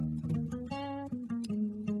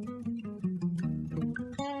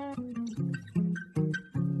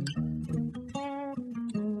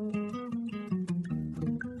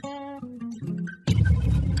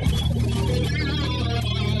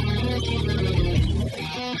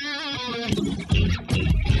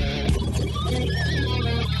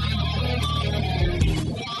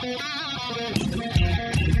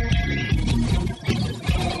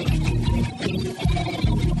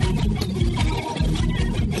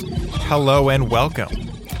Hello and welcome.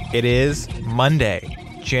 It is Monday,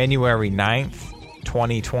 January 9th,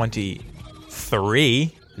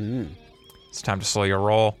 2023. It's time to slow your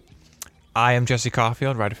roll. I am Jesse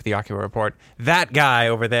Caulfield, writer for the Oculus Report. That guy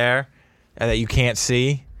over there that you can't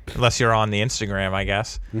see, unless you're on the Instagram, I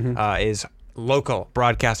guess, is local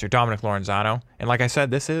broadcaster Dominic Lorenzano. And like I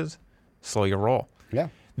said, this is Slow Your Roll. Yeah.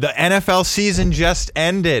 The NFL season just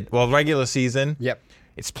ended. Well, regular season. Yep.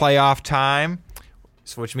 It's playoff time,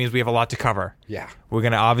 so which means we have a lot to cover. Yeah. We're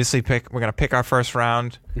going to obviously pick our first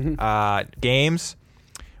round games.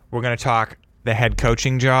 We're going to talk the head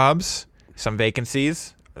coaching jobs, some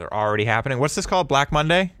vacancies that are already happening. What's this called? Black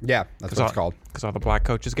Monday? Yeah, that's what it's called. Because all the black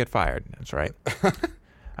coaches get fired. That's right.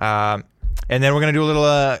 And then we're going to do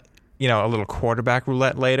a little quarterback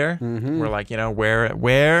roulette later. We're like,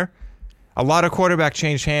 where a lot of quarterback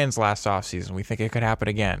changed hands last offseason. We think it could happen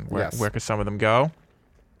again. Where could some of them go?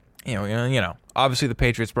 You know. Obviously, the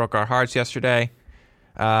Patriots broke our hearts yesterday.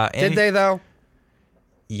 Did they, though?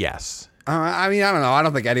 Yes. I don't know. I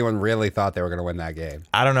don't think anyone really thought they were going to win that game.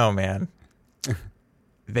 I don't know, man.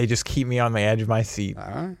 They just keep me on the edge of my seat.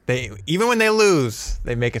 They even when they lose,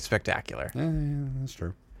 they make it spectacular. Yeah, that's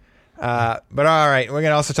true. But all right, we're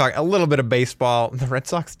going to also talk a little bit of baseball. The Red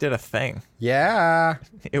Sox did a thing. Yeah.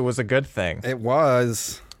 It was a good thing. It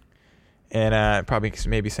was. And probably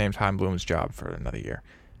maybe same time Bloom's job for another year.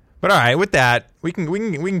 But all right, with that, we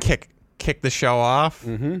can kick the show off.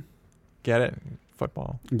 Mm-hmm. Get it?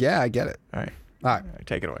 Football. Yeah, I get it. All right. All right.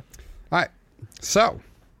 Take it away. All right. So,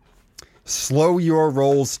 Slow Your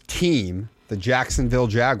Rolls team, the Jacksonville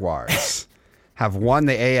Jaguars, have won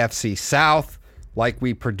the AFC South like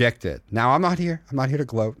we predicted. Now, I'm not here to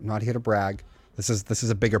gloat. I'm not here to brag. This is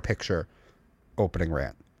a bigger picture opening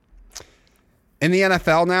rant. In the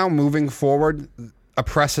NFL now, moving forward, a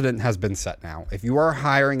precedent has been set now. If you are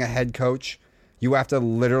hiring a head coach, you have to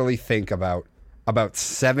literally think about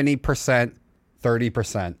 70%,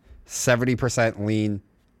 30%, 70% lean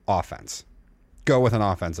offense. Go with an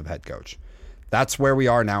offensive head coach. That's where we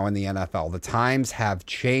are now in the NFL. The times have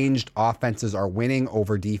changed. Offenses are winning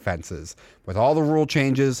over defenses. With all the rule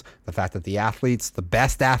changes, the fact that the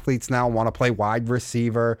best athletes now want to play wide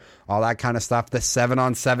receiver, all that kind of stuff, the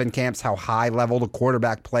 7-on-7 camps, how high level the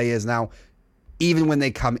quarterback play is now, even when they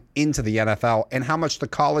come into the NFL, and how much the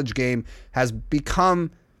college game has become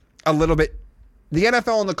a little bit. The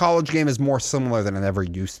NFL and the college game is more similar than it ever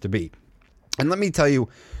used to be. And let me tell you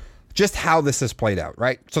just how this has played out,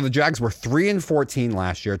 right? So the Jags were 3-14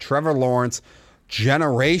 last year. Trevor Lawrence,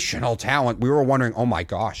 generational talent. We were wondering, oh my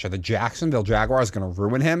gosh, are the Jacksonville Jaguars going to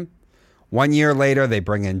ruin him? 1 year later, they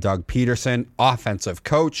bring in Doug Peterson, offensive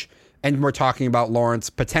coach, and we're talking about Lawrence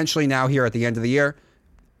potentially now here at the end of the year.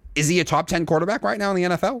 Is he a top 10 quarterback right now in the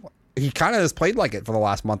NFL? He kind of has played like it for the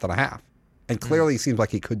last month and a half. And clearly seems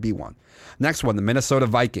like he could be one. Next one, the Minnesota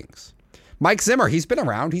Vikings. Mike Zimmer, he's been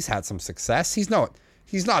around. He's had some success. He's no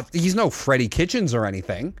Freddie Kitchens or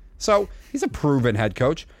anything. So he's a proven head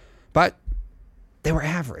coach. But they were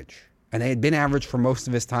average. And they had been average for most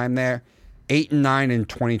of his time there. 8-9 in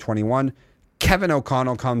 2021. Kevin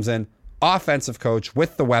O'Connell comes in, offensive coach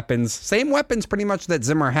with the weapons. Same weapons pretty much that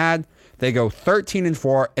Zimmer had. They go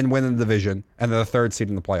 13-4 and win the division, and they're the third seed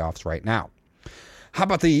in the playoffs right now. How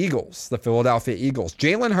about the Eagles, the Philadelphia Eagles?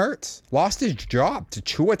 Jalen Hurts lost his job to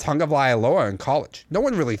Tua Tagovailoa in college. No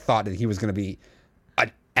one really thought that he was going to be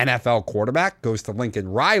an NFL quarterback. Goes to Lincoln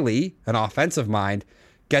Riley, an offensive mind,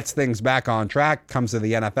 gets things back on track, comes to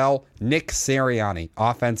the NFL. Nick Sirianni,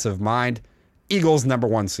 offensive mind, Eagles number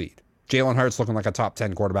 1 seed. Jalen Hurts looking like a top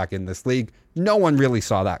 10 quarterback in this league. No one really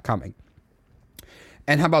saw that coming.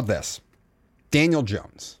 And how about this? Daniel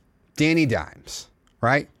Jones, Danny Dimes,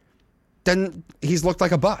 right? Then he's looked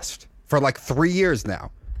like a bust for like 3 years now.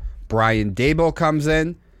 Brian Daboll comes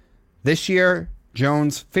in. This year,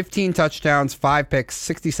 Jones, 15 touchdowns, 5 picks,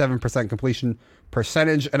 67% completion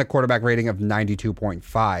percentage, and a quarterback rating of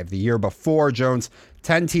 92.5. The year before, Jones,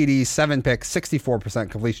 10 TDs, 7 picks, 64%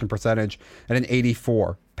 completion percentage, and an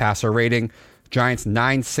 84 passer rating. Giants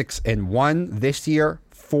 9-6-1 this year,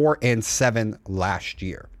 4-7 last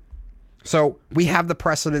year. So we have the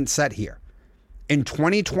precedent set here. In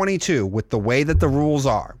 2022, with the way that the rules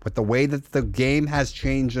are, with the way that the game has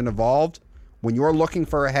changed and evolved, when you're looking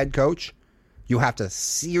for a head coach, you have to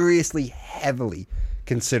seriously, heavily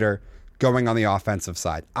consider going on the offensive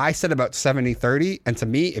side. I said about 70-30, and to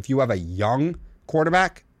me, if you have a young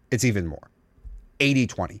quarterback, it's even more.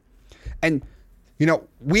 80-20. And,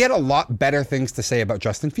 we had a lot better things to say about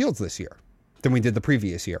Justin Fields this year than we did the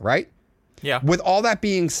previous year, right? Yeah. With all that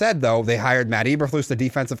being said, though, they hired Matt Eberflus, the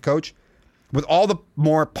defensive coach. With all the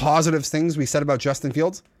more positive things we said about Justin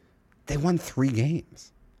Fields, they won 3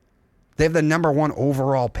 games. They have the number 1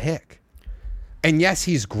 overall pick. And yes,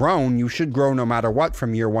 he's grown. You should grow no matter what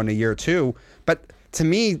from year 1 to year 2. But to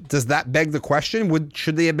me, does that beg the question?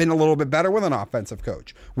 Should they have been a little bit better with an offensive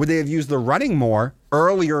coach? Would they have used the running more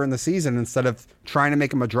earlier in the season instead of trying to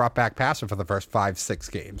make him a drop back passer for the first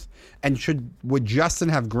 5-6 games? And would Justin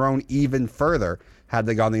have grown even further had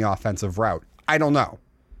they gone the offensive route? I don't know.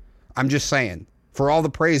 I'm just saying, for all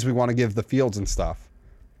the praise we want to give the Fields and stuff,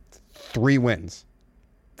 3 wins.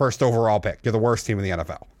 First overall pick. You're the worst team in the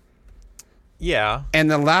NFL. Yeah. And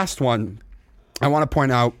the last one I want to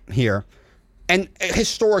point out here, and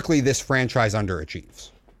historically this franchise underachieves.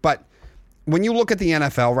 But when you look at the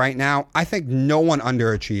NFL right now, I think no one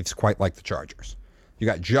underachieves quite like the Chargers. You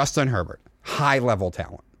got Justin Herbert, high-level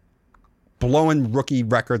talent, blowing rookie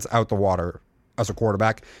records out the water as a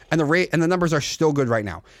quarterback, and the numbers are still good right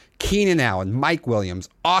now. Keenan Allen, Mike Williams,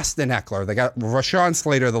 Austin Eckler. They got Rashawn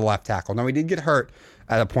Slater, the left tackle. Now, he did get hurt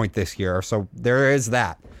at a point this year, so there is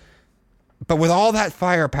that. But with all that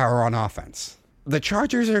firepower on offense, the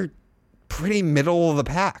Chargers are pretty middle of the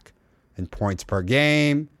pack in points per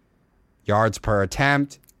game, yards per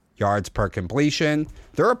attempt, yards per completion.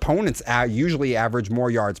 Their opponents usually average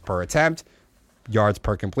more yards per attempt, yards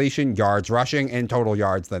per completion, yards rushing, and total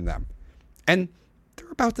yards than them. And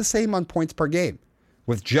they're about the same on points per game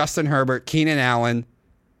with Justin Herbert, Keenan Allen,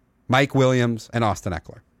 Mike Williams, and Austin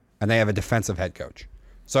Eckler. And they have a defensive head coach.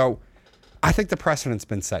 So I think the precedent's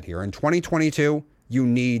been set here. In 2022, you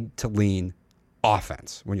need to lean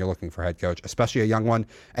offense when you're looking for a head coach, especially a young one.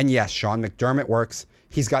 And yes, Sean McDermott works.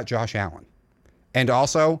 He's got Josh Allen. And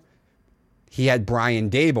also, he had Brian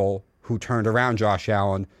Dable, who turned around Josh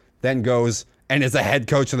Allen, then goes and is a head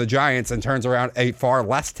coach of the Giants and turns around a far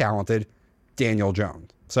less talented Daniel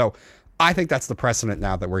Jones. So I think that's the precedent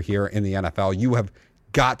now that we're here in the NFL. You have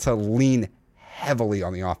got to lean heavily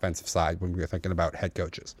on the offensive side when we're thinking about head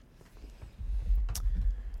coaches.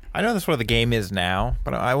 I know that's what the game is now,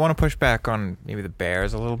 but I want to push back on maybe the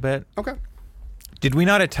Bears a little bit. Okay. Did we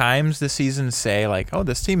not at times this season say, like, oh,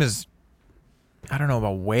 this team is, I don't know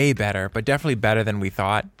about way better, but definitely better than we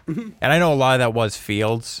thought? Mm-hmm. And I know a lot of that was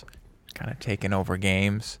Fields kind of taking over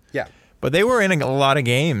games. Yeah. But they were in a lot of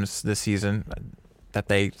games this season that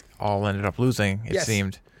they all ended up losing, it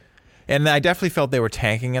seemed. And I definitely felt they were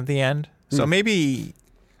tanking at the end. So maybe,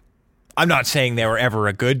 I'm not saying they were ever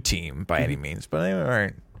a good team by any means, but they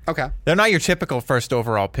weren't. Okay. They're not your typical first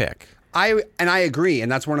overall pick. I agree, and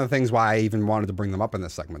that's one of the things why I even wanted to bring them up in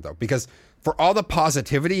this segment, though, because for all the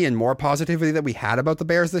positivity and more positivity that we had about the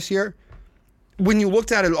Bears this year, when you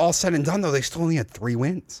looked at it all said and done, though, they still only had 3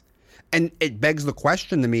 wins. And it begs the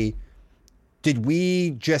question to me, did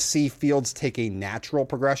we just see Fields take a natural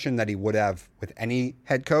progression that he would have with any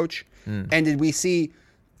head coach? And did we see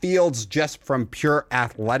Fields just from pure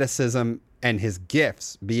athleticism and his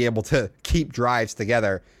gifts be able to keep drives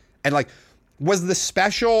together? And like, was the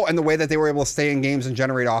special and the way that they were able to stay in games and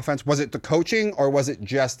generate offense, was it the coaching or was it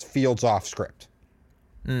just Fields off script?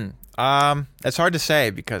 It's hard to say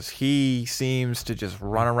because he seems to just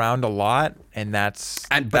run around a lot, and that's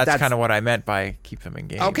kind of what I meant by keep them in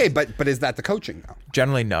games. Okay, but is that the coaching though?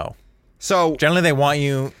 Generally, no. So generally, they want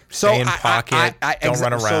you stay in pocket, don't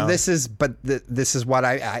run around. So this is what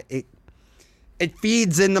it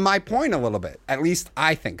feeds into my point a little bit. At least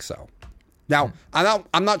I think so. Now,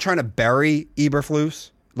 I'm not trying to bury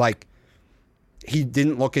Eberflus. Like, he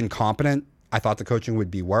didn't look incompetent. I thought the coaching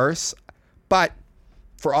would be worse. But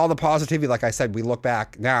for all the positivity, like I said, we look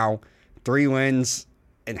back now, 3 wins,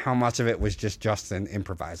 and how much of it was just Justin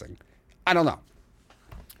improvising? I don't know.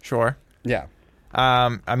 Sure. Yeah.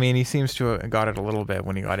 I mean, he seems to have got it a little bit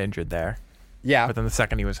when he got injured there. Yeah. But then the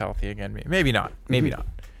second he was healthy again, maybe not. Maybe not.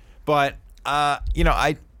 But,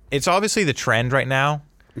 it's obviously the trend right now.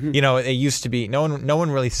 Mm-hmm. You know, it used to be no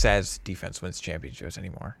one really says defense wins championships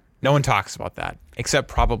anymore. No one talks about that except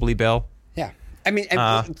probably Bill. Yeah. I mean,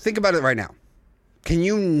 think about it right now. Can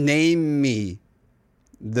you name me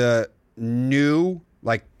the new,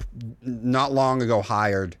 like, not long ago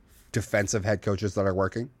hired defensive head coaches that are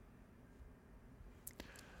working?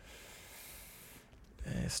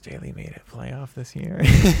 Staley made a playoff this year.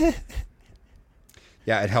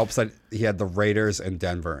 Yeah, it helps that he had the Raiders and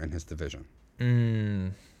Denver in his division.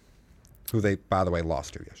 Who they, by the way,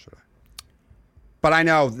 lost to yesterday. But I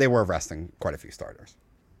know they were resting quite a few starters.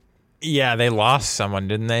 Yeah, they lost someone,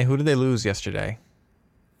 didn't they? Who did they lose yesterday?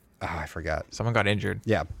 Oh, I forgot. Someone got injured.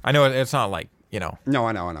 Yeah. I know it's not like, No,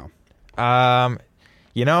 I know. I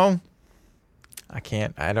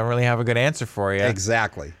don't really have a good answer for you.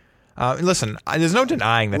 Exactly. Listen, there's no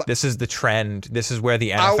denying that this is the trend. This is where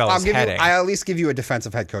the NFL is heading. I'll at least give you a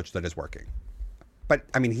defensive head coach that is working. But,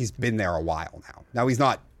 I mean, he's been there a while now. Now, he's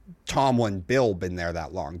not Tomlin, Bill been there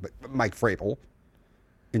that long, but Mike Vrabel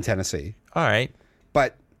in Tennessee. All right.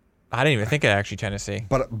 But I didn't even think of actually Tennessee.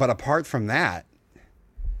 But apart from that,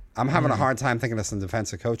 I'm having a hard time thinking of some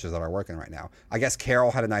defensive coaches that are working right now. I guess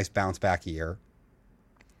Carroll had a nice bounce back year.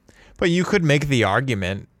 But you could make the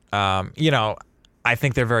argument, I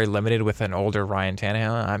think they're very limited with an older Ryan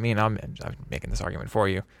Tannehill. I mean, I'm making this argument for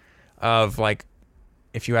you of like,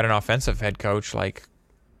 if you had an offensive head coach, like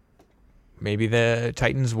maybe the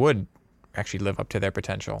Titans would actually live up to their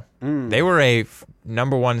potential. They were a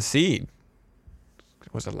number 1 seed.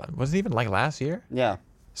 Was it even like last year? Yeah.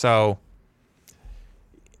 So,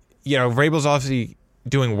 Vrabel's obviously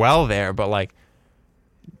doing well there, but like,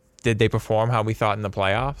 did they perform how we thought in the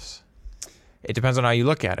playoffs? It depends on how you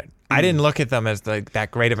look at it. I didn't look at them as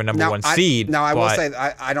that great of a number 1 seed. I will say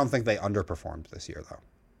I don't think they underperformed this year, though.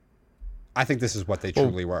 I think this is what they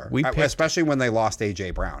truly were. Especially when they lost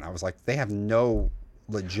A.J. Brown. I was like, they have no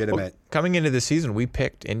legitimate... coming into the season, we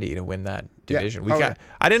picked Indy to win that division. Yeah.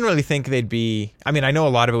 I didn't really think they'd be... I mean, I know a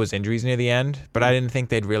lot of it was injuries near the end, but I didn't think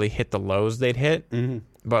they'd really hit the lows they'd hit. Mm-hmm.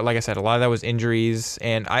 But like I said, a lot of that was injuries,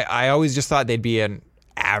 and I always just thought they'd be an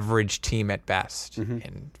average team at best. Mm-hmm.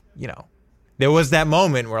 And, there was that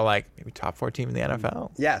moment where like, maybe top 4 team in the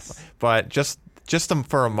NFL. Yes. But just them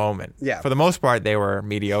for a moment. Yeah. For the most part, they were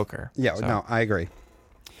mediocre. Yeah, so. No, I agree.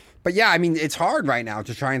 But yeah, I mean, it's hard right now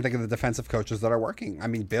to try and think of the defensive coaches that are working. I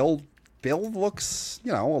mean, Bill looks,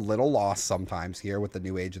 a little lost sometimes here with the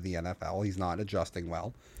new age of the NFL. He's not adjusting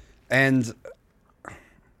well. And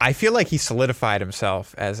I feel like he solidified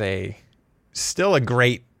himself as still a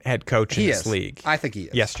great head coach in this league. I think he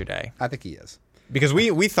is. Yesterday. I think he is. Because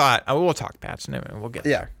we thought, we'll talk Pats and we'll get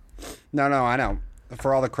there. No, I know.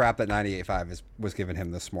 For all the crap that 98.5 was giving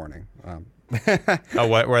him this morning.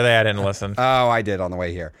 What were they? I didn't listen. Oh, I did on the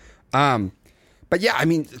way here. But yeah, I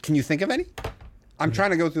mean, can you think of any? I'm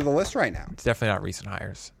trying to go through the list right now. It's definitely not recent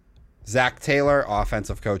hires. Zach Taylor,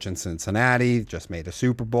 offensive coach in Cincinnati, just made a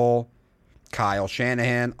Super Bowl. Kyle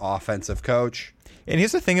Shanahan, offensive coach. And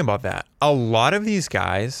here's the thing about that. A lot of these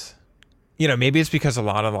guys, maybe it's because a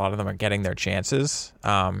lot of them are getting their chances.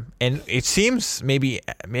 And it seems maybe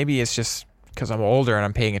it's just because I'm older and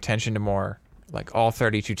I'm paying attention to more, like all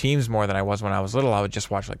 32 teams more than I was when I was little. I would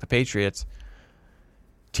just watch like the Patriots.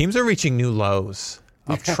 Teams are reaching new lows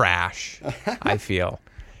of trash, I feel.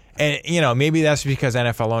 And, maybe that's because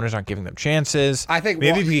NFL owners aren't giving them chances. I think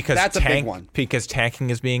maybe because that's a big one. Because tanking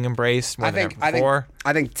is being embraced more than ever before.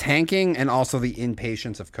 I think tanking and also the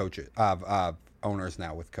impatience of coaches, of owners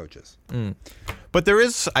now with coaches. But there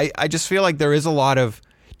is, I just feel like there is a lot of,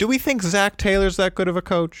 do we think Zach Taylor's that good of a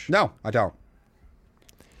coach? No, I don't.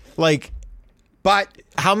 But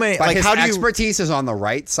how many? But his expertise is on the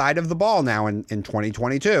right side of the ball now in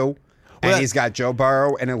 2022, and he's got Joe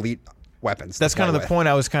Burrow and elite weapons. That's kind of the point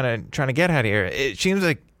I was kind of trying to get at here. It seems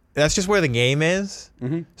like that's just where the game is.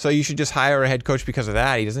 Mm-hmm. So you should just hire a head coach because of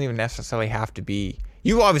that. He doesn't even necessarily have to be.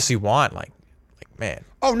 You obviously want man.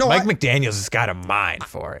 Oh no, Mike McDaniels has got a mind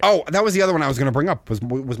for it. Oh, that was the other one I was going to bring up was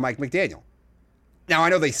Mike McDaniel. Now, I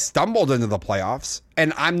know they stumbled into the playoffs,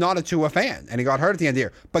 and I'm not a Tua fan, and he got hurt at the end of the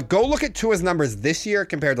year. But go look at Tua's numbers this year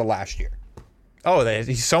compared to last year. Oh,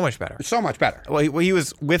 he's so much better. So much better. Well, he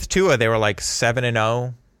was with Tua. They were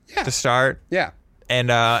 7-0 to start. Yeah. And,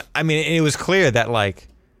 it was clear that,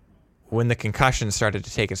 when the concussion started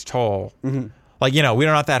to take its toll, we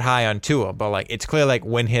are not that high on Tua, but, it's clear,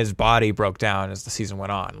 when his body broke down as the season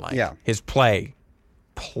went on, his play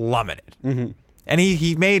plummeted. Mm-hmm. And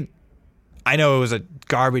he made... I know it was a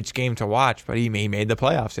garbage game to watch, but he made the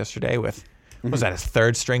playoffs yesterday with, was that his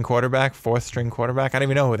 3rd-string quarterback, 4th-string quarterback? I don't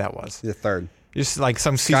even know who that was. The 3rd. Just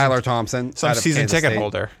some season... Skylar Thompson. Some season ticket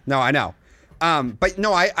holder. No, I know. But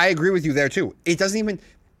no, I agree with you there too. It doesn't even...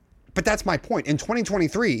 But that's my point. In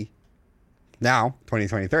 2023, he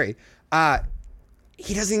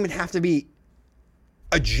doesn't even have to be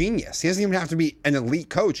a genius. He doesn't even have to be an elite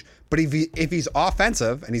coach. But if he's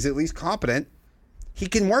offensive and he's at least competent, he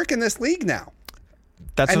can work in this league now.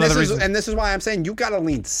 That's another reason. And this is why I'm saying you got to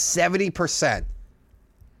lean 70%.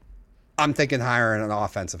 I'm thinking hiring an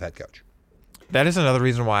offensive head coach. That is another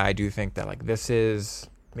reason why I do think that this is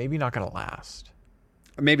maybe not going to last.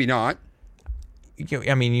 Maybe not.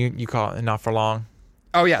 You call it not for long.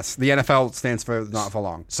 Oh yes, the NFL stands for not for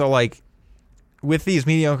long. So with these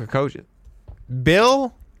mediocre coaches,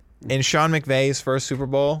 Bill in Sean McVay's first Super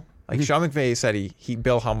Bowl, Sean McVay said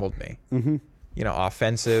Bill humbled me. Mm-hmm.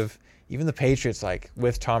 Offensive. Even the Patriots,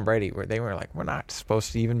 with Tom Brady, where they were we're not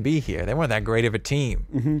supposed to even be here. They weren't that great of a team.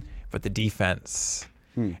 Mm-hmm. But the defense.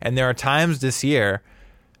 And there are times this year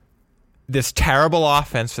this terrible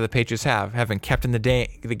offense that the Patriots have been kept in the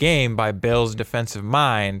game by Bill's defensive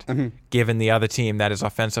mind, given the other team that is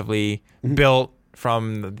offensively built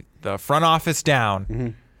from the front office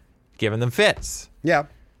down, giving them fits. Yeah.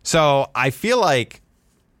 So I feel like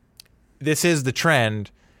this is the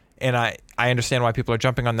trend, and I understand why people are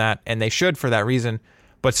jumping on that, and they should for that reason.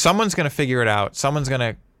 But someone's going to figure it out. Someone's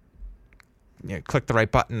going to click the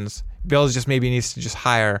right buttons. Bills just maybe needs to just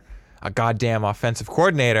hire a goddamn offensive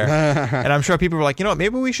coordinator. And I'm sure people were like,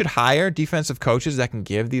 maybe we should hire defensive coaches that can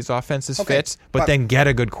give these offenses fits, but then get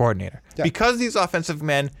a good coordinator. Yeah. Because these offensive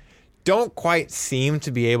men don't quite seem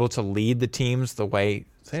to be able to lead the teams the way,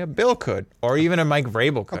 say, a Bill could, or even a Mike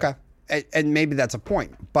Vrabel could. Okay. And maybe that's a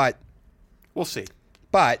point, but we'll see.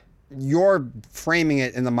 But you're framing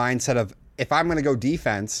it in the mindset of, if I'm going to go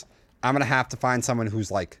defense, I'm going to have to find someone who's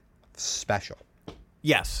like special.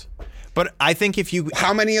 Yes. But I think if you...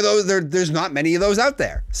 How many of those? There's not many of those out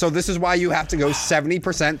there. So this is why you have to go 70%,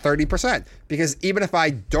 30%. Because even if I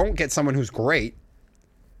don't get someone who's great,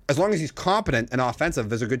 as long as he's competent and offensive,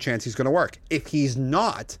 there's a good chance he's going to work. If he's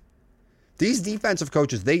not, these defensive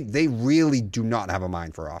coaches, they really do not have a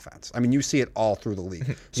mind for offense. I mean, you see it all through the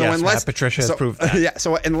league. So yes, Matt Patricia has proved that. Yeah,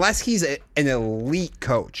 so unless he's an elite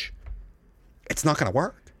coach, it's not going to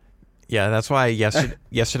work. Yeah, that's why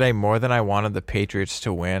yesterday, more than I wanted the Patriots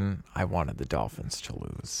to win, I wanted the Dolphins to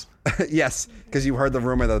lose. Yes, because you heard the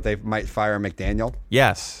rumor that they might fire McDaniel.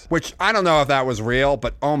 Yes. Which I don't know if that was real,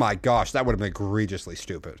 but oh my gosh, that would have been egregiously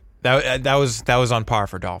stupid. That was on par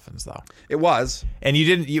for Dolphins, though. It was. And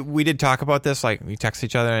we did talk about this, like we text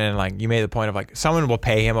each other, and like you made the point of like someone will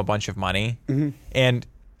pay him a bunch of money, and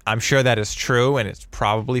I'm sure that is true, and it's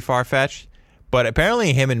probably far-fetched. But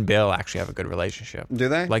apparently him and Bill actually have a good relationship. Do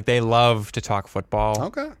they? Like, they love to talk football.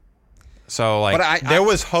 Okay. So, like, there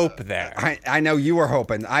was hope there. I know you were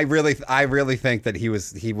hoping. I really think that he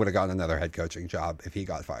would have gotten another head coaching job if he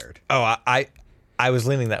got fired. Oh, I was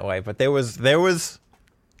leaning that way. But there was a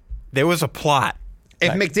plot.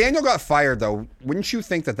 If McDaniel got fired, though, wouldn't you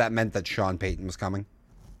think that meant that Sean Payton was coming?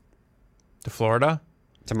 To Florida?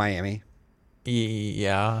 To Miami?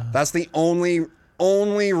 Yeah. That's the only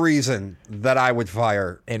reason that I would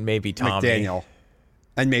fire and maybe Tommy. McDaniel.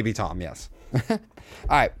 And maybe Tom, yes. All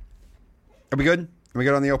right. Are we good? Are we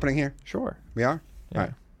good on the opening here? Sure. We are? Yeah. All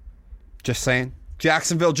right. Just saying.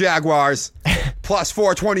 Jacksonville Jaguars plus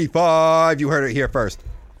 425. You heard it here first.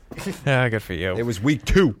 Yeah, good for you. It was week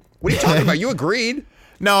 2. What are you talking about? You agreed.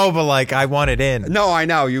 No, but like I want it in. No, I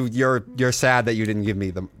know. You're sad that you didn't give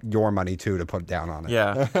me your money too to put down on it.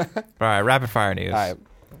 Yeah. All right, rapid fire news. All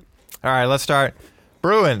right, let's start.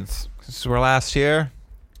 Bruins. Since we're last here,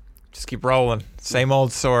 just keep rolling. Same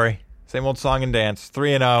old story. Same old song and dance.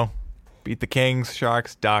 3-0. Beat the Kings,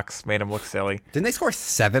 Sharks, Ducks. Made them look silly. Didn't they score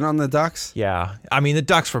 7 on the Ducks? Yeah. I mean, the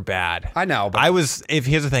Ducks were bad. I know. But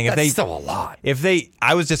here's the thing. That's still a lot.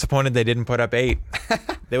 I was disappointed they didn't put up 8.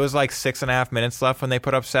 There was like 6.5 minutes left when they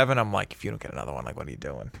put up 7. I'm like, if you don't get another one, like, what are you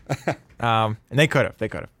doing? And they could have.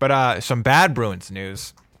 But some bad Bruins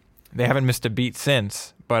news. They haven't missed a beat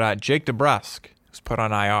since. But Jake DeBrusk was put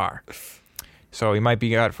on IR. So he might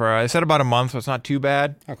be out for, I said about a month, so it's not too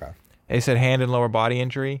bad. Okay. They said hand and lower body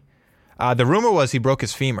injury. The rumor was he broke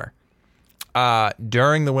his femur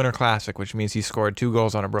during the Winter Classic, which means he scored 2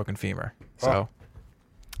 goals on a broken femur. So,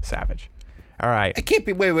 savage. All right. It can't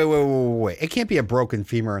be, wait. It can't be a broken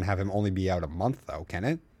femur and have him only be out a month, though, can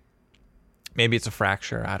it? Maybe it's a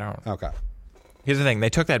fracture. I don't. Okay. Here's the thing. They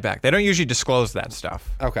took that back. They don't usually disclose that stuff.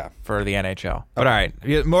 Okay. For the NHL. But all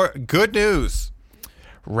right. More good news.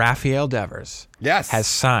 Rafael Devers has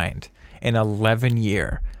signed an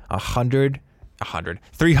 11-year,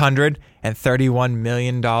 $331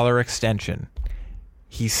 million extension.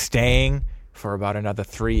 He's staying for about another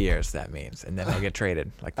 3 years, that means. And then he'll get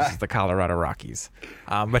traded. Like this is the Colorado Rockies.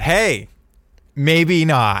 But hey, maybe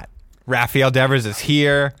not. Rafael Devers is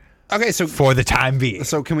here. Okay, so for the time being.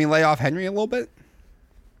 So can we lay off Henry a little bit?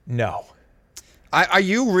 No. Are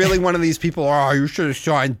you really one of these people? Oh, you should have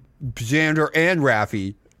signed Xander and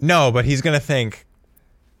Rafi. No, but he's going to think,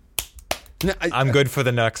 I'm good for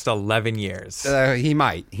the next 11 years. He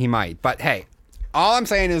might. But hey, all I'm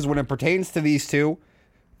saying is when it pertains to these two,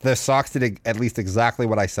 the Sox did at least exactly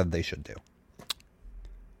what I said they should do.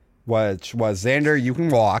 Which was Xander, you can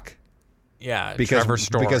walk. Yeah, Trevor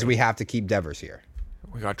Story. Because we have to keep Devers here.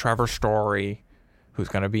 We got Trevor Story, who's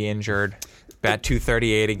going to be injured. Bat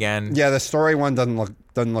 238 again. Yeah, the Story one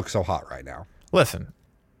doesn't look so hot right now. Listen,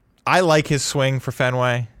 I like his swing for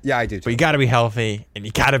Fenway. Yeah, I do too. But you got to be healthy, and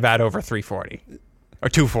you got to bat over 340 or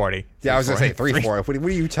 240. Yeah, I was going to say 340.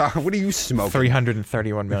 What are you talking? What are you smoking?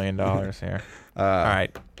 $331 million here. All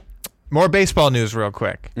right, more baseball news, real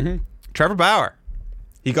quick. Trevor Bauer.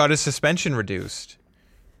 He got his suspension reduced,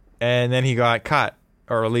 and then he got cut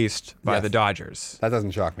or released by Yes. the Dodgers. That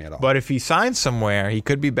doesn't shock me at all. But if he signs somewhere, he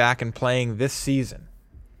could be back and playing this season.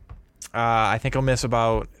 I think he'll miss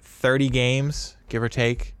about 30 games, give or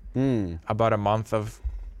take. About a month of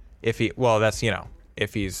if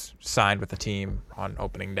he's signed with the team on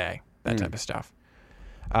opening day, that type of stuff.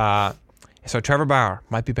 So Trevor Bauer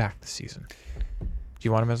might be back this season. Do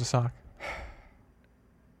you want him as a Sock?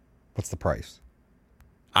 What's the price?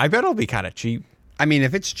 I bet it'll be kind of cheap. I mean,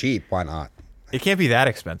 if it's cheap, why not? It can't be that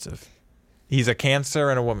expensive. He's a cancer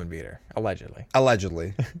and a woman beater, allegedly.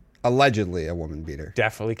 Allegedly. Allegedly a woman beater.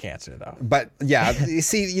 Definitely cancer, though. But yeah, you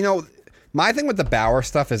see, my thing with the Bauer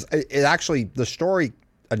stuff is it actually, the story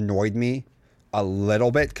annoyed me a little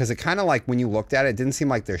bit because it kind of like when you looked at it, it didn't seem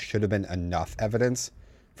like there should have been enough evidence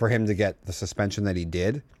for him to get the suspension that he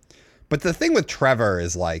did. But the thing with Trevor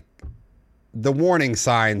is like the warning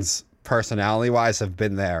signs personality wise have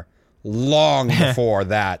been there long before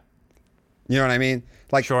that. You know what I mean?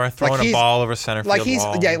 Like Sure, throwing a ball over center field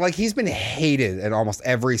wall. He's been hated in almost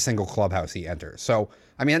every single clubhouse he enters. So,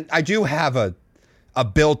 I mean, I do have a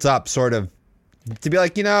built up sort of to be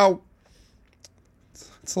like, it's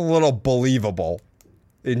a little believable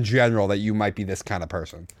in general that you might be this kind of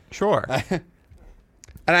person. Sure.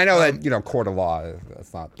 And I know that, court of law,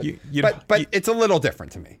 that's not, but it's a little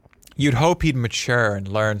different to me. You'd hope he'd mature and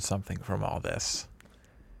learn something from all this.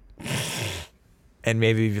 And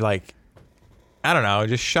maybe like, I don't know,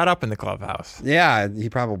 just shut up in the clubhouse. Yeah, he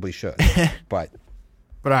probably should. But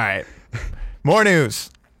all right. More news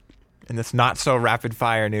in this not so rapid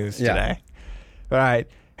fire news today. All right.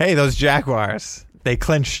 Hey, those Jaguars, they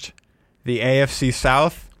clinched the AFC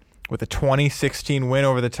South with a 2016 win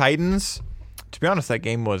over the Titans. To be honest, that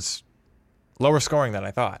game was lower scoring than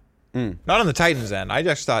I thought. Not on the Titans' end. I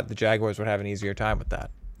just thought the Jaguars would have an easier time with that.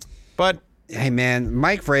 But hey, man,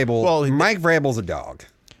 Mike Vrabel's a dog.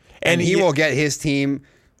 And he will get his team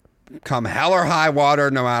come hell or high water,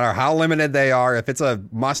 no matter how limited they are. If it's a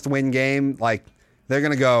must-win game, like they're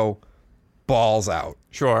going to go balls out.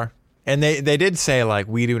 Sure. And they did say, like,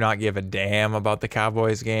 we do not give a damn about the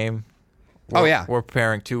Cowboys game. We're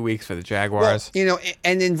preparing 2 weeks for the Jaguars. Well,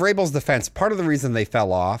 and in Vrabel's defense, part of the reason they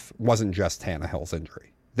fell off wasn't just Tannehill's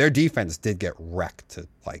injury. Their defense did get wrecked to,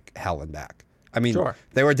 like, hell and back. I mean,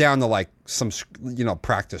 they were down to, like, some,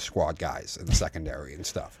 practice squad guys in the secondary and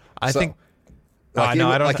stuff. I think...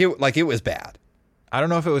 it was bad. I don't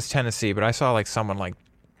know if it was Tennessee, but I saw, like, someone, like,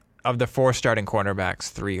 of the 4 starting cornerbacks,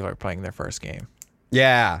 3 are playing their first game.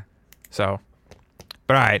 Yeah. So,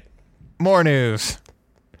 but all right, more news.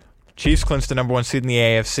 Chiefs clinched the number 1 seed in the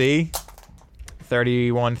AFC,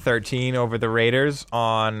 31-13 over the Raiders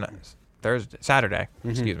on Saturday.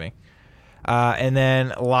 Excuse me. And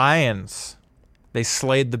then Lions, they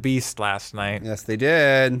slayed the beast last night. Yes, they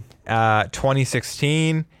did.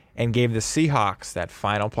 2016, and gave the Seahawks that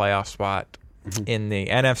final playoff spot in the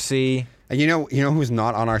NFC. And you know who's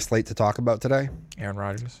not on our slate to talk about today? Aaron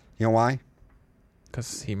Rodgers. You know why?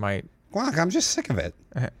 Because he might. Well, I'm just sick of it.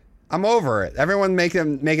 I'm over it. Everyone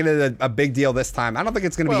making it a big deal this time. I don't think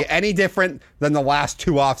it's going to be any different than the last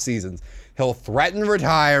 2 off seasons. He'll threaten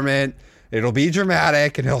retirement. It'll be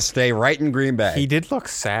dramatic, and he'll stay right in Green Bay. He did look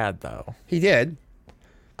sad, though. He did.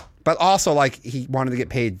 But also, like, he wanted to get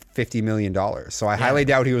paid $50 million. So I highly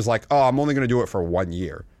doubt he was like, oh, I'm only going to do it for 1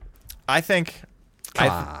 year. I think...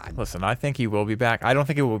 Listen, I think he will be back. I don't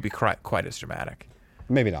think it will be quite as dramatic.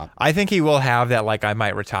 Maybe not. I think he will have that, like, I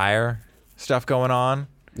might retire stuff going on.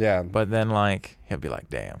 Yeah. But then, like, he'll be like,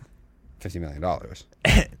 damn. $50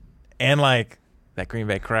 million. And, like, that Green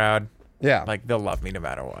Bay crowd. Yeah. Like, they'll love me no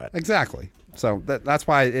matter what. Exactly. So that's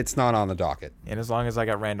why it's not on the docket. And as long as I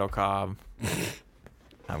got Randall Cobb,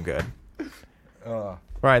 I'm good. All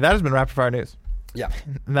right, that has been Rapid Fire News. Yeah.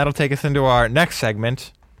 And that'll take us into our next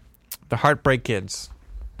segment, the Heartbreak Kids,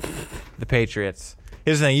 the Patriots.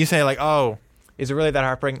 Here's the thing. You say, like, oh, is it really that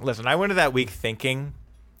heartbreaking? Listen, I went into that week thinking,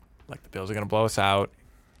 like, the Bills are going to blow us out.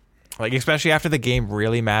 Like, especially after the game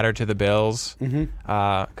really mattered to the Bills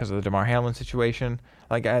because of the DeMar Hamlin situation.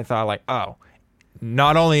 Like, I thought, like, oh,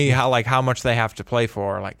 not only how much they have to play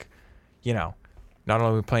for, like, not only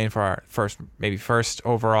are we playing for our first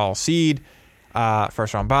overall seed,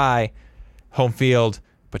 first round bye, home field,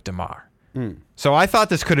 but DeMar. So I thought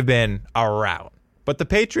this could have been a rout. But the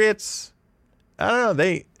Patriots, I don't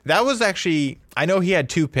know, that was actually, I know he had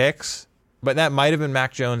 2 picks, but that might have been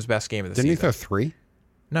Mac Jones' best game of the season. Didn't he throw 3?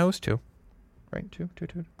 No, it was 2. Right? 2.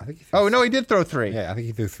 I think he threw no, he did throw 3. Yeah, I think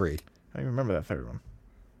he threw 3. I don't even remember that third one.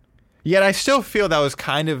 Yet I still feel that was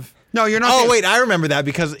kind of... No, you're not... Oh, wait, I remember that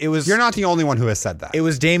because it was... You're not the only one who has said that. It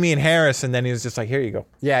was Damian Harris, and then he was just like, here you go.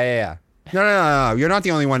 Yeah. No. You're not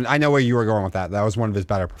the only one. I know where you were going with that. That was one of his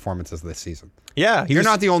better performances this season. Yeah. You're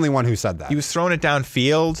not the only one who said that. He was throwing it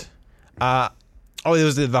downfield. There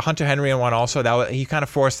was the Hunter Henry one also. He kind of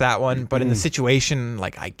forced that one. But in the situation,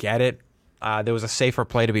 like, I get it. There was a safer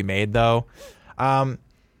play to be made, though. But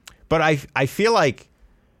I feel like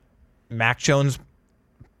Mac Jones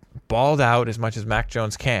balled out as much as Mac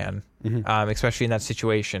Jones can, especially in that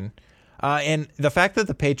situation. And the fact that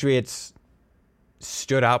the Patriots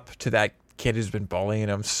stood up to that kid who's been bullying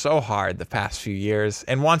him so hard the past few years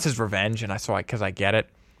and wants his revenge, and because I get it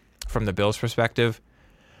from the Bills' perspective.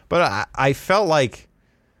 But I felt like,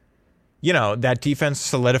 that defense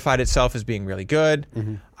solidified itself as being really good.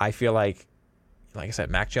 I feel like I said,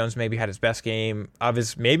 Mac Jones maybe had his best game of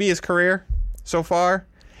his career so far.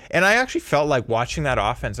 And I actually felt like watching that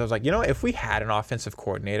offense, I was like, if we had an offensive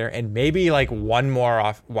coordinator and maybe like one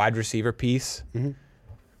more wide receiver piece,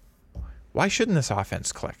 why shouldn't this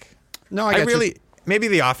offense click? No, I really maybe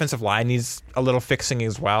the offensive line needs a little fixing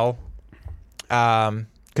as well.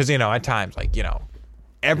 Because, at times,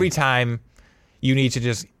 every time you need to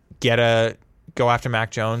just go after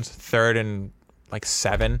Mac Jones, 3rd and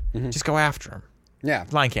 7, just go after him. Yeah.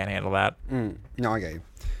 The line can't handle that. No, I get you.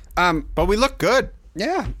 But we look good.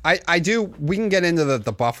 Yeah, I do. We can get into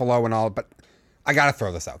the Buffalo and all, but I got to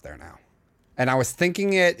throw this out there now. And I was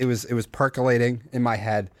thinking it was percolating in my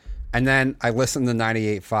head. And then I listened to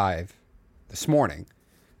 98.5 this morning,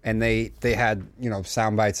 and they had,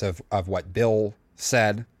 sound bites of what Bill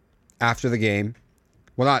said after the game.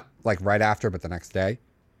 Well, not like right after, but the next day.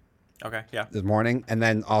 Okay, yeah. This morning. And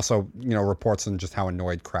then also, reports on just how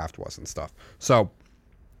annoyed Kraft was and stuff. So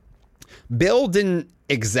Bill didn't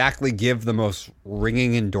exactly give the most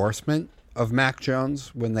ringing endorsement of Mac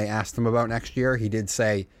Jones when they asked him about next year. He did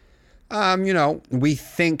say, we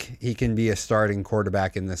think he can be a starting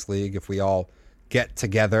quarterback in this league if we all get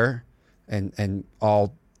together and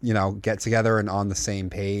all, get together and on the same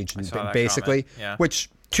page. And basically, which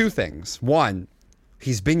 2 things. One,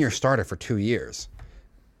 he's been your starter for 2 years.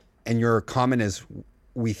 And your comment is,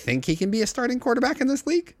 we think he can be a starting quarterback in this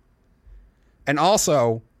league? And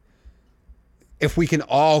also, if we can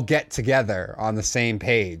all get together on the same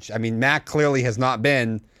page. I mean, Mac clearly has not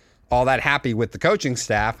been all that happy with the coaching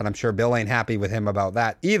staff, and I'm sure Bill ain't happy with him about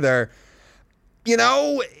that either. It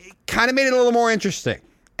kind of made it a little more interesting.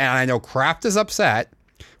 And I know Kraft is upset.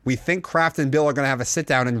 We think Kraft and Bill are going to have a sit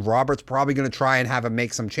down, and Robert's probably going to try and have him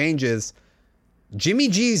make some changes. Jimmy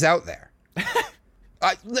G's out there.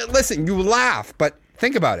 Listen, you laugh, but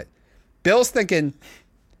think about it. Bill's thinking,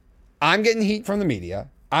 I'm getting heat from the media.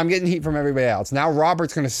 I'm getting heat from everybody else. Now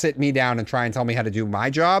Robert's going to sit me down and try and tell me how to do my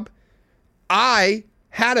job. I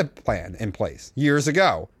had a plan in place years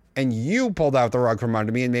ago, and you pulled out the rug from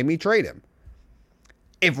under me and made me trade him.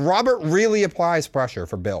 If Robert really applies pressure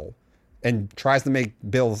for Bill and tries to make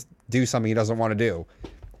Bill do something he doesn't want to do,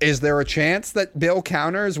 is there a chance that Bill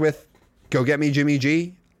counters with, go get me Jimmy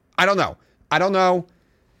G? I don't know.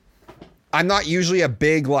 I'm not usually a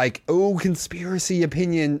big, conspiracy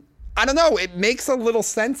opinion. I don't know. It makes a little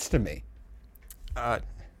sense to me.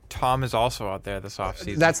 Tom is also out there this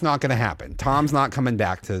offseason. That's not going to happen. Tom's not coming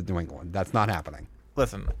back to New England. That's not happening.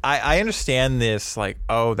 Listen, I understand this,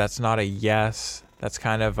 that's not a yes. That's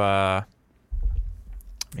kind of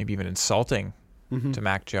maybe even insulting to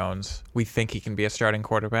Mac Jones. We think he can be a starting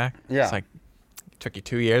quarterback. Yeah. It's it took you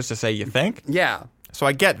 2 years to say you think? Yeah. So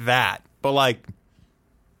I get that. But,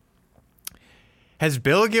 has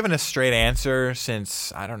Bill given a straight answer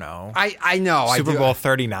since, I don't know. I know. Super Bowl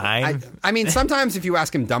 39? I mean, sometimes if you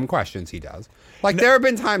ask him dumb questions, he does. There have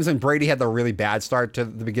been times when Brady had the really bad start to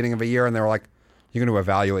the beginning of a year, and they were like, you're going to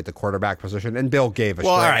evaluate the quarterback position, and Bill gave a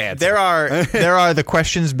straight answer. There are the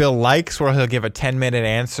questions Bill likes where he'll give a 10-minute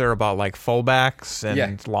answer about, fullbacks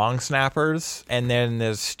and long snappers, and then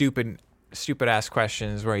there's stupid-ass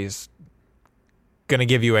questions where he's going to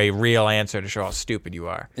give you a real answer to show how stupid you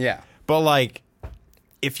are. Yeah. But,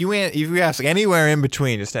 if you ask anywhere in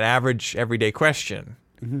between, just an average everyday question,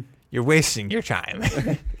 you're wasting your time.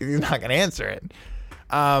 He's not going to answer it.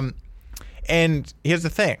 And here's the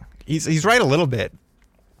thing. He's right a little bit.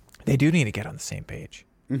 They do need to get on the same page.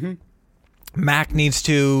 Mac needs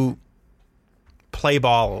to play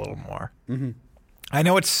ball a little more. I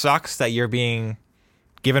know it sucks that you're being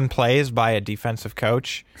given plays by a defensive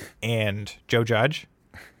coach and Joe Judge.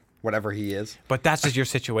 Whatever he is. But that's just your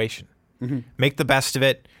situation. Make the best of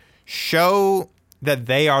it. Show that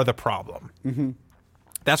they are the problem.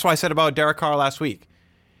 That's what I said about Derek Carr last week.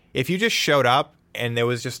 If you just showed up and there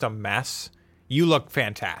was just a mess, you look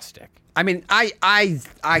fantastic. I mean, I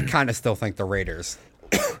kind of still think the Raiders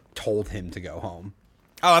told him to go home.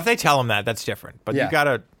 Oh, if they tell him that, that's different. But you got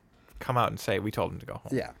to come out and say we told him to go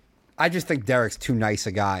home. Yeah. I just think Derek's too nice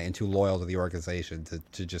a guy and too loyal to the organization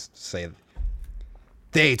to just say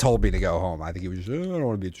they told me to go home. I think he was just, I don't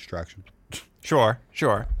want to be a distraction. Sure.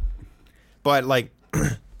 But, like,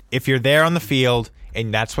 if you're there on the field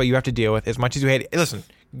and that's what you have to deal with, as much as you hate it, listen,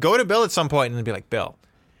 go to Bill at some point and be like, Bill,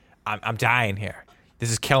 I'm dying here. This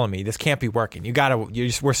is killing me. This can't be working.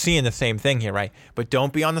 We're seeing the same thing here, right? But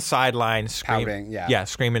don't be on the sidelines screaming.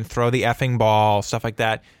 Screaming, throw the effing ball, stuff like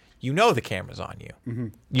that. You know the camera's on you. Mm-hmm.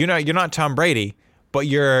 You're not Tom Brady, but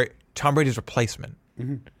you're Tom Brady's replacement.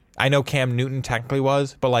 Mm-hmm. I know Cam Newton technically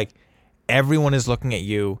was, but like everyone is looking at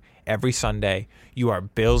you every Sunday. You are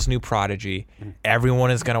Bill's new prodigy. Mm-hmm.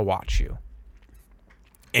 Everyone is going to watch you.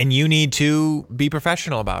 And you need to be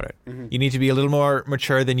professional about it. Mm-hmm. You need to be a little more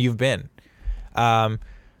mature than you've been.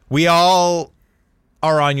 We all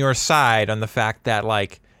are on your side on the fact that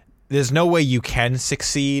like there's no way you can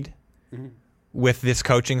succeed with this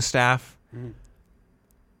coaching staff,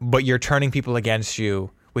 but you're turning people against you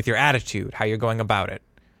with your attitude, how you're going about it.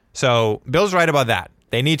 So Bill's right about that.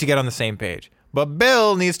 They need to get on the same page. But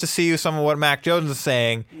Bill needs to see some of what Mac Jones is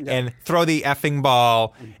saying and throw the effing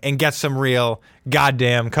ball and get some real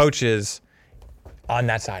goddamn coaches on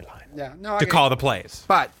that sideline to call the plays.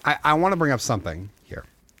 But I want to bring up something here.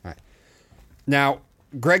 All right. Now,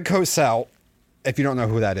 Greg Cosell, if you don't know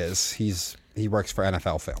who that is, he works for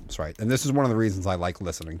NFL Films, right? And this is one of the reasons I like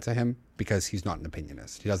listening to him, because he's not an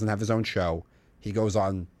opinionist. He doesn't have his own show. He goes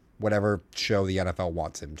on whatever show the NFL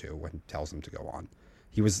wants him to and tells him to go on.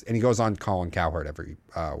 He goes on Colin Cowherd every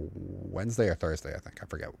Wednesday or Thursday, I think. I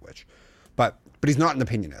forget which. But he's not an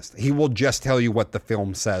opinionist. He will just tell you what the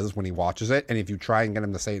film says when he watches it. And if you try and get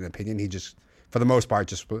him to say an opinion, he just, for the most part,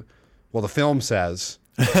 just, well, the film says.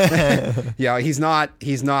 Yeah, he's not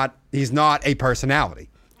a personality.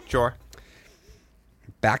 Sure.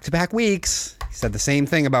 Back-to-back weeks, he said the same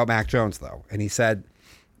thing about Mac Jones, though. And he said,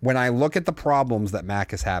 when I look at the problems that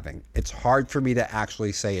Mac is having, it's hard for me to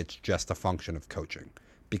actually say it's just a function of coaching,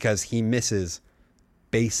 because he misses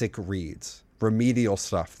basic reads, remedial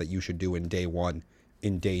stuff that you should do in day one,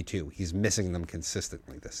 in day two. He's missing them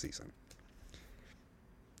consistently this season.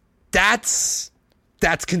 That's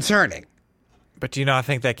concerning. But do you not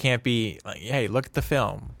think that can't be like, hey, look at the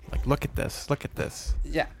film. Like, look at this.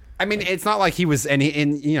 Yeah. I mean, it's not like he was in a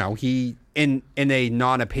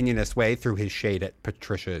non-opinionist way through his shade at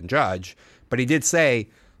Patricia and Judge, but he did say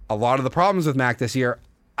a lot of the problems with Mac this year,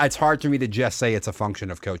 it's hard for me to just say it's a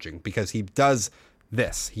function of coaching, because he does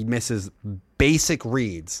this. He misses basic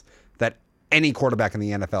reads that any quarterback in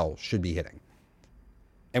the NFL should be hitting.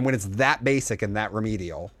 And when it's that basic and that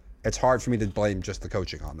remedial, it's hard for me to blame just the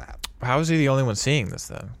coaching on that. How is he the only one seeing this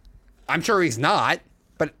then? I'm sure he's not,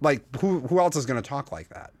 but like who else is going to talk like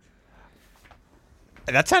that?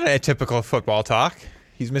 That's not a typical football talk.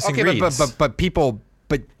 He's missing reads. But people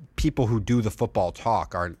who do the football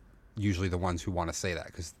talk aren't usually the ones who want to say that,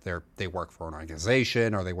 because they work for an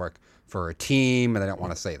organization or they work for a team and they don't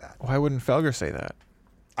want to say that. Why wouldn't Felger say that?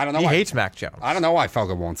 I don't know. He hates Mac Jones. I don't know why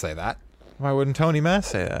Felger won't say that. Why wouldn't Tony Mass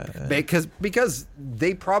say that? Because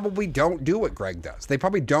they probably don't do what Greg does. They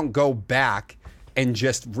probably don't go back and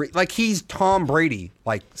just like he's Tom Brady,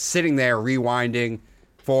 like sitting there rewinding.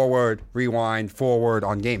 Forward, rewind, forward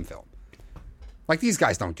on game film. Like, these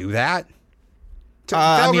guys don't do that.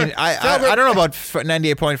 I don't know about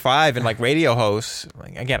 98.5 and like radio hosts.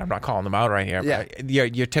 Like, again, I'm not calling them out right here. Yeah. But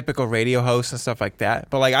your typical radio hosts and stuff like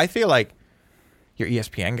that. But like, I feel like your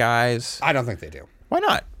ESPN guys. I don't think they do. Why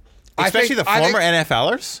not? Especially the former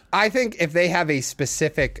NFLers. I think if they have a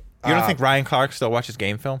specific. You don't think Ryan Clark still watches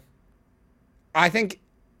game film? I think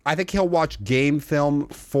he'll watch game film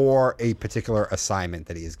for a particular assignment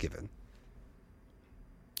that he is given.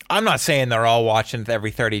 I'm not saying they're all watching every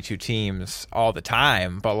 32 teams all the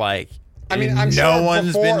time, but like, I mean, I'm no sure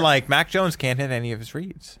one's been like, Mac Jones can't hit any of his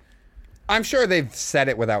reads. I'm sure they've said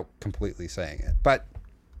it without completely saying it, but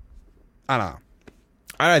I don't know.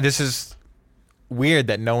 I don't know. This is weird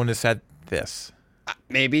that no one has said this.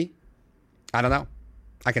 Maybe. I don't know.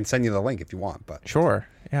 I can send you the link if you want, but sure.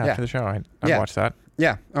 Yeah. After the show, I'd watch that.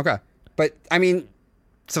 Yeah, okay. But, I mean,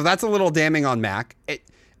 so that's a little damning on Mac.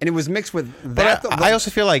 And it was mixed with that. But I also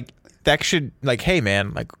feel like that should, like, hey,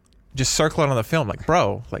 man, like, just circle it on the film. Like,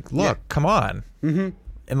 bro, like, look, come on. Mm-hmm.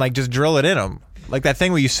 And, like, just drill it in them. Like that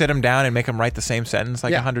thing where you sit them down and make them write the same sentence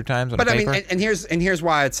like 100 times on a paper. I mean, and here's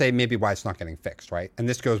why I'd say maybe why it's not getting fixed, right? And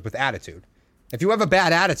this goes with attitude. If you have a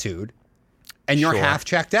bad attitude and you're half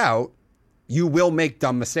checked out, you will make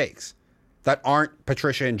dumb mistakes that aren't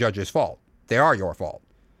Patricia and Judge's fault. They are your fault.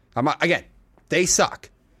 Again, they suck.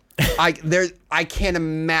 I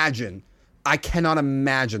cannot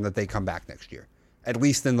imagine that they come back next year. at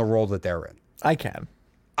least in the role that they're in. I can.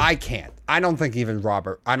 I can't. I don't think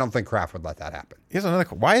Kraft would let that happen. Here's another.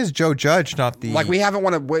 Why is Joe Judge not the? Like, we haven't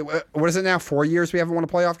won what is it now? 4 years we haven't won a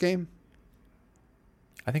playoff game?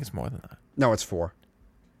 I think it's more than that. No, it's 4.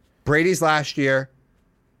 Brady's last year.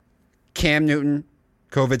 Cam Newton,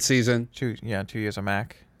 COVID season. 2 years of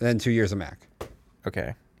Mac. Then 2 years of Mac.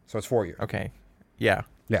 Okay. So it's 4 years. Okay. Yeah.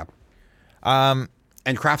 Yeah.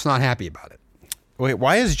 And Kraft's not happy about it. Wait,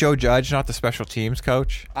 why is Joe Judge not the special teams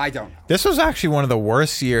coach? I don't know. This was actually one of the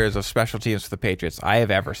worst years of special teams for the Patriots I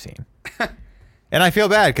have ever seen. And I feel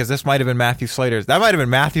bad because this might have been Matthew Slater's. That might have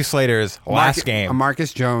been Matthew Slater's last game.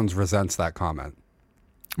 Marcus Jones resents that comment.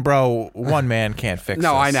 Bro, one man can't fix this.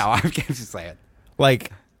 No, I know. I can't just say it.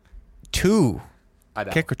 Like, 2 I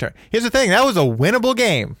know. kick return. Here's the thing. That was a winnable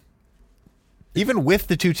game. Even with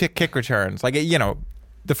the 2 kick returns. Like, you know,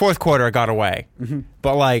 the fourth quarter it got away. Mm-hmm.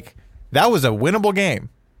 But, like, that was a winnable game.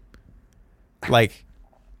 Like,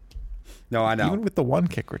 no, I know. even with the 1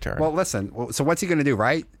 kick return. Well, listen. So what's he going to do,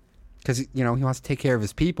 right? Because, you know, he wants to take care of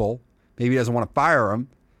his people. Maybe he doesn't want to fire him.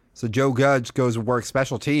 So Joe Judge goes and works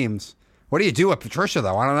special teams. What do you do with Patricia,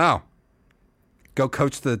 though? I don't know. Go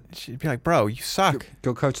coach the... She'd be like, bro, you suck.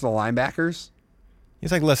 Go coach the linebackers?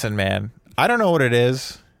 He's like, listen, man, I don't know what it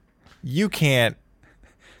is. You can't...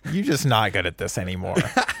 You're just not good at this anymore.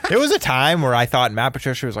 There was a time where I thought Matt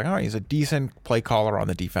Patricia was like, oh, he's a decent play caller on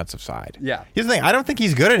the defensive side. Yeah. Here's the thing. I don't think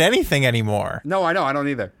he's good at anything anymore. No, I know. I don't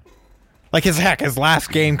either. Like, his last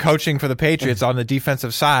game coaching for the Patriots on the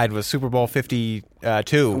defensive side was Super Bowl 52.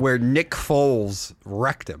 Where Nick Foles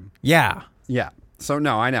wrecked him. Yeah. Yeah. So,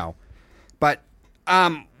 no, I know. But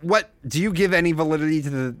what do you give any validity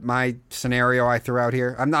to my scenario I threw out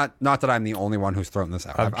here? I'm not that I'm the only one who's thrown this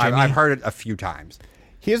out. I've heard it a few times.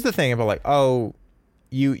 Here's the thing about, like, oh,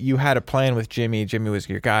 you had a plan with Jimmy. Jimmy was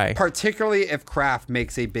your guy. Particularly if Kraft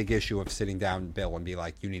makes a big issue of sitting down Bill and be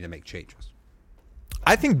like, you need to make changes.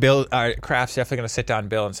 I think Kraft's definitely going to sit down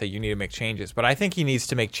Bill and say, you need to make changes. But I think he needs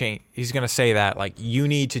to make change. He's going to say that, like, you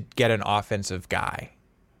need to get an offensive guy.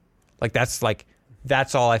 That's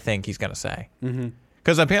all I think he's going to say.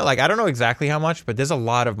 Because apparently, like, I don't know exactly how much, but there's a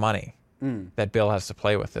lot of money that Bill has to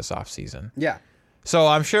play with this offseason. Yeah. So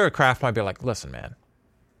I'm sure Kraft might be like, listen, man,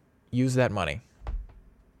 use that money.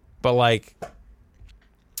 But, like,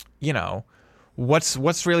 you know,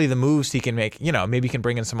 what's really the moves he can make? You know, maybe he can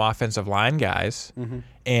bring in some offensive line guys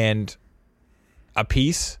and a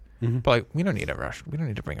piece. But, like, we don't need a rush. We don't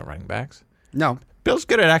need to bring in running backs. No. Bill's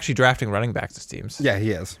good at actually drafting running backs to teams. Yeah,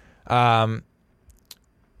 he is.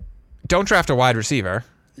 Don't draft a wide receiver.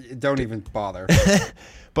 Don't even bother.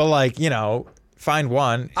 But, like, you know, find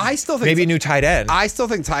one. I still think maybe a new tight end. I still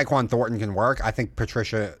think Tyquan Thornton can work. I think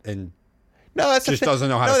Patricia and that's just doesn't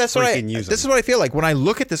know how to freaking use it. This is what I feel like when I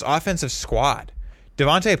look at this offensive squad.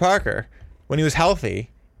 Devontae Parker, when he was healthy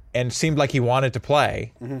and seemed like he wanted to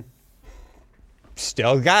play,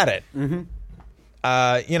 still got it. You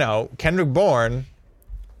know, Kendrick Bourne,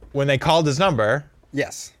 when they called his number,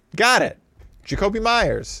 yes, got it. Jacoby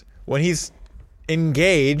Myers, when he's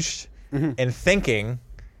engaged and thinking,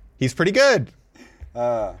 he's pretty good.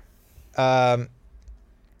 Aguilar's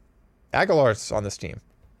on this team.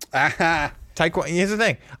 Tyquan, here's the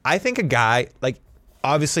thing. I think a guy, like,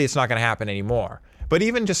 obviously it's not going to happen anymore, but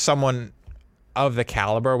even just someone of the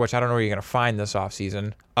caliber, which I don't know where you're going to find this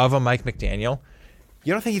offseason, of a Mike McDaniel,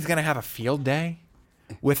 you don't think he's going to have a field day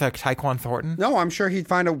with a Tyquan Thornton? No, I'm sure he'd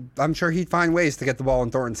find ways to get the ball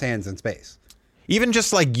in Thornton's hands in space. Even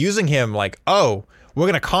just, like, using him, like, oh, we're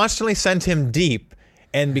going to constantly send him deep,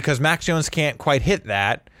 and because Mac Jones can't quite hit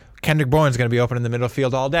that, Kendrick Bourne's going to be open in the middle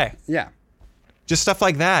field all day. Yeah. Just stuff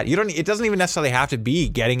like that. It doesn't even necessarily have to be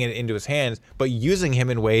getting it into his hands, but using him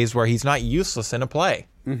in ways where he's not useless in a play.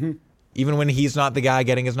 Even when he's not the guy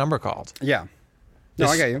getting his number called. Yeah. No,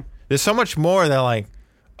 I get you. There's so much more that, like,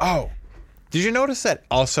 oh, did you notice that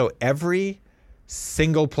also every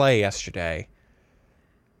single play yesterday,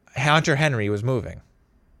 Hunter Henry was moving?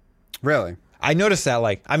 Really? I noticed that,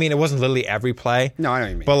 like, I mean, it wasn't literally every play. No, I know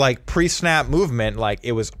what you mean. But, like, pre-snap movement, like,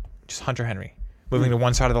 it was just Hunter Henry moving to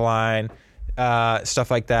one side of the line,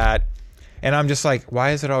 stuff like that. And I'm just like,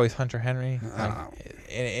 why is it always Hunter Henry? Like,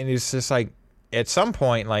 and it's just like, at some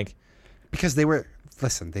point, like, because they've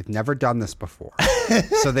never done this before.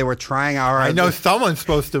 So they were trying our... I know someone's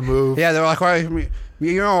supposed to move. Yeah, they're like, well,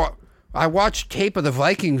 you know, I watched tape of the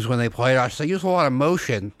Vikings when they played us. They use a lot of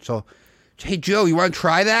motion. So, hey, Joe, you want to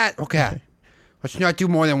try that? Okay. Let's not do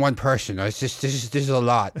more than one person. It's just this is a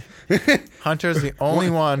lot. Hunter's the only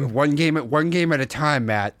one. One game at a time,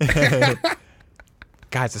 Matt.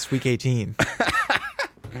 Guys, it's week 18.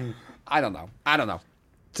 I don't know.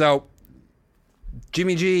 So,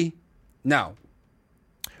 Jimmy G, no.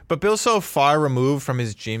 But Bill's so far removed from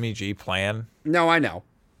his Jimmy G plan. No, I know.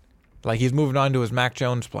 Like, he's moving on to his Mac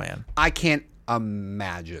Jones plan. I can't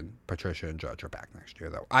imagine Patricia and Judge are back next year,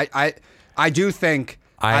 though. I do think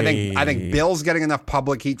I think Bill's getting enough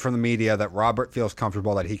public heat from the media that Robert feels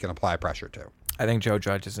comfortable that he can apply pressure to. I think Joe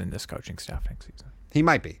Judge is in this coaching staff next season. He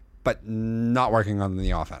might be, but not working on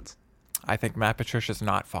the offense. I think Matt Patricia's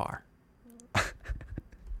not far.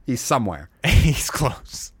 He's somewhere. He's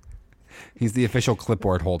close. He's the official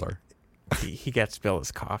clipboard holder. He gets Bill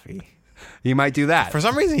his coffee. He might do that. For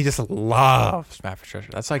some reason, he just loves Matt Patricia.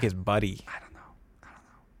 That's like his buddy. I don't know.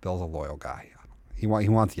 Bill's a loyal guy. He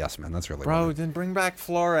wants yes men. That's really Bro, then bring back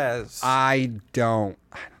Flores. I don't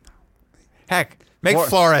know. Heck, make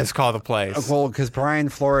Flores call the plays. Well, because Brian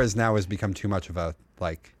Flores now has become too much of a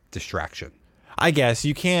distraction. I guess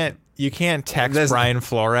you can't text Brian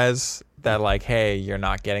Flores that like, hey, you're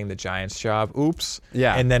not getting the Giants job. Oops.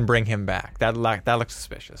 Yeah. And then bring him back. That looks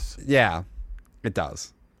suspicious. Yeah, it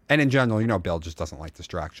does. And in general, Bill just doesn't like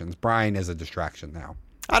distractions. Brian is a distraction now.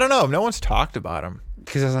 I don't know. No one's talked about him.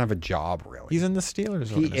 Because he doesn't have a job, really. He's in the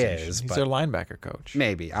Steelers organization. He is. He's their linebacker coach.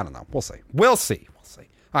 Maybe. I don't know. We'll see. All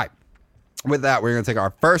right. With that, we're going to take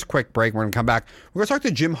our first quick break. We're going to come back. We're going to talk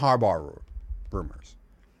to Jim Harbaugh rumors.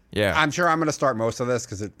 Yeah. I'm sure I'm going to start most of this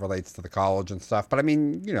because it relates to the college and stuff. But I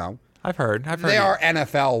mean, I've heard. They are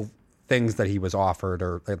NFL things that he was offered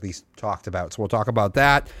or at least talked about. So we'll talk about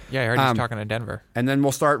that. Yeah, I heard he's talking to Denver. And then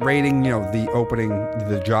we'll start rating,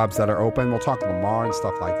 the jobs that are open. We'll talk Lamar and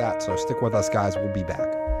stuff like that. So stick with us, guys. We'll be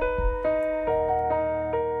back.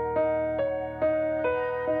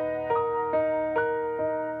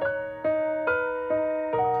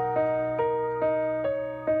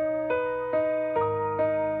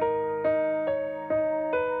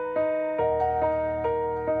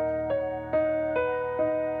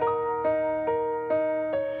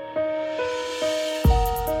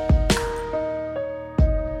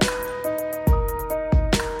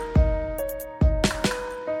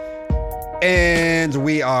 And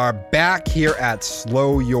we are back here at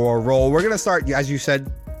Slow Your Roll. We're going to start, as you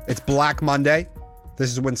said, it's Black Monday.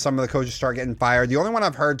 This is when some of the coaches start getting fired. The only one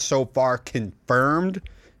I've heard so far confirmed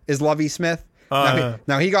is Lovie Smith.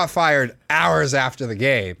 Now, he got fired hours after the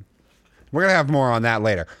game. We're going to have more on that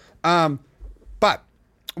later. But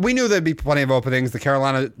we knew there'd be plenty of openings. The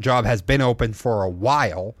Carolina job has been open for a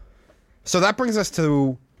while. So that brings us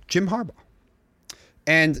to Jim Harbaugh.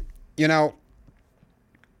 And,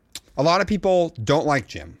 a lot of people don't like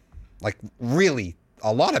Jim. Like, really,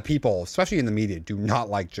 a lot of people, especially in the media, do not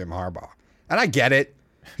like Jim Harbaugh. And I get it.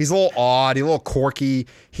 He's a little odd. He's a little quirky.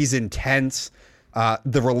 He's intense.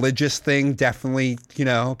 The religious thing definitely,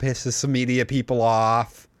 pisses some media people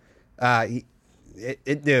off.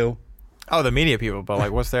 It do. Oh, the media people,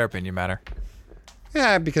 but what's their opinion matter?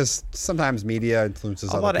 Yeah, because sometimes media influences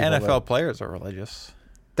other people. A lot of NFL players are religious.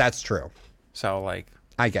 That's true. So,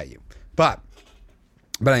 I get you. But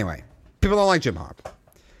anyway, people don't like Jim Harbaugh.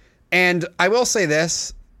 And I will say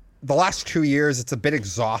this, the last 2 years, it's a bit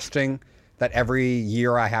exhausting that every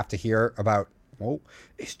year I have to hear about,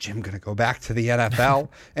 is Jim going to go back to the NFL?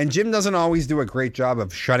 And Jim doesn't always do a great job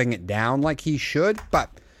of shutting it down like he should,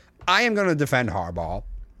 but I am going to defend Harbaugh.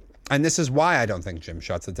 And this is why I don't think Jim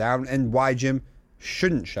shuts it down and why Jim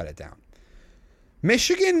shouldn't shut it down.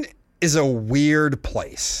 Michigan is a weird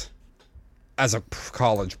place as a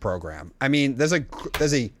college program. I mean, there's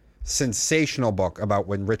a sensational book about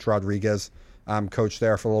when Rich Rodriguez coached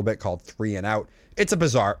there for a little bit called 3 and Out.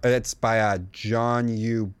 It's by John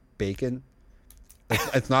U. Bacon.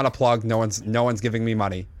 It's not a plug. No one's giving me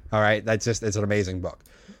money. All right, it's an amazing book.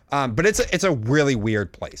 But it's a really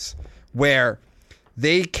weird place where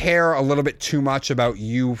they care a little bit too much about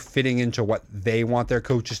you fitting into what they want their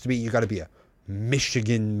coaches to be. You got to be a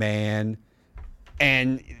Michigan man,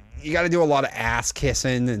 and you got to do a lot of ass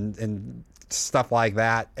kissing and stuff like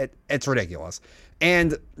that. It's ridiculous.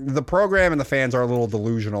 And the program and the fans are a little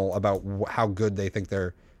delusional about how good they think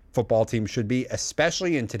their football team should be,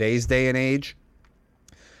 especially in today's day and age.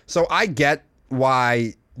 So I get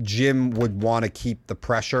why Jim would want to keep the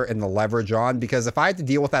pressure and the leverage on, because if I had to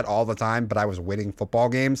deal with that all the time, but I was winning football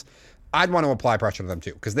games, I'd want to apply pressure to them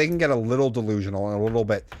too, because they can get a little delusional and a little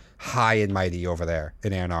bit high and mighty over there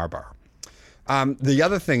in Ann Arbor. The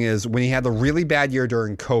other thing is, when he had the really bad year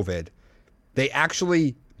during COVID, they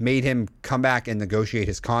actually made him come back and negotiate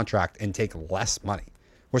his contract and take less money,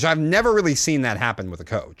 which I've never really seen that happen with a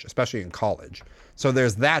coach, especially in college. So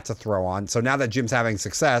there's that to throw on. So now that Jim's having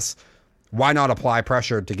success, why not apply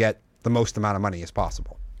pressure to get the most amount of money as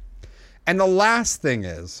possible? And the last thing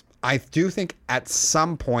is, I do think at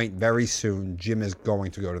some point very soon, Jim is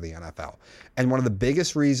going to go to the NFL. And one of the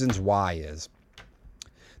biggest reasons why is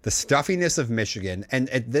the stuffiness of Michigan, and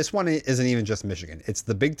this one isn't even just Michigan. It's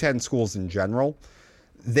the Big Ten schools in general.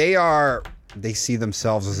 They see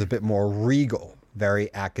themselves as a bit more regal,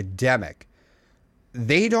 very academic.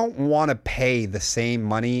 They don't want to pay the same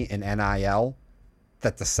money in NIL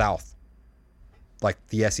that the South, like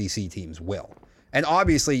the SEC teams, will. And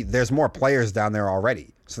obviously, there's more players down there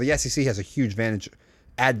already. So the SEC has a huge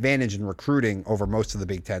advantage in recruiting over most of the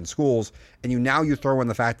Big Ten schools. And you throw in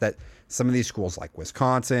the fact that some of these schools like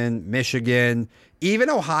Wisconsin, Michigan, even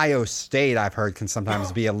Ohio State, I've heard, can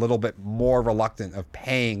sometimes be a little bit more reluctant of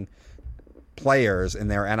paying players in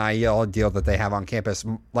their NIL deal that they have on campus,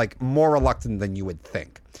 like more reluctant than you would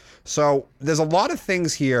think. So there's a lot of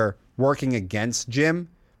things here working against Jim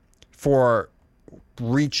for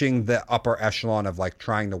reaching the upper echelon of like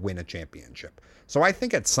trying to win a championship. So I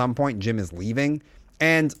think at some point Jim is leaving,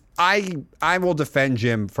 and I will defend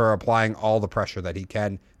Jim for applying all the pressure that he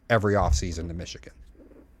can every offseason to Michigan.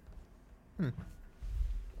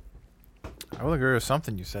 I will agree with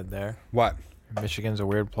something you said there. What? Michigan's a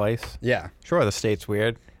weird place. Yeah. Sure, the state's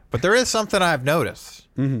weird, but there is something I've noticed.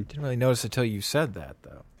 Didn't really notice it until you said that,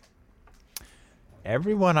 though.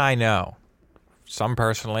 Everyone I know, some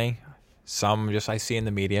personally, some just I see in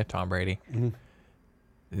the media, Tom Brady,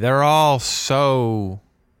 they're all so...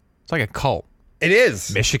 It's like a cult. It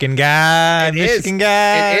is. Michigan guy, Michigan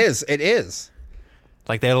guy. It is.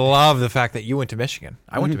 Like they love the fact that you went to Michigan.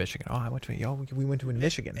 I went to Michigan. Oh, we went to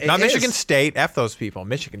Michigan. Not Michigan State. F those people.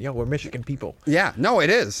 Michigan. We're Michigan people. Yeah. No, it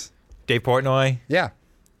is. Dave Portnoy. Yeah.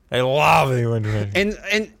 They love that you went to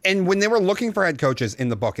Michigan. And when they were looking for head coaches in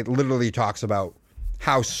the book, it literally talks about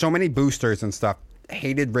how so many boosters and stuff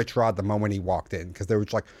hated Rich Rod the moment he walked in because they were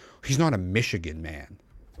just like, he's not a Michigan man.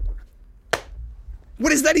 What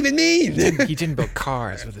does that even mean? He didn't build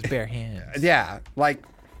cars with his bare hands. Yeah, like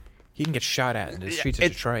he can get shot at in the streets of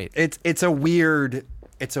Detroit. It's a weird,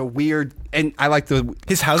 and I like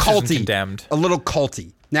his house culty, isn't condemned. A little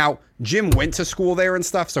culty. Now Jim went to school there and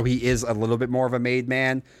stuff, so he is a little bit more of a made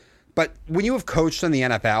man. But when you have coached in the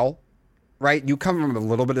NFL, right, you come from a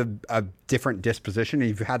little bit of a different disposition, and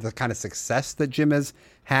you've had the kind of success that Jim has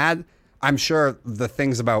had. I'm sure the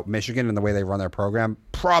things about Michigan and the way they run their program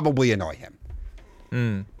probably annoy him.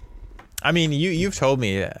 I mean, you've told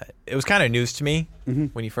me it was kind of news to me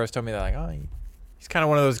when you first told me that. Like, oh, he's kind of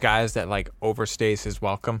one of those guys that like overstays his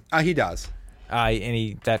welcome. He does.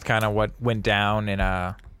 And that's kind of what went down in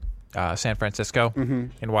San Francisco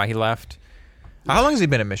and why he left. How long has he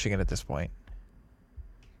been in Michigan at this point?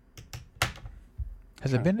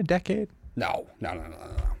 Has it been a decade? No.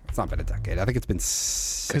 It's not been a decade. I think it's been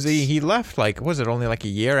because he left was it only like a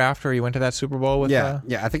year after he went to that Super Bowl with? Yeah.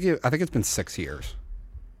 I think it's been 6 years.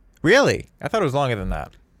 Really? I thought it was longer than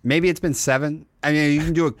that. Maybe it's been 7. I mean, you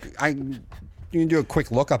can do a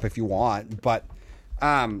quick lookup if you want, but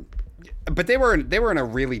they were in a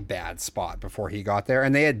really bad spot before he got there,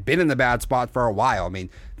 and they had been in the bad spot for a while. I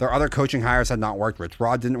mean, their other coaching hires had not worked. Rich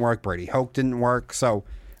Rod didn't work. Brady Hoke didn't work. So,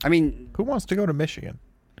 I mean, who wants to go to Michigan?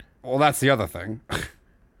 Well, that's the other thing.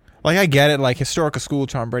 Like, I get it. Like, historical school,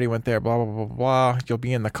 Tom Brady went there, blah, blah, blah, blah, blah. You'll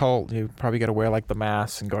be in the cult. You probably got to wear, like, the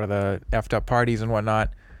mask and go to the effed up parties and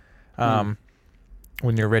whatnot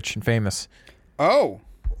when you're rich and famous. Oh.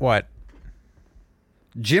 What?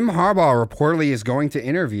 Jim Harbaugh reportedly is going to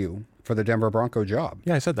interview for the Denver Bronco job.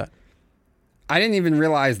 Yeah, I said that. I didn't even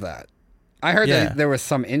realize that. I heard that there was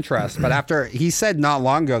some interest, but after he said not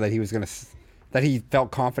long ago that he felt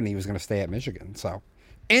confident he was going to stay at Michigan, so...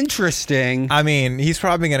 Interesting. I mean, he's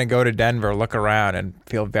probably going to go to Denver, look around, and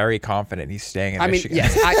feel very confident he's staying in Michigan.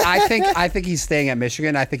 Yes, I think he's staying at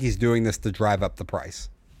Michigan. I think he's doing this to drive up the price.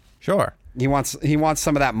 Sure. He wants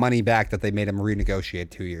some of that money back that they made him renegotiate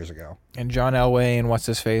 2 years ago. And John Elway and what's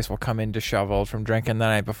his face will come in disheveled from drinking the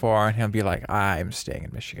night before, and he'll be like, "I'm staying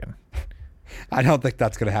in Michigan." I don't think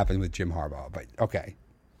that's going to happen with Jim Harbaugh, but okay.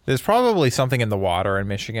 There's probably something in the water in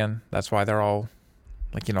Michigan. That's why they're all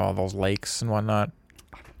like, all those lakes and whatnot.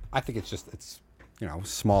 I think it's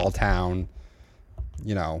small town,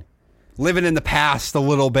 living in the past a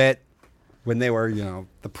little bit when they were,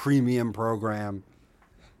 the premium program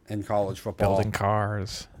in college football. Building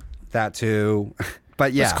cars. That too.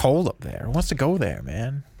 But yeah. It's cold up there. Who wants to go there,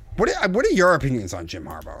 man? What are your opinions on Jim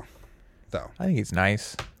Harbaugh, though? I think he's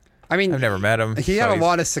nice. I mean, I've never met him. He had a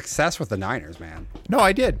lot of success with the Niners, man. No,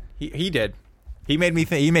 I did. He did. He made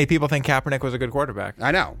people think Kaepernick was a good quarterback.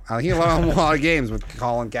 I know. He won a lot of games with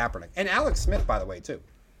Colin Kaepernick. And Alex Smith, by the way, too.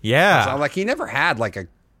 Yeah. So, he never had, a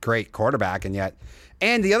great quarterback, and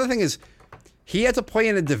the other thing is, he had to play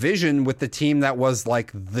in a division with the team that was,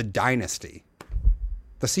 the dynasty.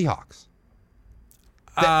 The Seahawks.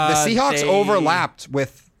 The Seahawks overlapped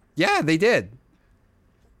with... Yeah, they did.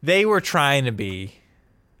 They were trying to be,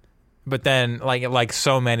 but then like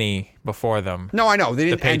so many before them. No, I know. They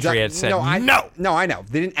didn't The Patriots said no. No, I know.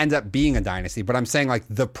 They didn't end up being a dynasty, but I'm saying like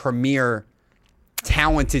the premier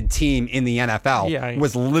talented team in the NFL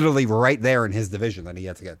was literally right there in his division that he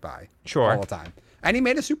had to get by all the time. And he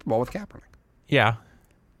made a Super Bowl with Kaepernick. Yeah.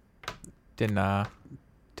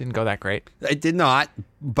 Didn't go that great. It did not,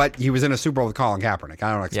 but he was in a Super Bowl with Colin Kaepernick.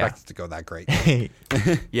 I don't expect it to go that great.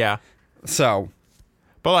 Yeah. So,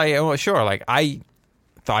 but I always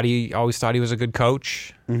thought he was a good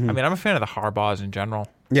coach. Mm-hmm. I mean, I'm a fan of the Harbaughs in general.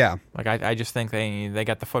 Yeah. Like I just think they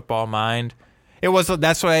got the football mind.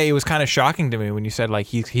 That's why it was kind of shocking to me when you said like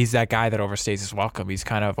he's that guy that overstays his welcome. He's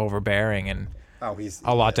kind of overbearing and he's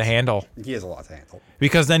a lot to handle. He has a lot to handle.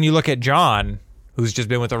 Because then you look at John, who's just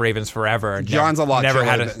been with the Ravens forever. And John's a lot never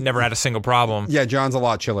had a single problem. Yeah, John's a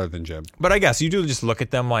lot chiller than Jim. But I guess you do just look at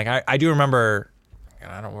them like I do remember.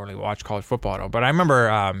 I don't really watch college football though, but I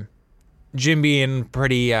remember Jim being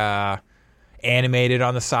pretty animated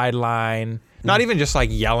on the sideline. Not even just like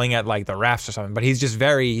yelling at like the refs or something, but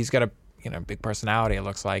he's got a big personality, it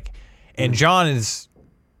looks like. And John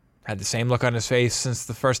had the same look on his face since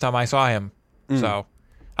the first time I saw him. So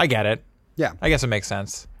I get it. Yeah. I guess it makes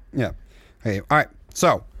sense. Yeah. Hey, all right.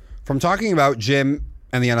 So from talking about Jim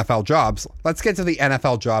and the NFL jobs, let's get to the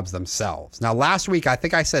NFL jobs themselves. Now, last week, I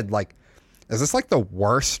think I said, like, is this like the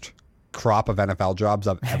worst crop of NFL jobs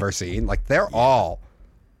I've ever seen? Like, they're all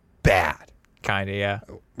bad. Kind of, yeah.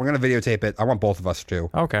 We're going to videotape it. I want both of us to.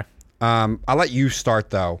 Okay. I'll let you start,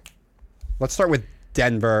 though. Let's start with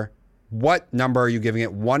Denver. What number are you giving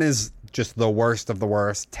it? 1 is just the worst of the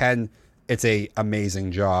worst. 10, it's a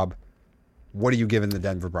amazing job. What are you giving the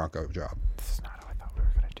Denver Bronco job? This is not how I thought we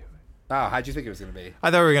were going to do it. Oh, how'd you think it was going to be?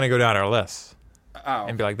 I thought we were going to go down our list. Oh.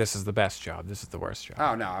 And be like, this is the best job. This is the worst job.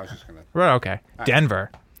 Oh, no, I was just going to... Right, okay. Right.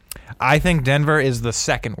 Denver. I think Denver is the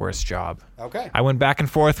second worst job. Okay. I went back and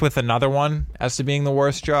forth with another one as to being the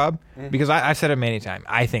worst job because I've said it many times.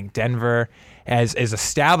 I think Denver is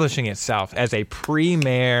establishing itself as a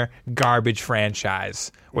premier garbage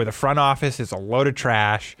franchise where the front office is a load of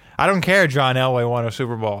trash. I don't care John Elway won a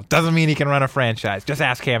Super Bowl. Doesn't mean he can run a franchise. Just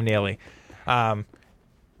ask Cam Neely. Cam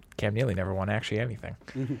Neely never won actually anything.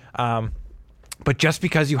 But just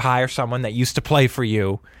because you hire someone that used to play for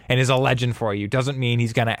you and is a legend for you doesn't mean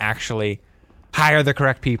he's going to actually hire the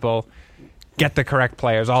correct people, get the correct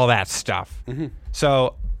players, all that stuff.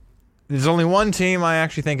 So there's only one team I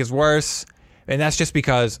actually think is worse, and that's just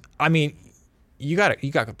because, I mean, you got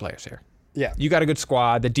good players here. Yeah. You got a good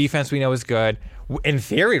squad. The defense we know is good. In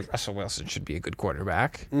theory, Russell Wilson should be a good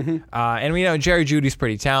quarterback. And we know Jerry Jeudy's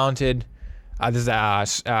pretty talented.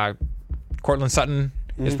 Cortland Sutton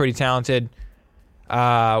is pretty talented.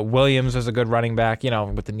 Williams was a good running back,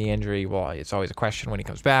 with the knee injury. Well, it's always a question when he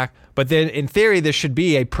comes back. But then, in theory, this should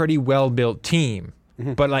be a pretty well-built team.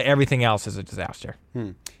 But like everything else is a disaster.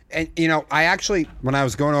 And, I actually, when I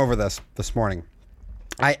was going over this morning,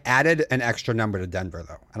 I added an extra number to Denver,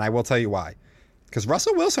 though. And I will tell you why. Because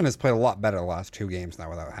Russell Wilson has played a lot better the last 2 games now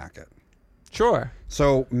without Hackett. Sure.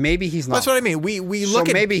 So maybe he's not. That's what I mean. We look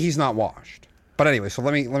at... maybe he's not washed. But anyway, so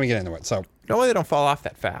let me get into it. So normally they don't fall off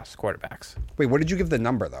that fast, quarterbacks. Wait, what did you give the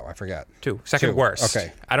number though? I forget. 2. Second worst.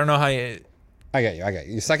 Okay. I don't know how you... I get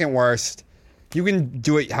you. Second worst. You can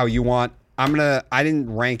do it how you want. I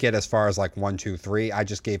didn't rank it as far as like 1, 2, 3. I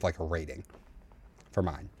just gave like a rating for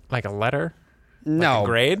mine. Like a letter? No. Like a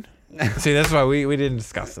grade? See, that's why we didn't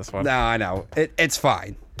discuss this one. No, I know. It's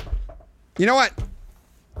fine. You know what?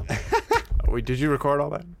 Wait, did you record all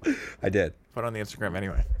that? I did. Put it on the Instagram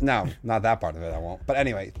anyway. No, not that part of it. I won't. But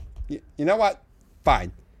anyway, you know what?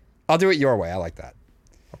 Fine. I'll do it your way. I like that.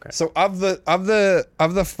 Okay. So of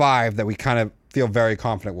the 5 that we kind of feel very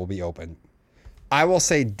confident will be open, I will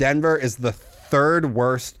say Denver is the 3rd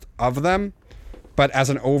worst of them. But as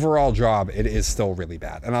an overall job, it is still really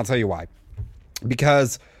bad. And I'll tell you why.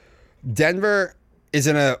 Because Denver is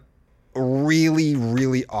in a really,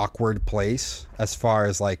 really awkward place as far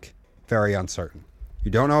as like very uncertain. You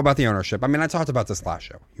don't know about the ownership. I mean, I talked about this last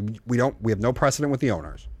show. We have no precedent with the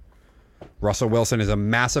owners. Russell Wilson is a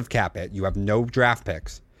massive cap hit. You have no draft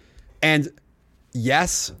picks. And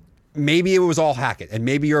yes, maybe it was all Hackett. And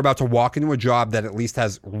maybe you're about to walk into a job that at least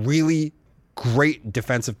has really great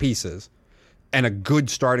defensive pieces and a good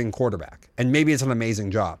starting quarterback. And maybe it's an amazing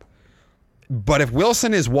job. But if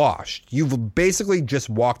Wilson is washed, you've basically just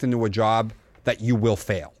walked into a job that you will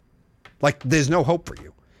fail. Like, there's no hope for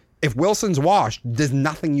you. If Wilson's washed, there's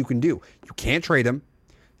nothing you can do. You can't trade him.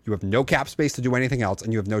 You have no cap space to do anything else,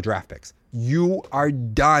 and you have no draft picks. You are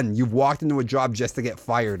done. You've walked into a job just to get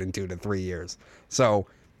fired in 2 to 3 years. So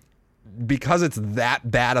because it's that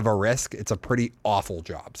bad of a risk, it's a pretty awful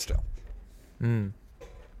job still.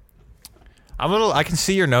 I can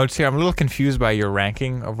see your notes here. I'm a little confused by your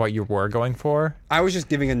ranking of what you were going for. I was just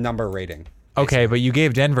giving a number rating. Okay, but you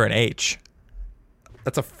gave Denver an H.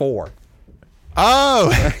 That's a 4.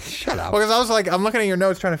 Oh! Shut up. Because I was like, I'm looking at your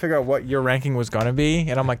notes trying to figure out what your ranking was going to be.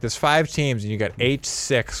 And I'm like, there's 5 teams, and you got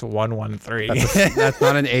H6113. That's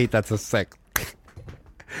not an 8. That's a 6.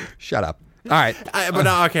 Shut up. All right.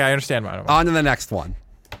 Okay, I understand. On to the next one.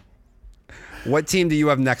 What team do you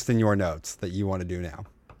have next in your notes that you want to do now?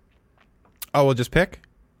 Oh, we'll just pick?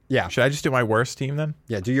 Yeah. Should I just do my worst team then?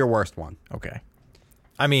 Yeah, do your worst one. Okay.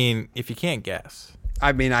 I mean, if you can't guess.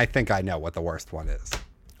 I mean, I think I know what the worst one is.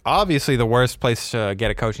 Obviously, the worst place to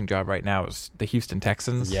get a coaching job right now is the Houston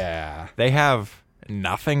Texans. Yeah. They have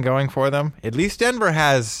nothing going for them. At least Denver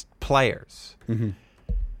has players. Mm-hmm.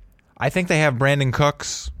 I think they have Brandon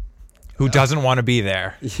Cooks, who doesn't want to be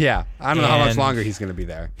there. Yeah. I don't know how much And longer he's going to be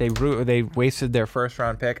there. They wasted their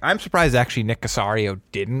first-round pick. I'm surprised, actually, Nick Casario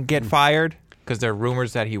didn't get fired because there are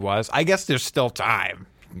rumors that he was. I guess there's still time.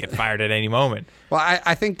 He can get fired at any moment. Well,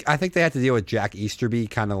 I think they had to deal with Jack Easterby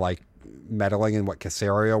kind of like meddling in what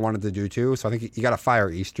Casario wanted to do too. So I think you got to fire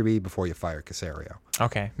Easterby before you fire Casario.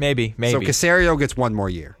 Okay, maybe. So Casario gets 1 more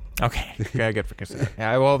year. Okay, good for Casario.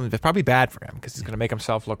 Yeah, well, it's probably bad for him because he's going to make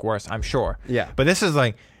himself look worse, I'm sure. Yeah. But this is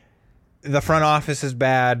like, the front office is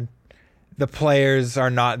bad. The players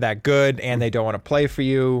are not that good, and they don't want to play for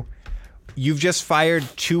you. You've just fired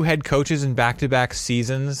 2 head coaches in back-to-back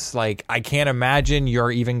seasons. Like, I can't imagine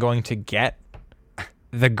you're even going to get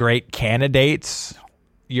the great candidates.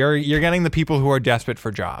 You're getting the people who are desperate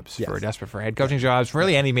for jobs, Yes. who are desperate for head coaching jobs,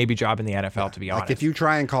 really any maybe job in the NFL, to be honest. Like if you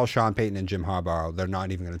try and call Sean Payton and Jim Harbaugh, they're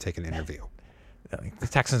not even going to take an interview. The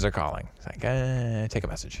Texans are calling. It's like, take a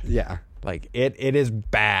message. Yeah. Like, it is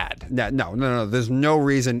bad. No. There's no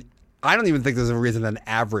reason. I don't even think there's a reason an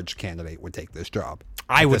average candidate would take this job.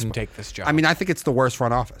 I wouldn't take this job. I mean, I think it's the worst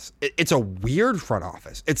front office. It's a weird front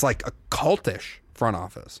office. It's like a cultish front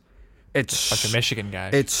office. It's bunch of Michigan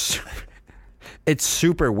guys. It's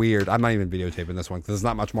super weird. I'm not even videotaping this one because there's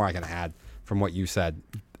not much more I can add from what you said.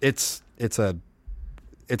 It's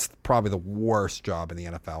probably the worst job in the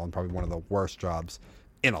NFL and probably one of the worst jobs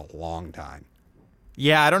in a long time.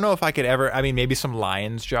 Yeah, I don't know if I could ever. I mean, maybe some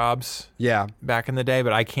Lions jobs. Yeah. Back in the day,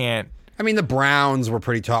 but I can't. I mean, the Browns were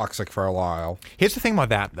pretty toxic for a while. Here's the thing about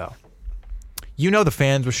that, though. You know, the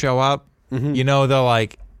fans will show up. Mm-hmm. You know,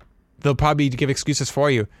 they'll probably give excuses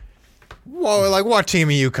for you. Whoa, like, what team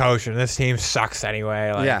are you coaching? This team sucks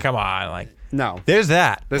anyway. Like, come on. Like, no, there's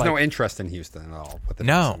that. There's like, no interest in Houston at all. With the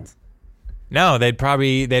Texans. No, they'd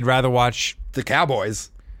rather watch the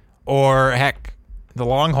Cowboys or heck, the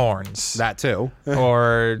Longhorns. That too.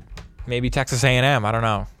 Or maybe Texas A&M. I don't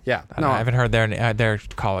know. Yeah. I haven't heard their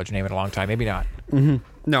college name in a long time. Maybe not. Mm-hmm.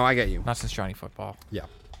 No, I get you. Not since Johnny Football. Yeah.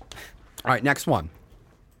 All right, next one.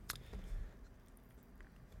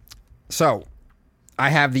 So, I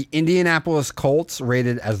have the Indianapolis Colts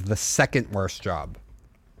rated as the second worst job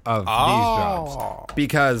of these jobs.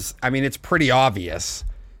 Because, I mean, it's pretty obvious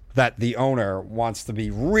that the owner wants to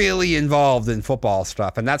be really involved in football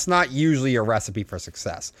stuff, and that's not usually a recipe for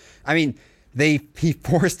success. I mean, he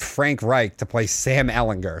forced Frank Reich to play Sam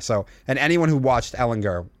Ehlinger. So, and anyone who watched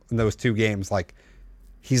Ehlinger in those 2 games, like,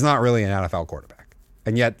 he's not really an NFL quarterback.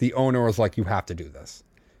 And yet the owner was like, you have to do this.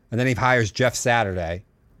 And then he hires Jeff Saturday.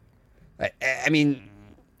 I mean,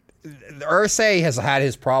 Irsay has had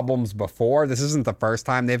his problems before. This isn't the first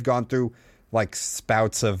time they've gone through like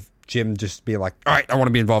spouts of Jim just being like, all right, I want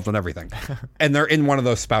to be involved in everything. And they're in one of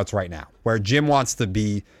those spouts right now where Jim wants to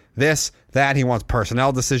be this, that. He wants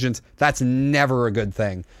personnel decisions. That's never a good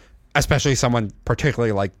thing, especially someone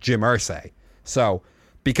particularly like Jim Irsay. So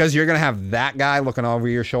because you're going to have that guy looking over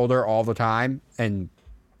your shoulder all the time and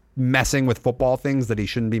messing with football things that he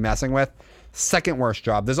shouldn't be messing with, second worst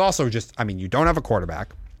job. There's also just, I mean, you don't have a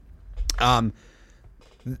quarterback. I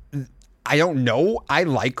don't know. I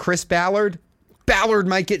like Chris Ballard. Ballard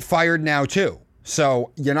might get fired now too.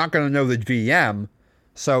 So you're not going to know the GM.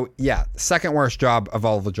 So yeah, second worst job of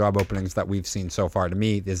all the job openings that we've seen so far to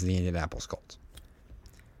me is the Indianapolis Colts.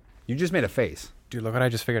 You just made a face. Dude, look what I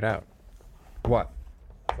just figured out. What?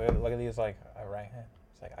 Look at these, like, right hand.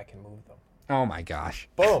 It's like I can move them. Oh my gosh.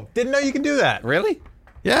 Boom. Didn't know you can do that. Really?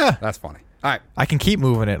 Yeah. That's funny. All right. I can keep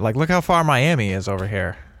moving it. Like, look how far Miami is over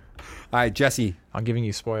here. All right, Jesse. I'm giving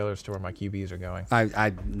you spoilers to where my QBs are going.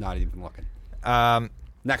 I'm not even looking.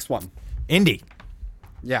 Next one. Indy.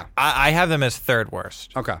 Yeah. I have them as third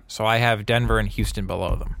worst. Okay. So I have Denver and Houston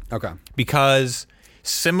below them. Okay. Because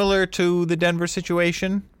similar to the Denver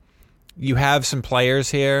situation, you have some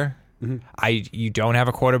players here You don't have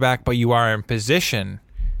a quarterback, but you are in position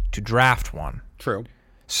to draft one. True.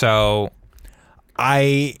 So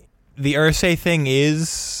the Irsay thing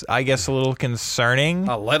is, I guess, a little concerning.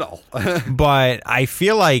 A little. But I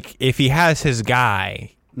feel like if he has his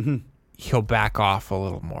guy, he'll back off a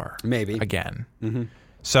little more. Maybe. Again.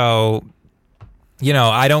 So,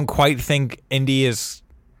 I don't quite think Indy has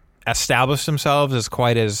established themselves as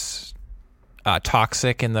quite as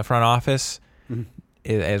toxic in the front office.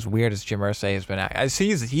 As weird as Jim Irsay has been. I see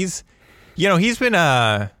he's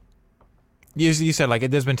been you said like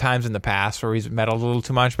there's been times in the past where he's meddled a little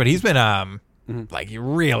too much, but he's been like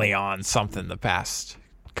really on something the past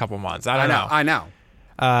couple months. I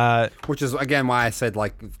know. Which is again why I said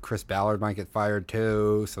like Chris Ballard might get fired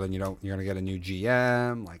too. So then you're gonna get a new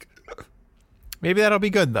GM. Like maybe that'll be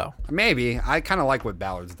good though. Maybe I kind of like what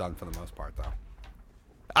Ballard's done for the most part though.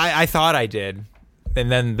 I thought I did, and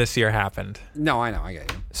then this year happened. No, I know. I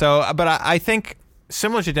get you. So, but I think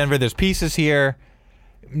similar to Denver, there's pieces here,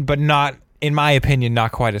 but not, in my opinion,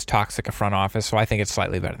 not quite as toxic a front office. So I think it's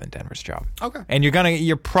slightly better than Denver's job. Okay. And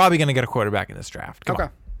you're probably gonna get a quarterback in this draft. Come on. All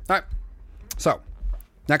right. So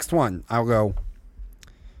next one, I'll go.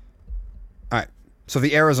 All right. So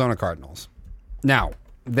the Arizona Cardinals. Now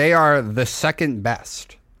they are the second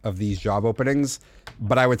best of these job openings,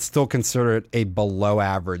 but I would still consider it a below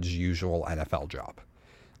average usual NFL job.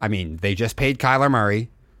 I mean, they just paid Kyler Murray,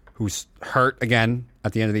 who's hurt again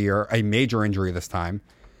at the end of the year, a major injury this time.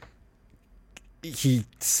 He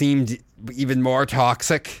seemed even more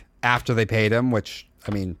toxic after they paid him, which,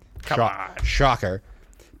 I mean, shocker.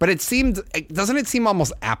 But doesn't it seem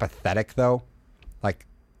almost apathetic, though? Like,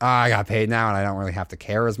 I got paid now and I don't really have to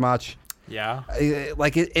care as much. Yeah.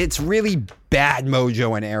 Like, it's really bad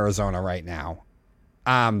mojo in Arizona right now.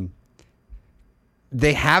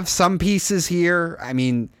 They have some pieces here. I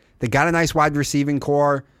mean, they got a nice wide receiving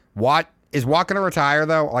core. Is Watt going to retire,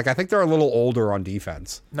 though? Like, I think they're a little older on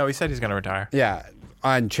defense. No, he said he's going to retire. Yeah.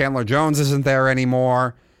 And Chandler Jones isn't there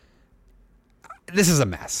anymore. This is a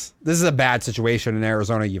mess. This is a bad situation in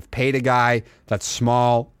Arizona. You've paid a guy that's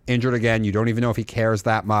small, injured again. You don't even know if he cares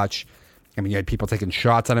that much. I mean, you had people taking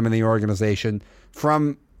shots at him in the organization.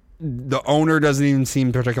 From the owner doesn't even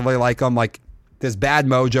seem particularly like him. Like, there's bad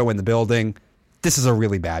mojo in the building. This is a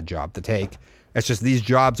really bad job to take. It's just these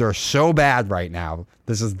jobs are so bad right now.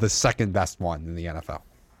 This is the second best one in the NFL.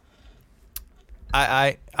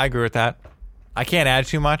 I agree with that. I can't add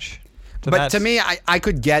too much to but that. To me, I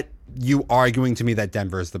could get you arguing to me that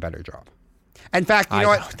Denver is the better job. In fact, I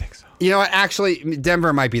don't think so. You know what? Actually,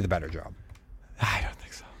 Denver might be the better job. I don't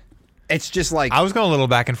think so. It's just like... I was going a little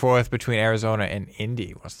back and forth between Arizona and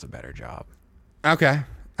Indy. What's the better job? Okay,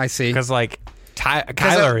 I see. Because, like...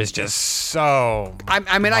 Kyler is just so I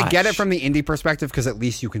mean, much. I get it from the Indy perspective because at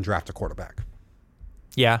least you can draft a quarterback.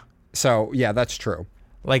 Yeah. So, yeah, that's true.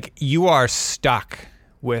 Like, you are stuck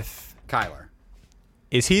with... Kyler.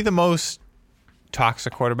 Is he the most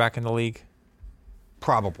toxic quarterback in the league?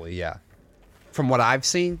 Probably, yeah. From what I've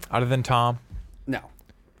seen. Other than Tom? No.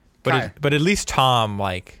 But at least Tom,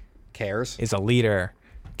 like... Cares. Is a leader.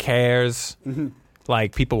 Cares.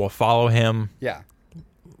 Like, people will follow him. Yeah.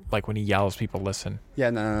 Like when he yells, people listen. Yeah,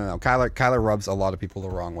 no. Kyler rubs a lot of people the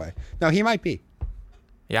wrong way. No, he might be.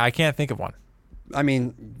 Yeah, I can't think of one. I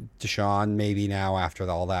mean, Deshaun maybe now after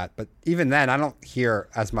all that, but even then, I don't hear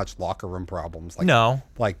as much locker room problems. Like, no,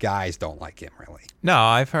 like guys don't like him really. No,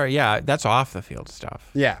 I've heard. Yeah, that's off the field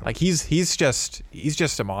stuff. Yeah, like he's just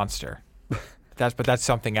a monster. But that's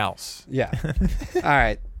something else. Yeah. All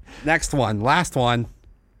right, next one, last one.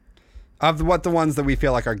 Of the ones that we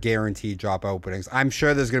feel like are guaranteed job openings, I'm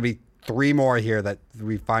sure there's going to be 3 more here that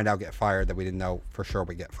we find out get fired that we didn't know for sure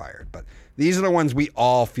would get fired. But these are the ones we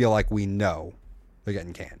all feel like we know they're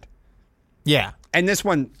getting canned. Yeah. And this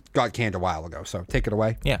one got canned a while ago, so take it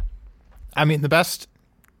away. Yeah. I mean, the best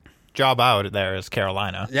job out there is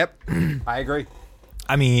Carolina. Yep. I agree.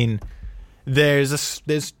 I mean, there's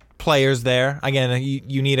players there. Again,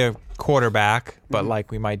 you need a quarterback, but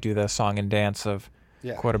like we might do the song and dance of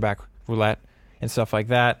quarterback roulette and stuff like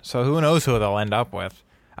that. So who knows who they'll end up with.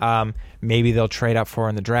 Maybe they'll trade up for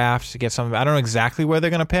in the draft to get some. I don't know exactly where they're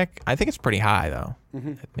going to pick. I think it's pretty high, though.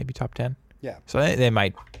 Maybe top 10. Yeah. So they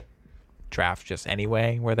might draft just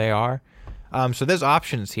anyway where they are. So there's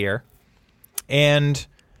options here. And,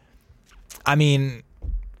 I mean,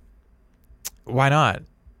 why not?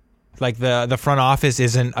 Like, the front office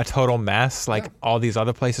isn't a total mess like all these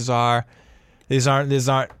other places are. These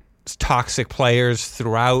aren't toxic players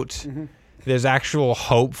throughout. There's actual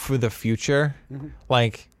hope for the future.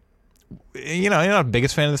 Like, you're not the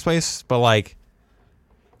biggest fan of this place, but like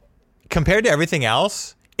compared to everything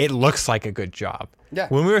else, it looks like a good job. Yeah.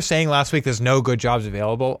 When we were saying last week there's no good jobs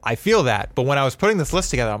available, I feel that. But when I was putting this list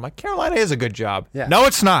together, I'm like, Carolina is a good job. Yeah. No,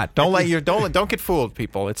 it's not. Don't get fooled,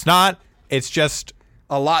 people. It's not. It's just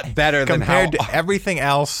A lot better than compared how to everything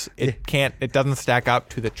else, it doesn't stack up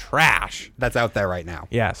to the trash. that's out there right now.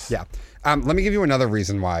 Yes. Yeah. Let me give you another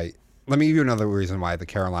reason why. Let me give you another reason why the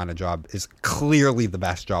Carolina job is clearly the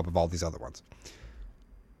best job of all these other ones.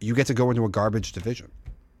 You get to go into a garbage division.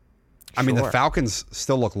 I mean, the Sure. Falcons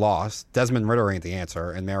still look lost. Desmond Ridder ain't the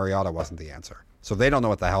answer, and Mariota wasn't the answer. So they don't know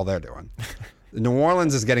what the hell they're doing. New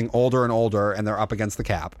Orleans is getting older and older, and they're up against the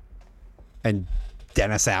cap. And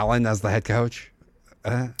Dennis Allen as the head coach.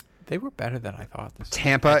 They were better than I thought this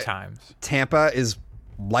Tampa at times. Tampa is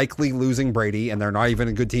likely losing Brady, and they're not even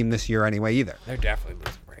a good team this year anyway either. They're definitely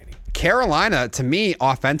losing Brady. Carolina, to me,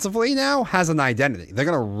 offensively now has an identity. They're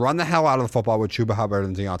going to run the hell out of the football with Chuba Hubbard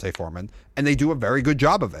and Deontay Foreman, and they do a very good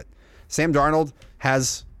job of it. Sam Darnold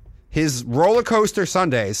has his roller coaster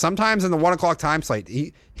Sundays. Sometimes in the 1 o'clock time slate,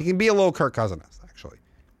 he can be a little Kirk Cousins, actually.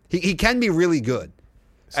 He can be really good.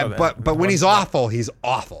 So But when he's awful, he's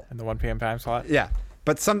awful. In the 1 p.m. time slot? Yeah.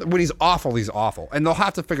 But when he's awful, he's awful. And they'll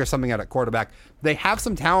have to figure something out at quarterback. They have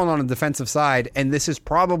some talent on the defensive side, and this is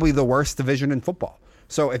probably the worst division in football.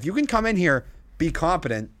 So if you can come in here, be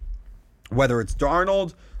competent, whether it's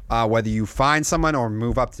Darnold, whether you find someone or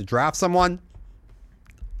move up to draft someone,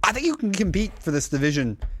 I think you can compete for this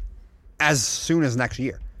division as soon as next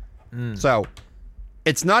year. So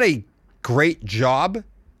it's not a great job.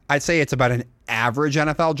 I'd say it's about an average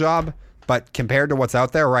NFL job. But compared to what's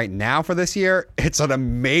out there right now for this year, it's an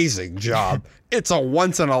amazing job. It's a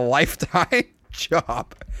once-in-a-lifetime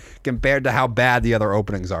job compared to how bad the other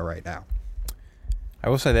openings are right now. I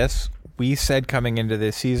will say this. We said coming into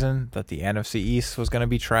this season that the NFC East was going to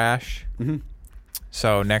be trash. Mm-hmm.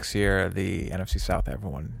 So next year, the NFC South,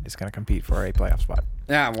 everyone is going to compete for a playoff spot.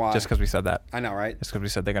 Yeah, why? Just because we said that. I know, right? Just because we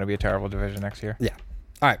said they're going to be a terrible division next year. Yeah.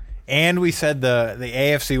 All right. And we said the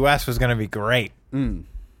AFC West was going to be great.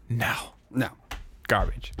 No. No.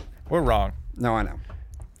 Garbage. We're wrong. No, I know.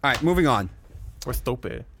 All right, moving on. We're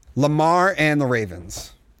stupid. Lamar and the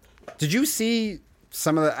Ravens. Did you see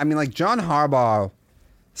some of the... I mean, like, John Harbaugh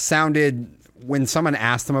sounded... When someone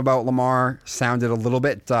asked him about Lamar, sounded a little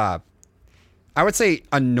bit... I would say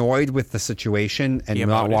annoyed with the situation and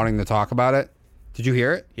not wanting to talk about it. Did you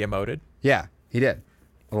hear it? He emoted? Yeah, he did.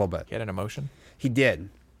 A little bit. He had an emotion? He did.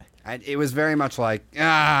 And it was very much like,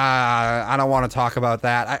 I don't want to talk about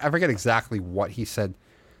that. I forget exactly what he said.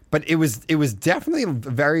 But it was definitely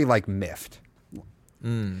very, like, miffed.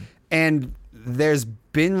 And there's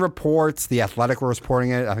been reports, The Athletic were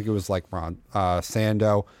reporting it. I think it was, like, Ron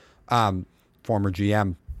Sando, former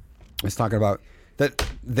GM, was talking about that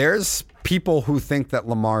there's people who think that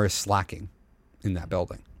Lamar is slacking in that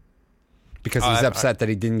building because he's upset that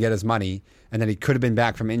he didn't get his money and that he could have been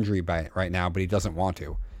back from injury right now, but he doesn't want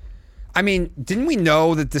to. I mean, didn't we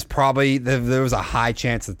know that there was a high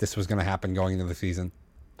chance that this was going to happen going into the season?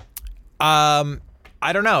 I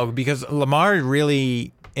don't know, because Lamar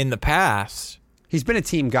really, in the past... He's been a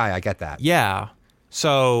team guy, I get that. Yeah.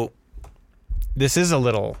 So, this is a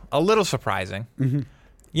little surprising. Mm-hmm.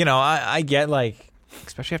 You know, I get, like,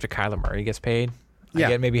 especially after Kyler Murray gets paid, I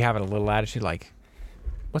get maybe having a little attitude like,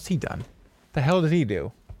 what's he done? The hell did he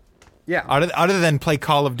do? Yeah. Other than play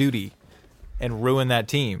Call of Duty and ruin that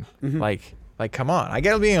team. Mm-hmm. Like, come on. I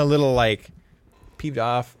get being a little, like, peeved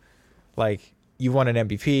off. Like, you won an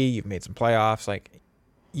MVP. You've made some playoffs. Like,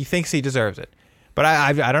 you think he deserves it. But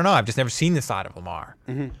I don't know. I've just never seen this side of Lamar.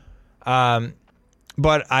 Mm-hmm.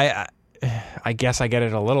 But I guess I get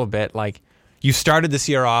it a little bit. Like, you started this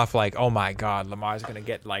year off like, oh, my God, Lamar's going to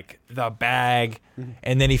get, like, the bag. Mm-hmm.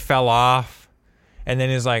 And then he fell off. And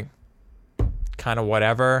then he's like, kind of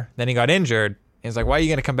whatever. Then he got injured. He's like, why are you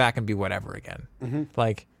going to come back and be whatever again? Mm-hmm.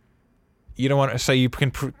 Like, you don't want to, so you can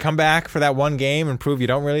come back for that one game and prove you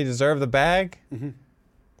don't really deserve the bag? Mm-hmm.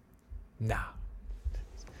 Nah.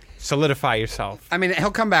 Solidify yourself. I mean, he'll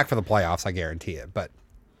come back for the playoffs, I guarantee it, but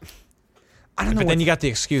I don't know. But then you got the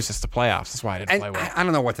excuse, it's the playoffs. That's why I didn't play well. I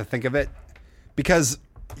don't know what to think of it because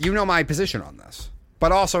you know my position on this.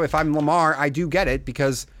 But also, if I'm Lamar, I do get it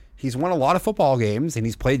because he's won a lot of football games and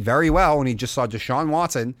he's played very well, and he just saw Deshaun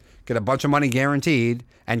Watson get a bunch of money guaranteed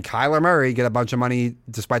and Kyler Murray get a bunch of money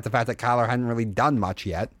despite the fact that Kyler hadn't really done much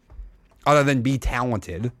yet other than be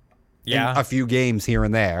talented in a few games here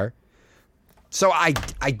and there. So I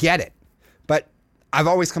get it. But I've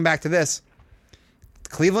always come back to this. The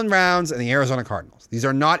Cleveland Browns and the Arizona Cardinals. These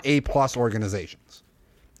are not A-plus organizations.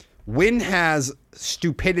 When has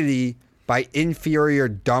stupidity by inferior,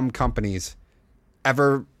 dumb companies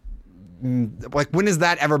ever... Like, when has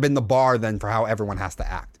that ever been the bar then for how everyone has to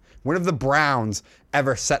act? When have the Browns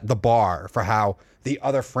ever set the bar for how the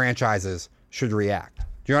other franchises should react?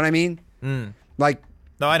 Do you know what I mean? Like,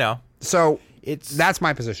 No, I know. so that's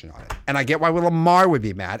my position on it. And I get why Lamar would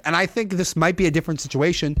be mad. And I think this might be a different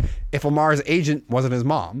situation if Lamar's agent wasn't his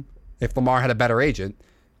mom, if Lamar had a better agent.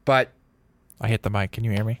 But I hit the mic. Can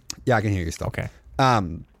you hear me? yeah, I can hear you still. Okay.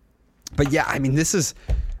 But yeah, I mean,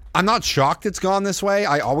 I'm not shocked it's gone this way.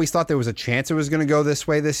 I always thought there was a chance it was going to go this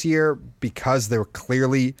way this year because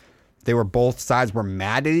both sides were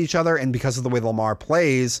mad at each other. And because of the way Lamar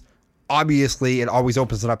plays, obviously it always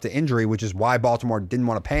opens it up to injury, which is why Baltimore didn't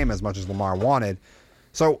want to pay him as much as Lamar wanted.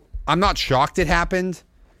 So I'm not shocked it happened.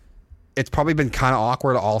 It's probably been kind of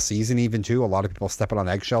awkward all season, even too. A lot of people stepping on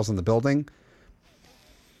eggshells in the building.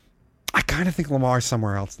 I kind of think Lamar's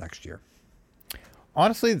somewhere else next year.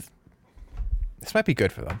 Honestly, this might be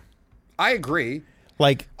good for them. I agree.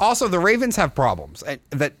 Like, Also, the Ravens have problems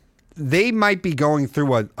that they might be going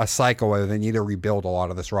through a cycle where they need to rebuild a lot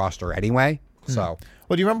of this roster anyway. So,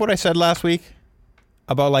 well, do you remember what I said last week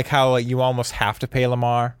about like how you almost have to pay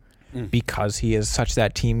Lamar because he is such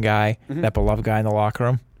that team guy, that beloved guy in the locker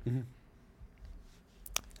room?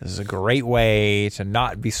 This is a great way to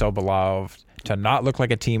not be so beloved, to not look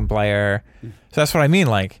like a team player. So that's what I mean.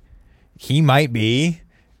 Like, he might be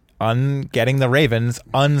getting the Ravens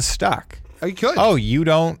unstuck. oh, you could. Oh, you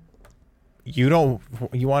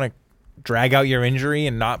want to drag out your injury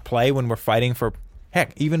and not play when we're fighting for,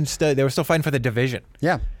 heck, even still, they were still fighting for the division.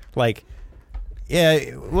 Yeah. Like,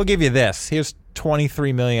 yeah, we'll give you this. Here's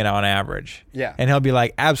 $23 million on average. Yeah. And he'll be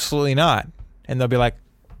like, absolutely not. And they'll be like,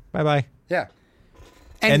 bye-bye. Yeah.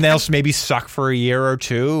 And they'll maybe suck for a year or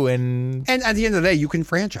two. And at the end of the day, you can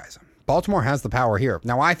franchise him. Baltimore has the power here.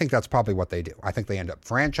 Now, I think that's probably what they do. I think they end up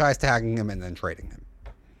franchise tagging him and then trading him.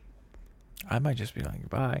 I might just be like,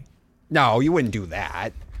 bye. No, you wouldn't do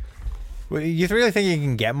that. Well, you really think you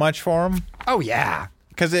can get much for him? Oh, yeah.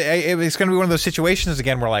 Because it's going to be one of those situations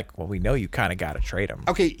again where, like, well, we know you kind of got to trade him.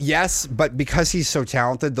 Okay, yes, but because he's so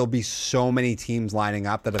talented, there'll be so many teams lining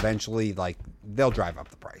up that eventually, like, they'll drive up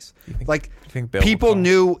the price. think Bill people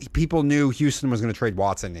will knew Houston was going to trade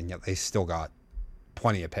Watson, and yet they still got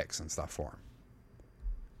plenty of picks and stuff for him.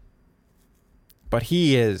 But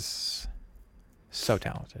he is so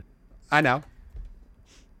talented. I know.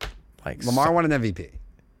 Like Lamar won an MVP.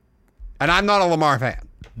 And I'm not a Lamar fan,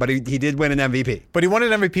 but he did win an MVP. But he won an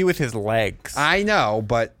MVP with his legs. I know,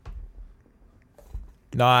 but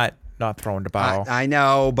Not throwing to bow. I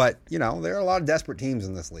know, but there are a lot of desperate teams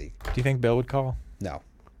in this league. Do you think Bill would call? No,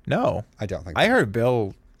 No. I don't think. I heard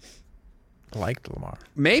Bill liked Lamar.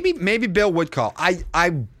 Maybe Bill would call.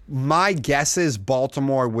 My guess is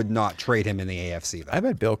Baltimore would not trade him in the AFC though. I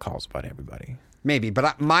bet Bill calls about everybody. Maybe,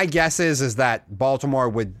 but my guess is that Baltimore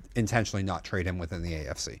would intentionally not trade him within the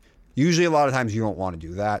AFC. Usually, a lot of times you don't want to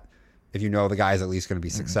do that. If you know the guy's at least going to be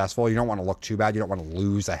successful, you don't want to look too bad. You don't want to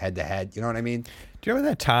lose a head-to-head. You know what I mean? Do you remember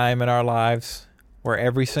that time in our lives where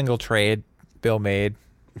every single trade Bill made,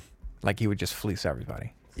 like he would just fleece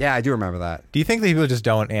everybody? Yeah, I do remember that. Do you think that people just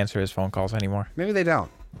don't answer his phone calls anymore? Maybe they don't.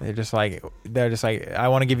 They're just like, I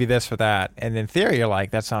want to give you this for that. And in theory, you're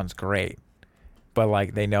like, that sounds great. But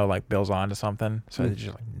like, they know like Bill's on to something. So they're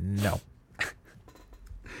just like, no.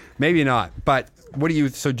 Maybe not. But do you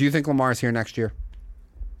think Lamar's here next year?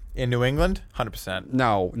 In New England? 100%.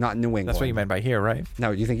 No, not New England. That's what you meant by here, right?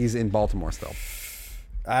 No, you think he's in Baltimore still?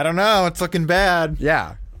 I don't know. It's looking bad.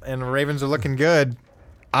 Yeah. And the Ravens are looking good.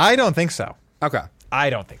 I don't think so. Okay. I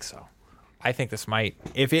don't think so. I think this might.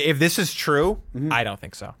 If this is true, I don't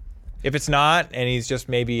think so. If it's not, and he's just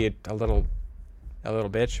maybe a little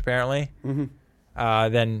bitch apparently,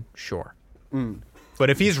 then sure. But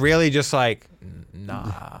if he's really just like,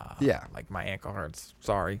 nah, Yeah. like my ankle hurts,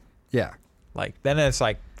 sorry, Yeah. like then it's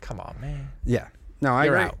like, come on, man. Yeah. No, I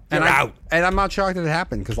You're agree. out. And You're out. And I'm not shocked that it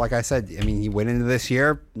happened because, like I said, I mean, he went into this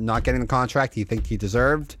year not getting the contract he think he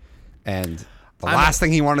deserved, and the last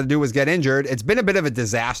thing he wanted to do was get injured. It's been a bit of a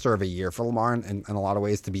disaster of a year for Lamar in a lot of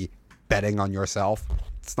ways to be betting on yourself.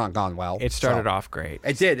 It's not gone well. It started off great.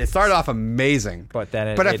 It did. It started off amazing. But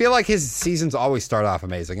then I feel like his seasons always start off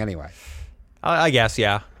amazing anyway. I guess,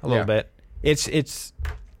 yeah, a little bit. It's.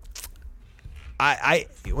 I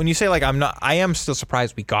when you say like I am still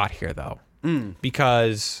surprised we got here though,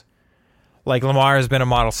 because like Lamar has been a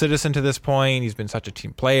model citizen to this point. He's been such a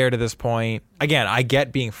team player to this point. Again, I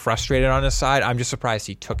get being frustrated on his side. I'm just surprised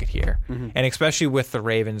he took it here, and especially with the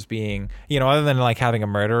Ravens being, other than like having a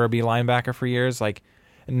murderer be linebacker for years, like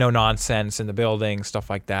no nonsense in the building, stuff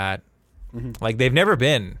like that. Like they've never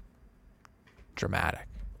been dramatic.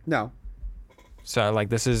 No. So like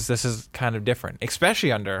this is kind of different,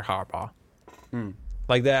 especially under Harbaugh.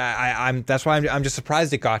 Like that. That's why I'm just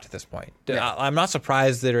surprised it got to this point. Yeah. I'm not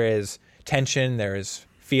surprised there is tension. There is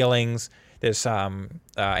feelings. There's some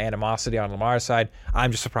animosity on Lamar's side.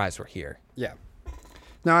 I'm just surprised we're here. Yeah.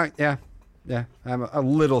 No. Yeah. I'm a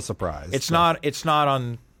little surprised. It's not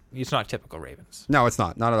typical Ravens. No, it's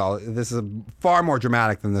not. Not at all. This is far more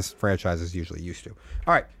dramatic than this franchise is usually used to.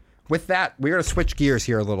 All right. With that, we're going to switch gears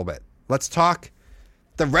here a little bit. Let's talk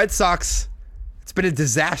the Red Sox. It's been a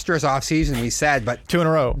disastrous offseason, we said, but 2 in a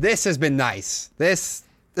row. this has been nice. This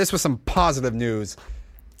was some positive news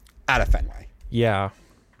out of Fenway. Yeah.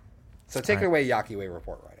 So take it away, Yaki Way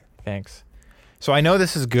report writer. Thanks. So I know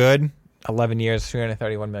this is good. 11 years,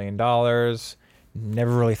 $331 million.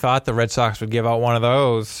 Never really thought the Red Sox would give out one of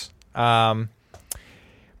those. But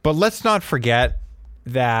let's not forget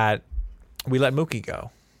that we let Mookie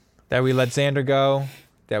go, that we let Xander go,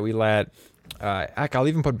 that we let I'll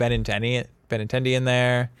even put Benintendi in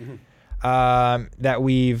there, that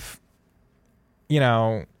we've,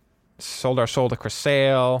 sold our soul to Chris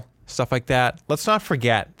Sale, stuff like that. Let's not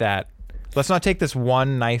forget that. Let's not take this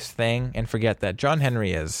one nice thing and forget that John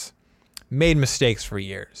Henry has made mistakes for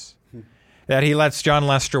years. That he lets John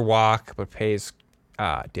Lester walk but pays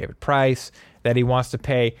David Price. That he wants to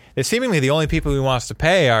pay. That seemingly the only people he wants to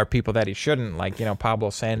pay are people that he shouldn't, like Pablo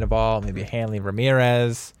Sandoval, maybe Hanley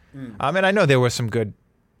Ramirez. And I know there was some good.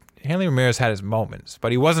 Hanley Ramirez had his moments,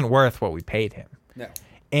 but he wasn't worth what we paid him. No.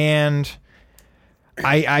 And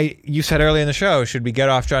you said earlier in the show, should we get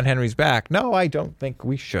off John Henry's back? No, I don't think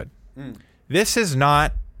we should. This is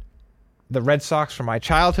not the Red Sox from my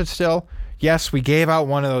childhood still. Yes, we gave out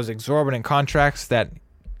one of those exorbitant contracts that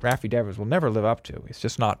Raffy Devers will never live up to. It's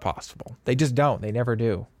just not possible. They just don't. They never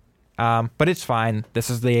do. But it's fine. This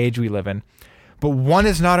is the age we live in. But one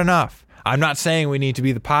is not enough. I'm not saying we need to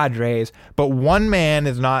be the Padres, but one man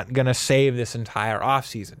is not going to save this entire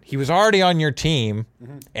offseason. He was already on your team,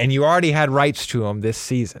 and you already had rights to him this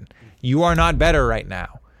season. You are not better right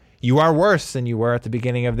now. You are worse than you were at the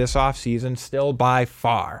beginning of this offseason, still by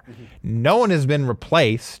far. No one has been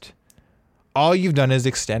replaced. All you've done is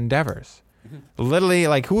extend Devers. Literally,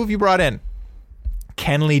 who have you brought in?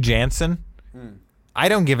 Kenley Jansen? I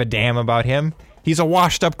don't give a damn about him. He's a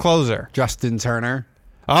washed-up closer. Justin Turner.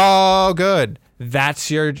 Oh, good.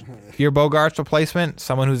 That's your Bogarts replacement?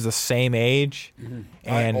 Someone who's the same age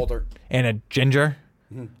and older. And a ginger?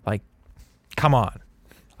 Come on.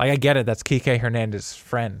 I get it. That's Kike Hernandez's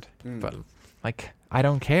friend. But, I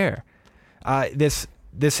don't care. This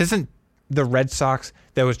isn't the Red Sox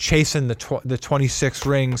that was chasing the 26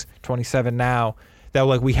 rings, 27 now, that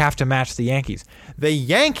we have to match the Yankees. The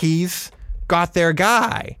Yankees got their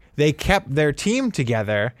guy. They kept their team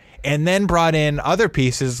together and then brought in other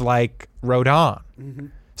pieces like Rodon.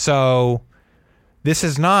 So this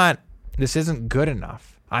isn't good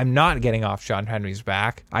enough. I'm not getting off John Henry's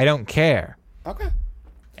back. I don't care. Okay.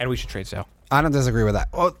 And we should trade Sale. I don't disagree with that.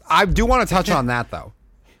 Well, I do want to touch on that, though.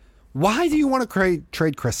 Why do you want to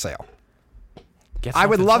trade Chris Sale? I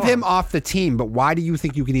would love him off the team, but why do you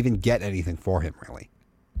think you can even get anything for him, really?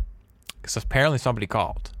 Because apparently somebody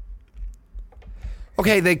called.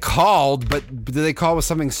 Okay, they called, but did they call with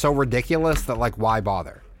something so ridiculous that, why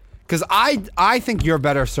bother? Because I think you're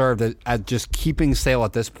better served at just keeping Sale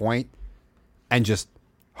at this point and just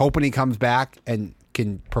hoping he comes back and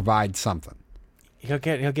can provide something. He'll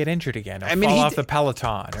get injured again. He'll fall off the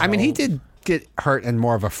Peloton. He did get hurt in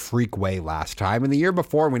more of a freak way last time. And the year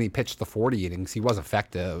before, when he pitched the 40 innings, he was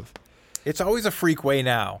effective. It's always a freak way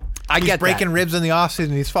now. He's breaking ribs in the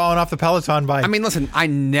offseason. He's falling off the Peloton bike. Listen, I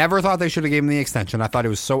never thought they should have given him the extension. I thought it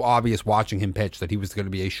was so obvious watching him pitch that he was going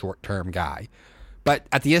to be a short-term guy. But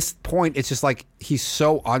at this point, it's just he's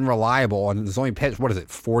so unreliable, and there's only pitched,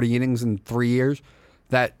 40 innings in 3 years,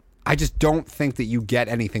 that I just don't think that you get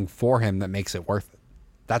anything for him that makes it worth it.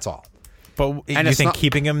 That's all. But you think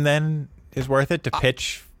keeping him then is worth it to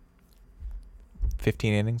pitch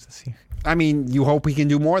 15 innings this year? You hope he can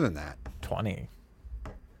do more than that. 20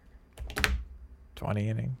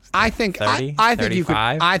 innings. I think 30, I think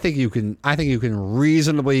 35? you can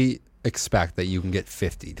reasonably expect that you can get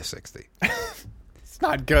 50 to 60. It's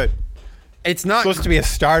not good. It's not supposed to be a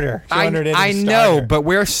starter. I know, starter. but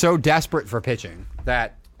we're so desperate for pitching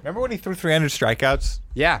that. Remember when he threw 300 strikeouts?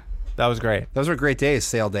 Yeah, that was great. Those were great days,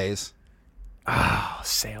 Sale days. Oh,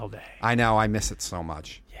 Sale day. I know, I miss it so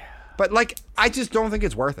much. Yeah. But I just don't think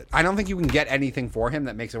it's worth it. I don't think you can get anything for him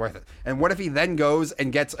that makes it worth it. And what if he then goes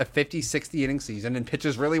and gets a 50, 60 inning season and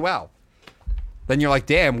pitches really well? Then you're like,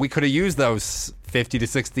 damn, we could have used those 50 to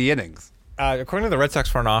 60 innings. According to the Red Sox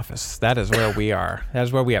front office, that is where we are. That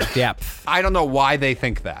is where we have depth. I don't know why they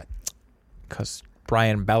think that. Because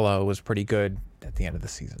Brian Bello was pretty good at the end of the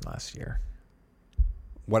season last year.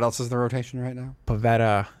 What else is the rotation right now?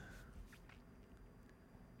 Pavetta.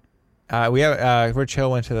 Rich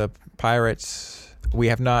Hill went to the Pirates. We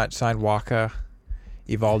have not signed Waka.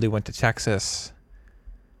 Evaldi went to Texas.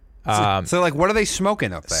 So like, what are they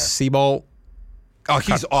smoking up there? Seabolt. Oh,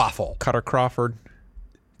 he's awful. Cutter Crawford.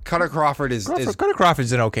 Cutter Crawford is Cutter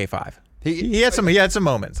Crawford's an okay 5. He had some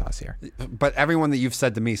moments last year. But everyone that you've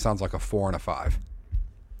said to me sounds like a 4 and a 5.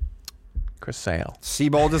 Chris Sale.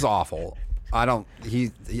 Seabold is awful. I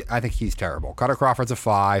think he's terrible. Cutter Crawford's a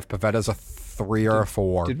 5. Pavetta's a 3 or a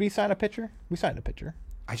 4. Did we sign a pitcher? We signed a pitcher.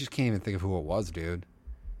 I just can't even think of who it was, dude.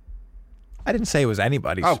 I didn't say it was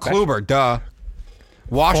anybody. Oh, special. Kluber, duh.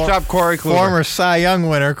 Washed up Corey Kluber. Former Cy Young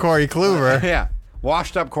winner Corey Kluber. Yeah,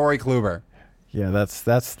 washed up Corey Kluber. Yeah,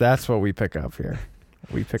 that's what we pick up here.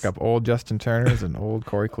 We pick up old Justin Turners and old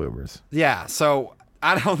Corey Klubers. Yeah, so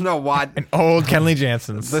I don't know why. And old Kenley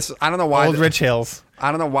Jansen's. I don't know why. Old Rich Hills.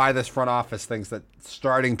 I don't know why this front office thinks that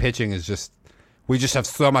starting pitching is just. We just have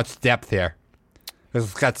so much depth here.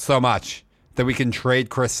 It's got so much that we can trade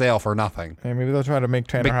Chris Sale for nothing. Hey, maybe they'll try to make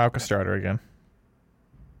Tanner Houck a starter again.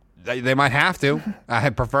 They might have to.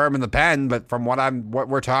 I prefer him in the pen, but from what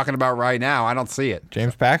we're talking about right now, I don't see it.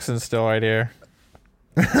 James Paxton's still right here.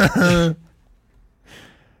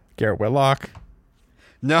 Garrett Whitlock.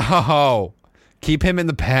 No. Keep him in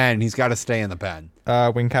the pen. He's got to stay in the pen.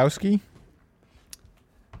 Winkowski.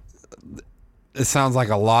 It sounds like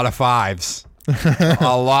a lot of 5s.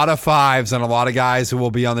 A lot of 5s and a lot of guys who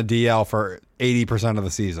will be on the DL for 80% of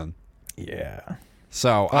the season. Yeah.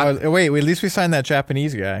 So, wait, at least we signed that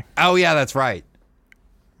Japanese guy. oh yeah, that's right.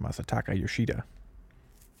 Masataka Yoshida.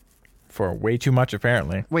 For way too much,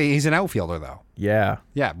 apparently. Wait, he's an outfielder though. Yeah.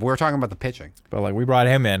 Yeah, but we're talking about the pitching. But, like, we brought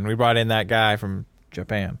him in. We brought in that guy from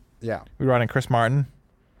Japan. Yeah, We brought in Chris Martin.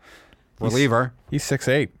 reliever. He's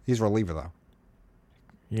 6'8". He's reliever though.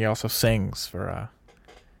 He also sings for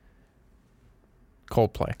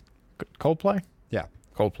Coldplay. Coldplay? Yeah,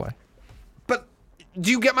 Coldplay. but do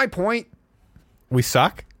you get my point? We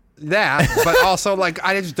suck? That, but also like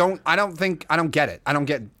I don't get it. I don't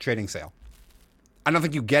get trading Sale. I don't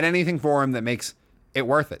think you get anything for him that makes it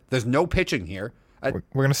worth it. There's no pitching here. We're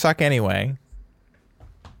going to suck anyway.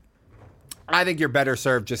 I think you're better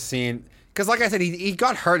served just seeing, because like I said, he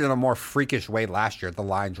got hurt in a more freakish way last year at the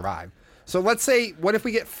line drive. So let's say, what if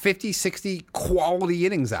we get 50, 60 quality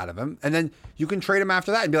innings out of him, and then you can trade him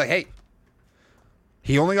after that and be like, hey,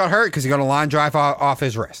 he only got hurt because he got a line drive off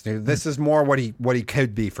his wrist. This is more what he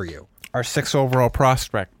could be for you. Our 6th overall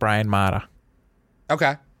prospect, Brian Mata.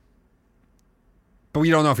 Okay. But we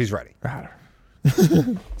don't know if he's ready.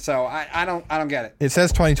 So I don't get it. It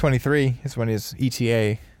says 2023 is when his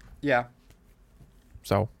ETA. Yeah.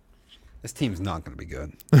 So This team's not going to be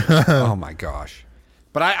good. Oh my gosh.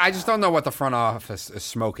 But I just don't know what the front office is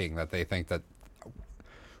smoking that they think that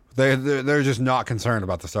they're just not concerned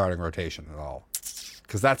about the starting rotation at all.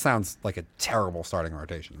 Because that sounds like a terrible starting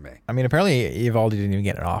rotation to me. I mean, apparently Evaldi didn't even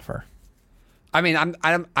get an offer. I mean,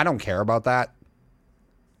 I don't care about that.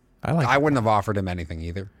 I wouldn't have offered him anything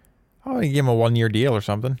either. Oh, you give him a 1-year deal or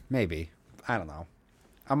something. Maybe. I don't know.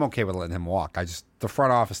 I'm okay with letting him walk. The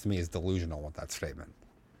front office to me is delusional with that statement.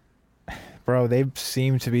 Bro, they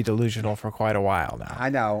seem to be delusional for quite a while now. I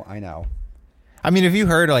know. I mean, if you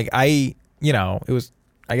heard, like, it was,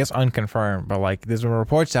 I guess, unconfirmed, but, like, there's been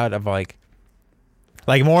reports out of, like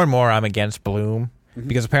more and more I'm against Bloom,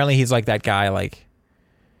 because apparently he's, like, that guy, like,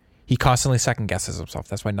 he constantly second-guesses himself.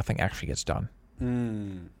 That's why nothing actually gets done.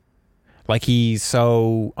 Like, he's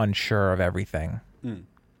so unsure of everything.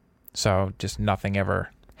 So just nothing ever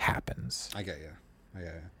happens. I get you.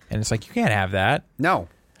 And it's like, you can't have that. No.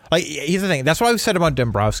 Like, here's the thing. That's why we said about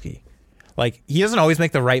Dombrowski. Like, he doesn't always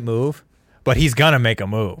make the right move, but he's going to make a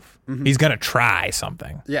move. He's going to try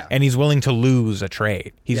something. Yeah. And he's willing to lose a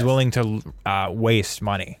trade. He's willing to waste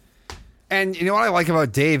money. And you know what I like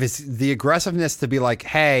about Dave is the aggressiveness to be like,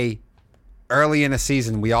 hey, early in a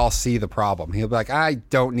season, we all see the problem. He'll be like, I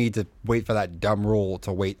don't need to wait for that dumb rule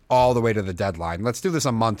to wait all the way to the deadline. Let's do this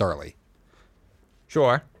a month early.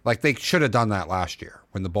 Sure. Like, they should have done that last year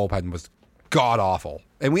when the bullpen was god-awful.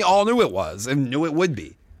 And we all knew it was and knew it would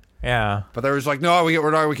be. Yeah. But they was like, no,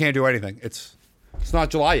 we can't do anything. It's not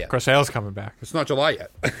July yet. Corsel's coming back. It's not July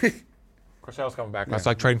yet. Corsel's coming back. That's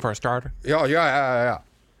like trading for a starter. Yeah.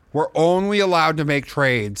 We're only allowed to make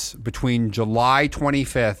trades between July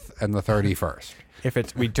 25th and the 31st.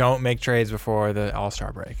 If we don't make trades before the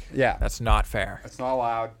All-Star break. Yeah. That's not fair. It's not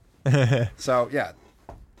allowed. So, yeah.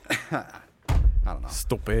 I don't know.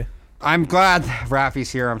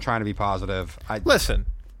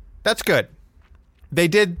 They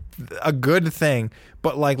did a good thing,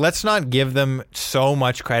 but like, let's not give them so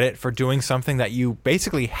much credit for doing something that you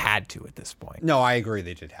basically had to at this point. No, I agree.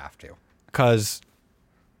 They did have to. Because,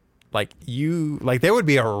 there would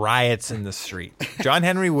be riots in the street. John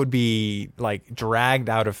Henry would be like dragged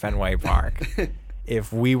out of Fenway Park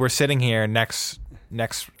if we were sitting here next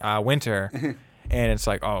winter, and it's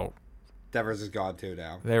like, oh, Devers is gone too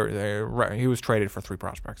now. he was traded for 3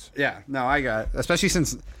 prospects. Yeah, no, I got it. Especially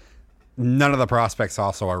since none of the prospects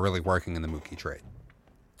also are really working in the Mookie trade.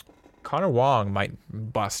 Connor Wong might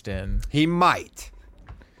bust in. He might.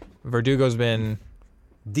 Verdugo's been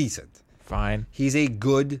Decent. fine, He's a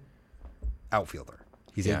good outfielder.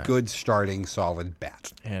 He's Yeah. a good starting solid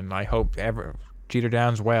bat. and I hope Jeter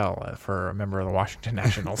Downs well for a member of the Washington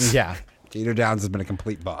Nationals. Yeah. Jeter Downs has been a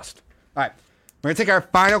complete bust. All right. We're going to take our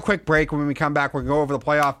final quick break. When we come back, we're going to go over the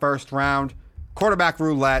playoff first round, quarterback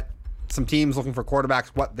roulette, some teams looking for quarterbacks,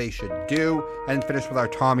 what they should do, and finish with our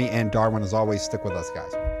Tommy and Darwin. As always, stick with us,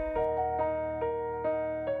 guys.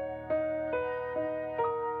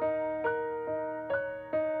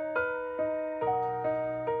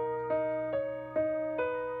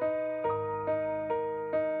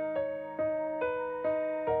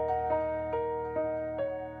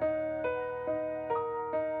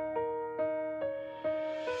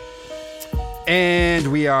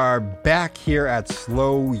 And we are back here at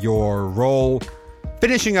Slow Your Roll,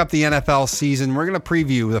 finishing up the NFL season. We're going to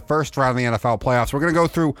preview the first round of the NFL playoffs. We're going to go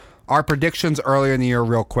through our predictions earlier in the year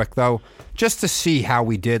real quick, though, just to see how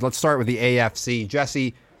we did. Let's start with the AFC.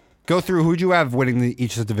 Jesse, go through who'd you have winning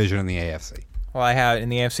each division in the AFC? Well, I had in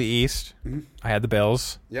the AFC East, I had the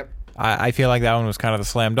Bills. Yep. I feel like that one was kind of the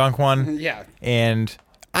slam dunk one. Yeah. And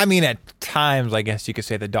I mean, at times, I guess you could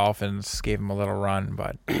say the Dolphins gave them a little run,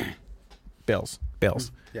 but Bills.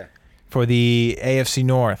 Yeah. For the AFC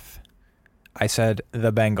North, I said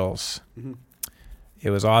the Bengals. It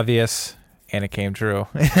was obvious, and it came true.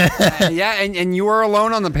 Yeah, and you were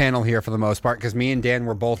alone on the panel here for the most part because me and Dan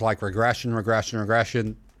were both like regression.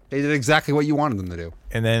 They did exactly what you wanted them to do.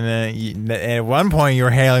 And then at one point, you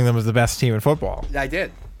were hailing them as the best team in football. I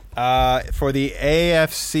did. For the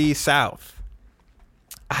AFC South,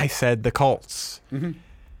 I said the Colts.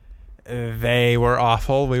 They were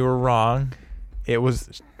awful. We were wrong. It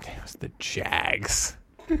was the Jags.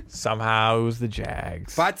 Somehow it was the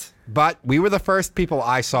Jags. But we were the first people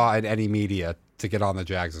I saw in any media to get on the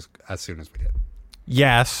Jags as soon as we did.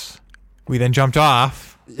 Yes. We then jumped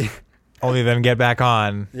off, only then get back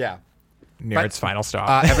on Yeah. near its final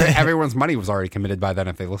stop. Everyone's money was already committed by then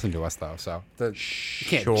if they listened to us, though. So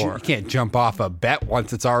you can't jump off a bet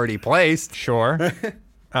once it's already placed. Sure.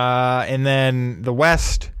 And then the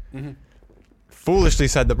West foolishly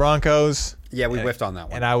said the Broncos. Yeah, we whiffed on that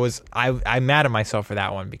one. And I'm mad at myself for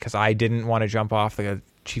that one because I didn't want to jump off the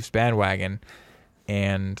Chiefs bandwagon,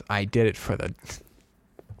 and I did it for the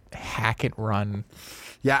Hackett run.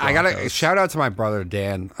 Yeah, I got to Broncos. shout out to my brother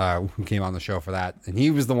Dan, who came on the show for that, and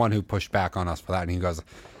he was the one who pushed back on us for that. And he goes,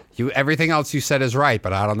 everything else you said is right,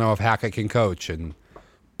 but I don't know if Hackett can coach." And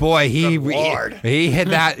boy, he hit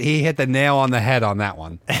that. He hit the nail on the head on that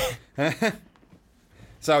one.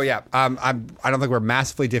 So yeah, I don't think we're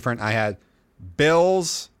massively different. I had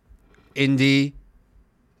Bills, Indy.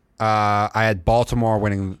 I had Baltimore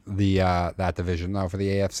winning the that division though for the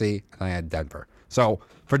AFC, and I had Denver. So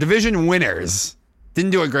for division winners,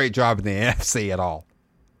 didn't do a great job in the AFC at all.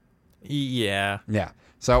 Yeah. Yeah.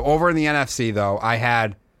 So over in the NFC though, I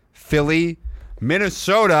had Philly,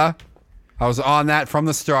 Minnesota. I was on that from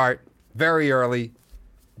the start, very early,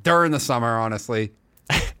 during the summer, honestly.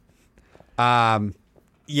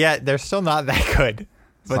 Yeah, they're still not that good.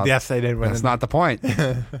 But yes, they did win. That's not the point.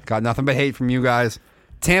 Got nothing but hate from you guys.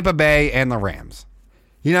 Tampa Bay and the Rams.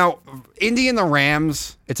 You know, Indy and the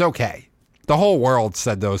Rams, it's okay. The whole world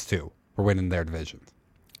said those two were winning their divisions.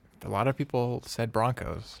 A lot of people said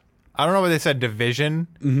Broncos. I don't know what they said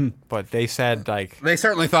division, but they said like They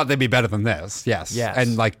certainly thought they'd be better than this. Yes. Yes.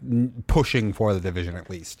 And like pushing for the division at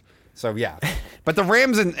least. So yeah. But the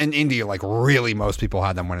Rams and Indy, like really most people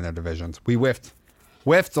had them winning their divisions. We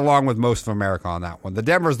whiffed along with most of America on that one. The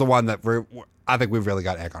Denver's the one that I think we've really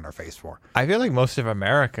got egg on our face for. I feel like most of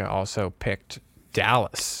America also picked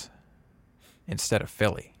Dallas instead of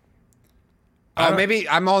Philly. Maybe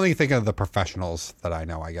I'm only thinking of the professionals that I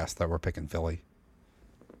know, I guess, that were picking Philly.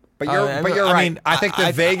 But you're I right. mean, I think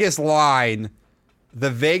the Vegas line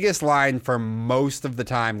for most of the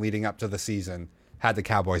time leading up to the season had the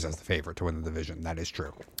Cowboys as the favorite to win the division. That is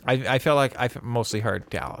true. I feel like I've mostly heard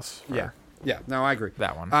Dallas. Yeah, no, I agree.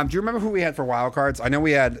 That one. Do you remember who we had for wild cards? I know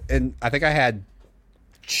we had, and I think I had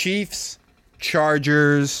Chiefs,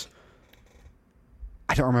 Chargers.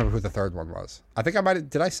 I don't remember who the third one was. I think I might have.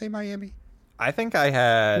 Did I say Miami? I think I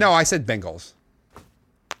had. No, I said Bengals.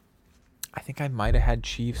 I think I might have had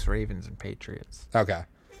Chiefs, Ravens, and Patriots. Okay.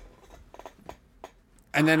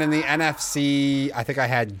 And then in the NFC, I think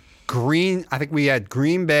we had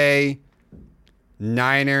Green Bay,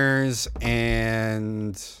 Niners,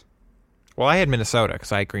 and Well, I had Minnesota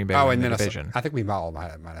because I had Green Bay in and the Minnesota. division. I think we all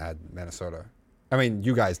might have had Minnesota. I mean,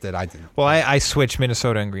 you guys did. I didn't. Well, I switched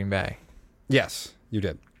Minnesota and Green Bay. Yes, you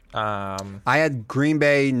did. I I had Green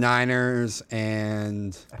Bay, Niners,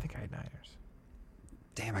 and think I had Niners.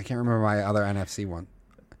 damn, I can't remember my other NFC one.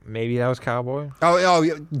 Maybe that was Cowboy.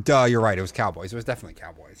 Oh, duh, you're right. It was Cowboys. It was definitely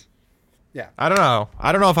Cowboys. Yeah. I don't know.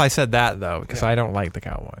 I don't know if I said that though because I don't like the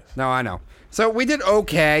Cowboys. No, I know. So we did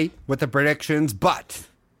okay with the predictions, but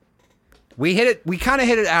we hit it. We kind of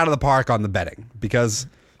hit it out of the park on the betting because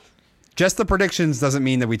just the predictions doesn't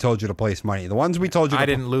mean that we told you to place money. The ones we told you, I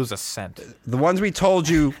didn't lose a cent. The ones we told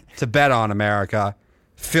you to bet on, America,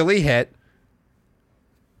 Philly hit,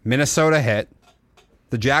 Minnesota hit.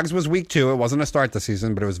 The Jags was week 2. It wasn't a start the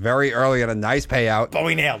season, but it was very early and a nice payout. But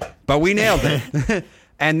we nailed it. But we nailed it.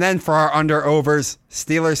 And then for our under-overs,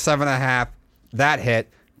 Steelers 7.5, that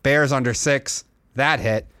hit. Bears under 6, that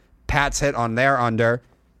hit. Pats hit on their under,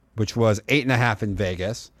 which was 8.5 in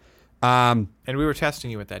Vegas. And we were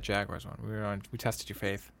testing you with that Jaguars one. We tested your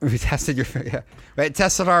faith. We tested your faith. Yeah. We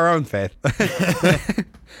tested our own faith. But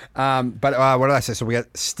what did I say? So we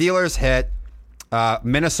got Steelers hit.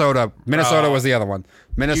 Minnesota was the other one.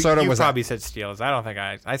 Minnesota you was probably said Steelers.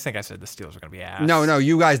 I think I said the Steelers were going to be ass. No,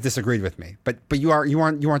 you guys disagreed with me. But you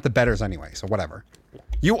aren't the betters anyway, so whatever.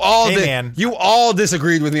 You all man. You all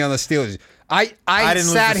disagreed with me on the Steelers. I didn't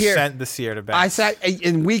sat lose here a cent this year to bet. I sat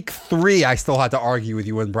in week 3. I still had to argue with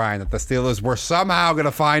you and Brian that the Steelers were somehow going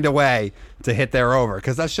to find a way to hit their over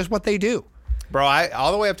because that's just what they do. Bro,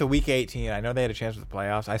 all the way up to week 18, I know they had a chance with the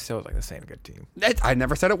playoffs. I still was like, this ain't a good team. I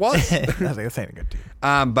never said it was. I was like, this ain't a good team.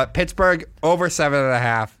 But Pittsburgh over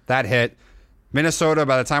 7.5, that hit. Minnesota,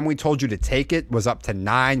 by the time we told you to take it, was up to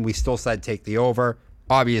 9. We still said take the over.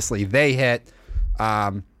 Obviously, they hit.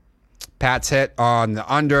 Pats hit on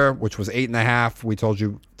the under, which was 8.5. We told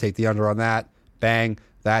you take the under on that. Bang,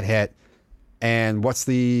 that hit. And what's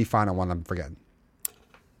the final one? I'm forgetting.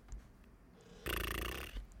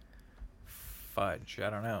 Fudge, I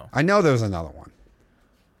don't know. I know there was another one.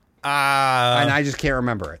 And I just can't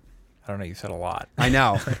remember it. I don't know. You said a lot. I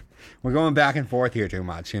know. We're going back and forth here too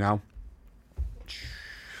much, you know?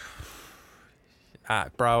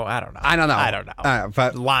 Bro, I don't know. I don't know.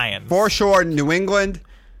 But Lions. For sure, New England,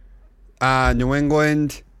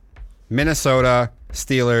 Minnesota,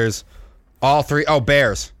 Steelers, all 3. Oh,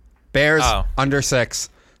 Bears. Bears under 6.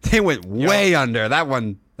 They went way under. That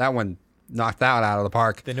one knocked that out of the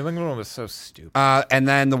park. The New England one was so stupid. And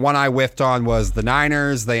then the one I whiffed on was the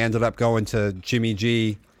Niners. They ended up going to Jimmy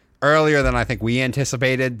G earlier than I think we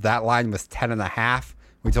anticipated. That line was 10.5.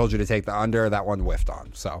 We told you to take the under. That one whiffed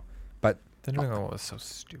on. So, but the New England one was so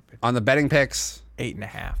stupid. On the betting picks,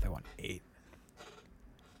 8.5. They won 8.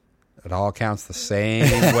 It all counts the same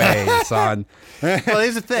way, son. Well,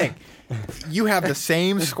 here's the thing. You have the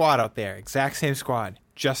same squad out there, exact same squad.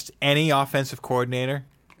 Just any offensive coordinator,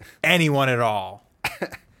 anyone at all.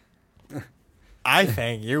 I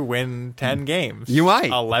think you win 10 games. You might.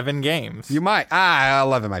 11 games. You might.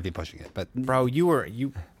 11 might be pushing it, but bro, you were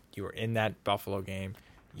in that Buffalo game.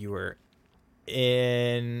 You were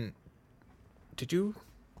in. Did you?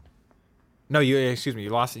 No, excuse me. You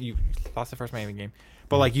lost the first Miami game.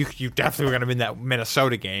 But like you definitely were gonna win that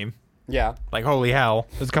Minnesota game. Yeah. Like holy hell.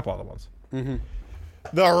 There's a couple other ones. Mm-hmm.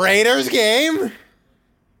 The Raiders game.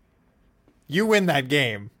 You win that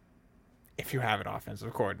game if you have an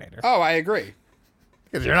offensive coordinator. Oh, I agree.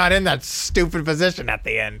 Because you're not in that stupid position at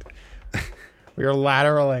the end. We are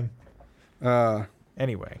lateraling.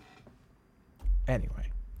 Anyway.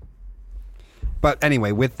 But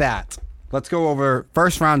anyway, with that, let's go over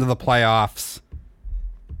first round of the playoffs.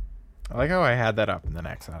 I like how I had that up in the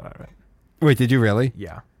next out of it. Wait, did you really?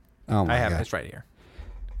 Yeah. Oh my I have God. it. It's right here.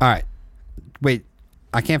 All right. Wait,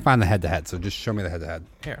 I can't find the head-to-head, so just show me the head-to-head.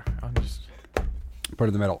 Here, I'll just put it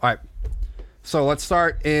in the middle. All right. So let's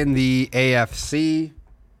start in the AFC.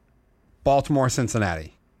 Baltimore,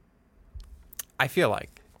 Cincinnati. I feel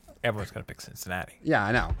like everyone's going to pick Cincinnati. Yeah,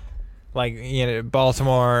 I know. Like,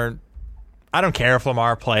 Baltimore, I don't care if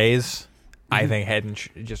Lamar plays. Mm-hmm. I think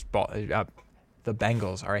the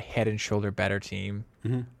Bengals are a head and shoulder better team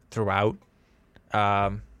throughout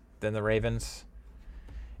than the Ravens.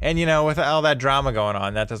 And, with all that drama going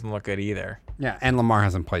on, that doesn't look good either. Yeah, and Lamar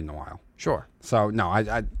hasn't played in a while.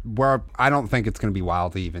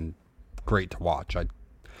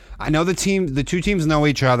 I know the two teams know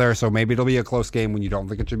each other, so maybe it'll be a close game when you don't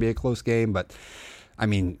think it should be a close game. But I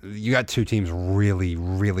mean, you got two teams really,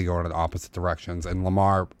 really going in opposite directions, and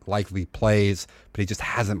Lamar likely plays, but he just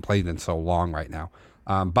hasn't played in so long right now.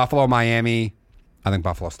 Buffalo, Miami. I think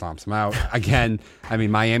Buffalo stomps them out. Again, I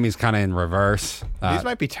mean, Miami's kind of in reverse. These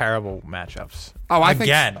might be terrible matchups. Oh, I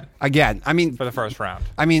again, think again. I mean, for the first round.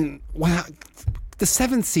 I mean, well, the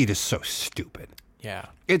 7th seed is so stupid. Yeah,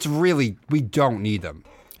 It's really, we don't need them.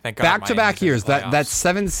 thank God. Back-to-back Miami's in years, the that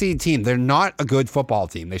playoffs. 7th seed team, they're not a good football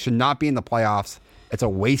team. They should not be in the playoffs. It's a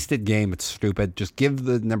wasted game. It's stupid. Just give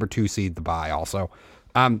the number 2 seed the bye also.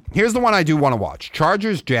 Here's the one I do want to watch.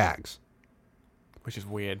 Chargers, Jags. which is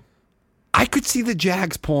weird. I could see the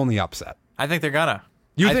Jags pulling the upset. I think they're gonna.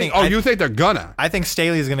 You I think? I- You think they're gonna? I think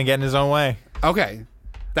Staley's gonna get in his own way. Okay.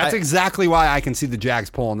 That's I- exactly why I can see the Jags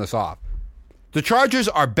pulling this off. The Chargers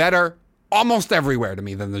are better almost everywhere to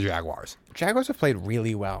me than the Jaguars. Jaguars have played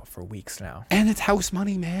really well for weeks now. And it's house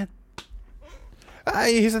money, man.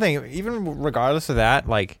 Here's the thing. Even regardless of that,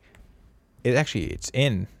 like, it's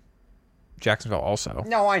in Jacksonville also.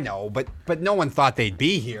 No, I know, but no one thought they'd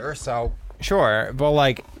be here, so Sure, but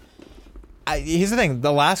like, here's the thing: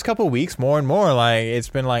 the last couple of weeks, more and more, like it's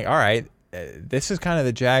been like, all right, this is kind of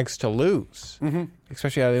the Jags to lose,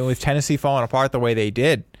 especially with Tennessee falling apart the way they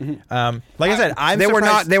did. Like I said,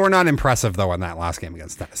 they were not impressive though in that last game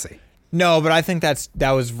against Tennessee. No, but I think that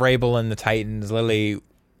was Vrabel and the Titans literally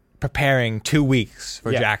preparing 2 weeks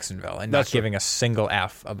for Yeah. Jacksonville and not That's true. giving a single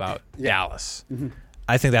F about Dallas.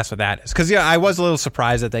 I think that's what that is. Because I was a little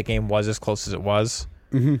surprised that game was as close as it was.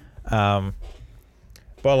 But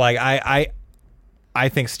like I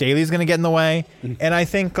think Staley's going to get in the way, and I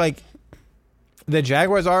think like the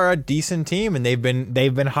Jaguars are a decent team, and they've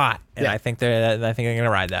been hot, and Yeah. I think they're going to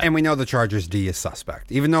ride that. And we know the Chargers D is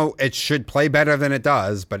suspect, even though it should play better than it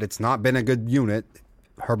does, but it's not been a good unit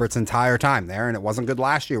Herbert's entire time there, and it wasn't good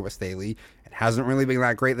last year with Staley. It hasn't really been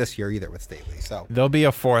that great this year either with Staley. So There'll be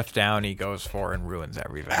a 4th down he goes for and ruins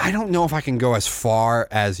everything. I don't know if I can go as far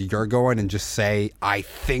as you're going and just say I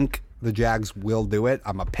think the Jags will do it.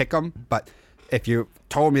 I'm a pick 'em, but if you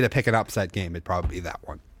told me to pick an upset game, it'd probably be that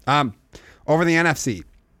one. Over the NFC,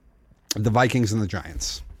 the Vikings and the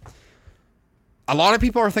Giants. A lot of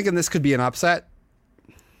people are thinking this could be an upset.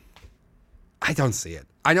 I don't see it.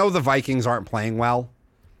 I know the Vikings aren't playing well,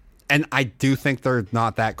 and I do think they're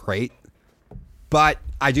not that great. But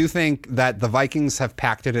I do think that the Vikings have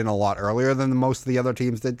packed it in a lot earlier than most of the other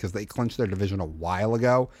teams did because they clinched their division a while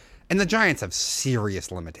ago. And the Giants have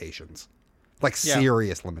serious limitations,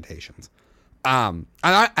 serious limitations. And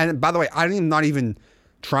by the way, I'm not even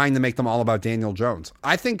trying to make them all about Daniel Jones.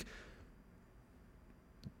 I think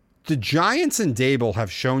the Giants and Dable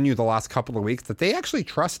have shown you the last couple of weeks that they actually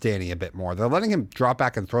trust Danny a bit more. They're letting him drop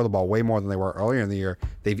back and throw the ball way more than they were earlier in the year.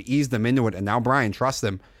 They've eased them into it, and now Brian trusts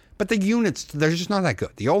them. But the units, they're just not that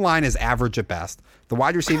good. The O-line is average at best. The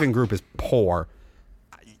wide receiving group is poor.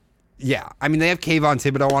 Yeah, I mean, they have Kayvon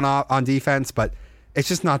Thibodeau on defense, but it's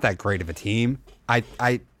just not that great of a team. I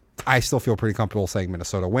still feel pretty comfortable saying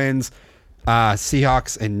Minnesota wins.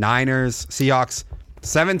 Seahawks and Niners. Seahawks,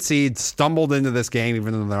 7th seed, stumbled into this game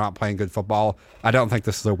even though they're not playing good football. I don't think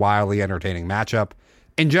this is a wildly entertaining matchup.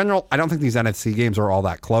 In general, I don't think these NFC games are all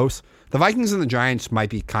that close. The Vikings and the Giants might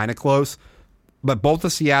be kind of close, but both the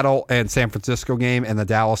Seattle and San Francisco game and the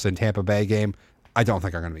Dallas and Tampa Bay game, I don't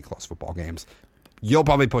think are going to be close football games. You'll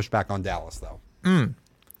probably push back on Dallas, though. Well,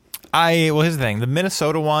 here's the thing. The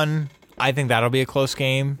Minnesota one, I think that'll be a close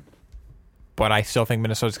game, but I still think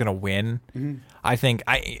Minnesota's going to win. I think,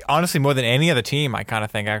 honestly, more than any other team, I kind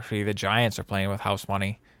of think actually the Giants are playing with house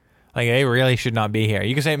money. Like, they really should not be here.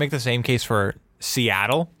 You can make the same case for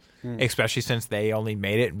Seattle, especially since they only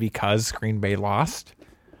made it because Green Bay lost.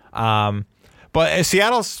 But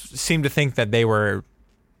Seattle seemed to think that they were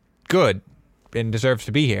good and deserves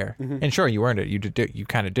to be here. And sure, you earned it. You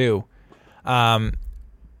kind of do.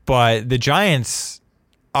 But the Giants,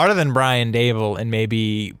 other than Brian Dable and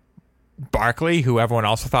maybe Barkley, who everyone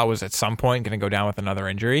also thought was at some point going to go down with another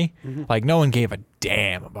injury, like no one gave a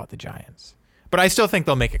damn about the Giants. But I still think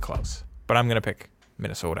they'll make it close. But I'm going to pick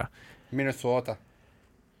Minnesota. Minnesota.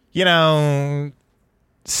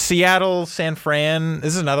 Seattle, San Fran.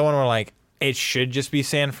 This is another one where like it should just be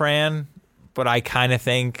San Fran, but I kind of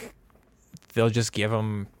think they'll just give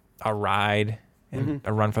them a ride and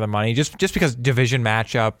a run for the money, just because division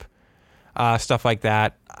matchup, stuff like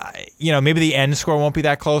that. Maybe the end score won't be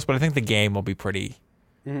that close, but I think the game will be pretty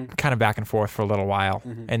kind of back and forth for a little while,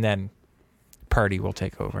 and then Purdy will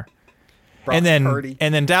take over, and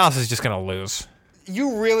then Dallas is just going to lose.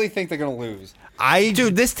 You really think they're going to lose? I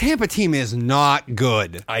Dude, this Tampa team is not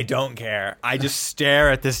good. I don't care. I just stare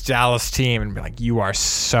at this Dallas team and be like, you are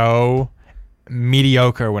so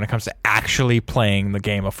mediocre when it comes to actually playing the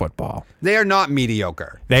game of football. They are not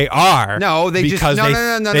mediocre. They are. No, they just- because no, they, no,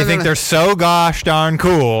 no, no, they no, think no. they're so gosh darn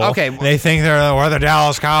cool. Okay. They think we're the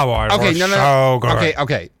Dallas Cowboys. Okay, we're no. so good.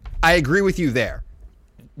 Okay. I agree with you there.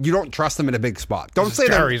 You don't trust them in a big spot. Don't This say is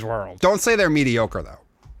they're Jerry's world. Don't say they're mediocre though,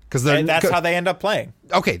 because That's how they end up playing.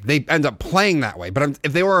 Okay, they end up playing that way. But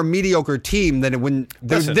if they were a mediocre team, then it wouldn't.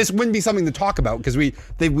 Listen. This wouldn't be something to talk about because we'd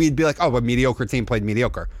be like, oh, a mediocre team played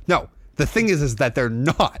mediocre. No, the thing is that they're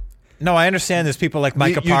not. No, I understand there's people like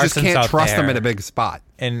Micah You just Parsons can't out trust there them in a big spot.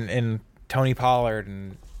 and Tony Pollard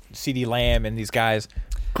and CeeDee Lamb and these guys,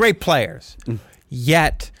 great players.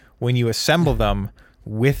 Yet when you assemble them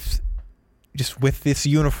with this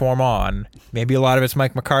uniform on, maybe a lot of it's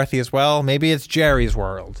Mike McCarthy as well. Maybe it's Jerry's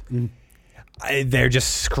world. They're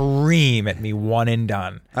just scream at me one and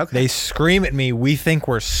done. Okay. They scream at me. We think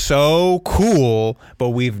we're so cool, but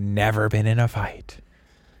we've never been in a fight.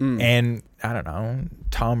 And I don't know.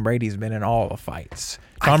 Tom Brady's been in all the fights.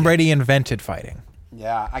 Tom Brady invented fighting.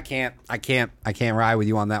 Yeah, I can't ride with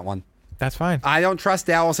you on that one. That's fine. I don't trust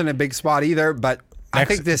Dallas in a big spot either, but I Next-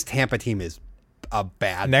 think this Tampa team is a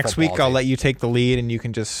bad. Next football week, I'll team. let you take the lead, and you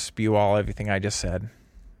can just spew everything I just said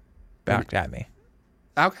back at me.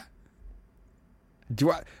 Okay.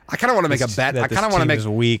 I kind of want to make a bet. that I this kind of want to team make. is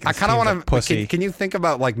weak, I this kind of team's want a to. pussy. Can you think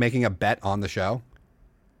about like making a bet on the show?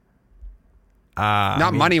 I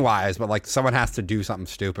Not mean- money wise, but like someone has to do something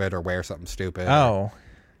stupid or wear something stupid. Oh.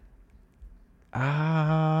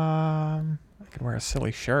 I could wear a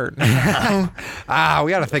silly shirt. We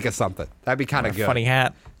got to think of something. That'd be kind a of good. funny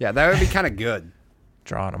hat. Yeah, that would be kind of good.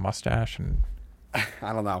 Draw on a mustache, and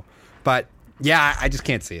I don't know, but yeah, I just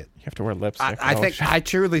can't see it. you have to wear lipstick. I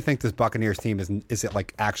truly think this Buccaneers team is it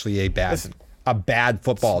like actually a bad Listen,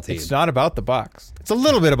 football team. It's not about the Bucks. It's a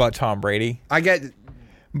little bit about Tom Brady. I get.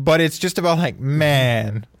 But it's just about like,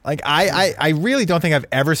 man, like I really don't think I've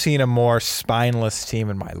ever seen a more spineless team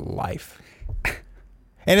in my life.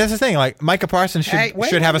 And that's the thing, like Micah Parsons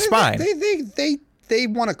should have a spine. They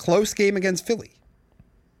won a close game against Philly.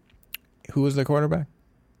 Who was the quarterback?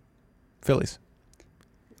 Phillies.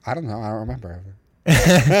 I don't know. I don't remember.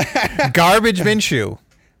 Garbage Minshew.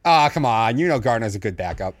 Ah, come on. You know Gardner's a good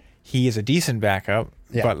backup. He is a decent backup.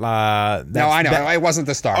 Yeah. But No, I know. It wasn't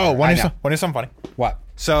the starter. Oh, I know. when is something funny? What?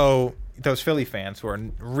 So those Philly fans who are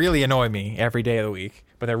really annoying me every day of the week,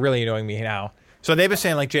 but they're really annoying me now. So they've been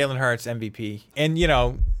saying like Jalen Hurts MVP, and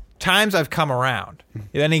times I've come around.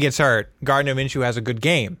 Then he gets hurt. Gardner Minshew has a good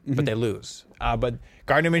game, but they lose. But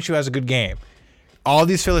Gardner Minshew has a good game. All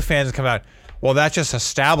these Philly fans come out. Well, that just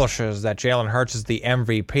establishes that Jalen Hurts is the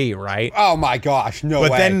MVP, right? Oh my gosh, no way.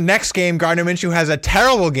 But then next game, Gardner Minshew has a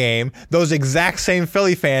terrible game. Those exact same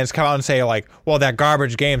Philly fans come out and say like, well, that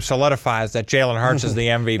garbage game solidifies that Jalen Hurts is the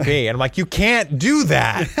MVP. And I'm like, you can't do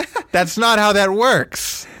that. That's not how that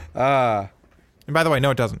works. And by the way,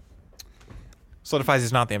 no, it doesn't. Solidifies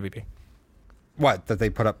he's not the MVP. What? That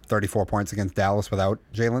they put up 34 points against Dallas without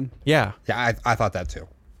Jalen? Yeah. Yeah, I thought that too.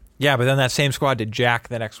 Yeah, but then that same squad did jack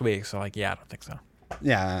the next week. So like, yeah, I don't think so.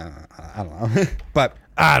 Yeah, I don't know. But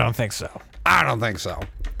I don't think so. I don't think so.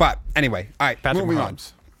 But anyway, all right, Patrick moving on.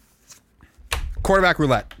 Mahomes. Quarterback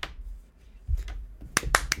roulette.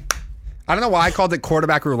 I don't know why I called it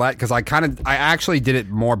quarterback roulette because I actually did it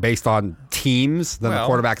more based on teams than Well,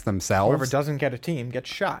 the quarterbacks themselves. Whoever doesn't get a team gets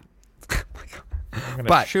shot. I'm going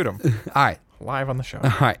But- to shoot him All right, live on the show.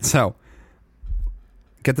 all right. So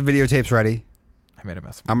get the videotapes ready. I made a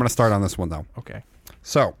mess. I'm going to start on this one though. Okay.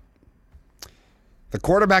 So, the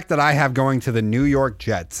quarterback that I have going to the New York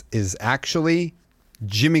Jets is actually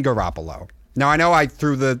Jimmy Garoppolo. Now, I know I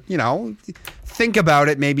threw think about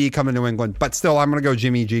it, maybe he come to New England, but still, I'm going to go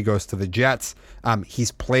Jimmy G goes to the Jets.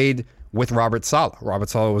 He's played with Robert Saleh. Robert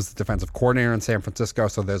Saleh was the defensive coordinator in San Francisco,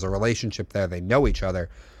 so there's a relationship there. They know each other.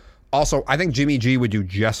 Also, I think Jimmy G would do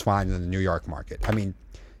just fine in the New York market. I mean,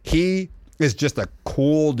 he is just a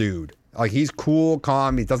cool dude. Like, he's cool,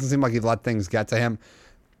 calm. He doesn't seem like he'd let things get to him.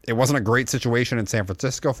 It wasn't a great situation in San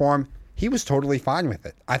Francisco for him. He was totally fine with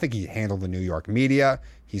it. I think he handled the New York media.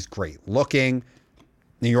 He's great looking.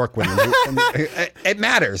 New York would... it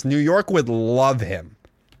matters. New York would love him.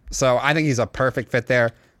 So I think he's a perfect fit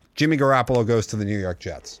there. Jimmy Garoppolo goes to the New York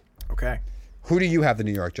Jets. Okay. Who do you have the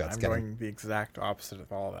New York Jets I'm getting? going the exact opposite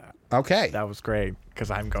of all that. Okay. That was great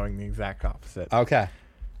because I'm going the exact opposite. Okay.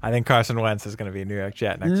 I think Carson Wentz is going to be a New York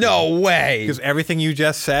Jet next year. No way. Because everything you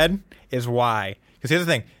just said is why. Because here's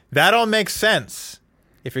the thing. That all makes sense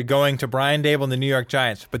if you're going to Brian Dable and the New York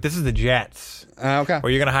Giants. But this is the Jets, Okay.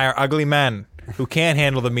 where you're going to hire ugly men who can't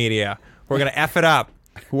handle the media, who are going to F it up,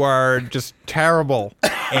 who are just terrible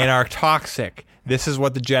and are toxic. This is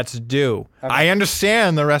what the Jets do. Okay. I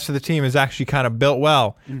understand the rest of the team is actually kind of built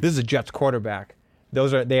well. This is a Jets quarterback.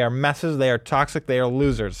 They are messes. They are toxic. They are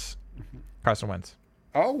losers. Carson Wentz.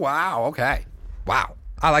 Oh, wow. Okay. Wow.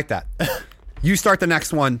 I like that. You start the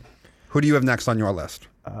next one. Who do you have next on your list?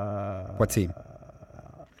 What team?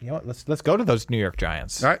 You know what? Let's go to those New York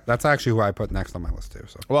Giants. All right. That's actually who I put next on my list, too.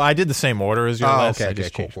 So. Well, I did the same order as your list. Okay. I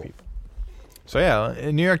just Cool. changed people. So, yeah,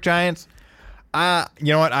 New York Giants. You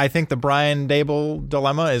know what? I think the Brian Dable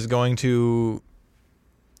dilemma is going to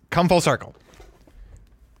come full circle.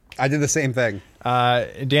 I did the same thing.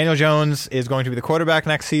 Daniel Jones is going to be the quarterback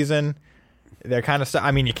next season. They're kind of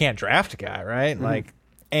I mean, you can't draft a guy, right?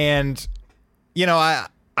 And you know,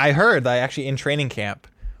 I heard that actually in training camp,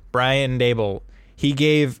 Brian Dable, he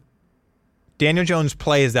gave Daniel Jones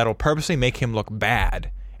plays that will purposely make him look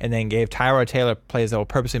bad, and then gave Tyrod Taylor plays that will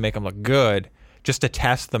purposely make him look good, just to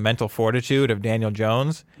test the mental fortitude of Daniel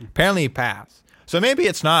Jones. Apparently he passed. So maybe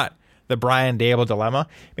it's not the Brian Dable dilemma.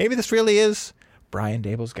 Maybe this really is Brian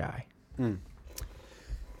Dable's guy.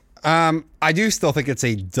 I do still think it's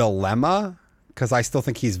a dilemma because I still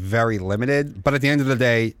think he's very limited. But at the end of the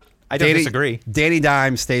day, I don't disagree. Danny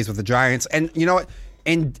Dimes stays with the Giants. And you know what?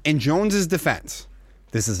 In Jones's defense,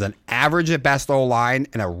 this is an average at best O-line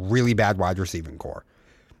and a really bad wide receiving core.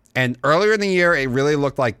 And earlier in the year, it really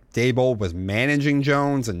looked like Dable was managing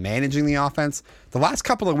Jones and managing the offense. The last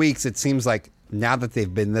couple of weeks, it seems like now that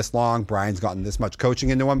they've been this long, Brian's gotten this much coaching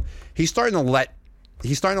into him. He's starting to let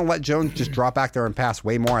Jones just drop back there and pass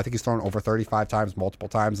way more. I think he's thrown over 35 times, multiple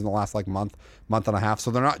times in the last month and a half.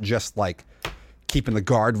 So they're not just like keeping the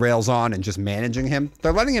guardrails on and just managing him.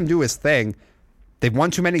 They're letting him do his thing. They've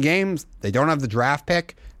won too many games. They don't have the draft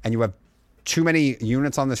pick, and you have too many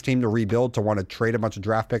units on this team to rebuild to want to trade a bunch of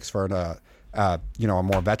draft picks for a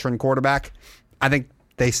more veteran quarterback. I think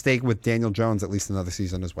they stay with Daniel Jones at least another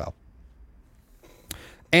season as well.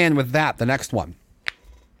 And with that, the next one.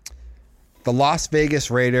 The Las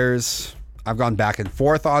Vegas Raiders, I've gone back and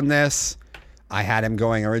forth on this. I had him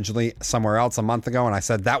going originally somewhere else a month ago, and I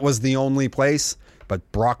said that was the only place.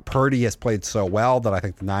 But Brock Purdy has played so well that I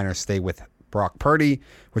think the Niners stay with Brock Purdy,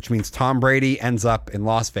 which means Tom Brady ends up in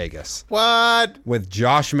Las Vegas. What? With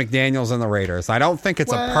Josh McDaniels and the Raiders. I don't think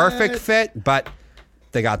it's a perfect fit, but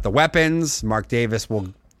they got the weapons. Mark Davis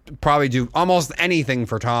will probably do almost anything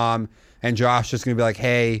for Tom, and Josh is going to be like,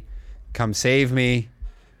 hey, come save me.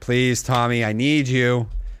 Please, Tommy, I need you.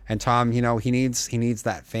 And Tom, you know, he needs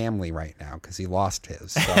that family right now because he lost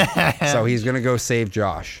his. So he's going to go save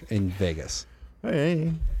Josh in Vegas.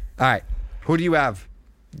 Hey. All right. Who do you have?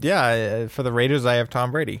 Yeah, for the Raiders, I have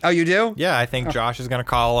Tom Brady. Oh, you do? Yeah, I think Josh is going to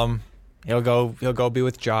call him. He'll go be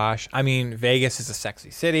with Josh. I mean, Vegas is a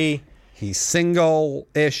sexy city. He's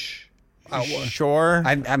single-ish. Sure.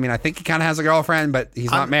 I mean, I think he kind of has a girlfriend, but he's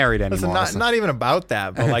not married anymore. Listen, not even about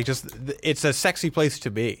that, but like just it's a sexy place to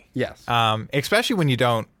be. Yes. Especially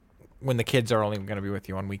when the kids are only going to be with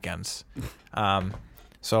you on weekends.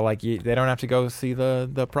 So like they don't have to go see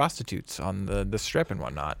the prostitutes on the strip and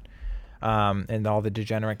whatnot, and all the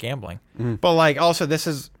degenerate gambling. Mm-hmm. But like also this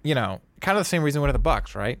is kind of the same reason with the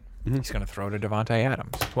Bucks, right? Mm-hmm. He's going to throw to Devontae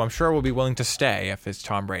Adams, who I'm sure will be willing to stay if it's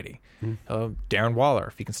Tom Brady. Mm-hmm. Darren Waller,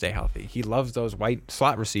 if he can stay healthy. He loves those white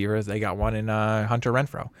slot receivers. They got one in Hunter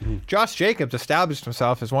Renfrow. Mm-hmm. Josh Jacobs established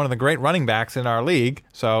himself as one of the great running backs in our league,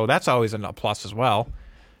 so that's always a plus as well.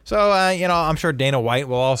 So, I'm sure Dana White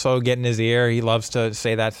will also get in his ear. He loves to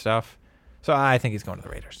say that stuff. So I think he's going to the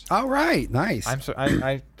Raiders. All right, nice.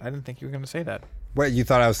 I didn't think you were going to say that. Wait, you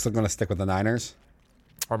thought I was still going to stick with the Niners?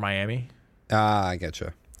 Or Miami? I get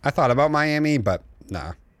you. I thought about Miami, but nah.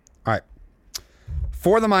 All right.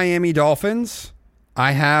 For the Miami Dolphins,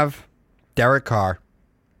 I have Derek Carr.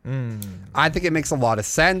 I think it makes a lot of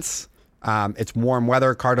sense. It's warm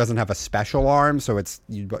weather. Carr doesn't have a special arm, so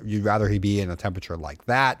you'd rather he be in a temperature like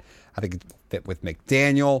that. I think it fit with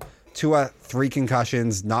McDaniel. Tua, 3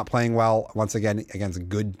 concussions, not playing well once again against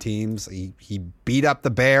good teams. He beat up the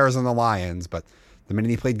Bears and the Lions, but the minute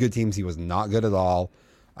he played good teams, he was not good at all.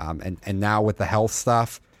 And now with the health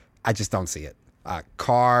stuff, I just don't see it.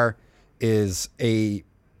 Carr is he's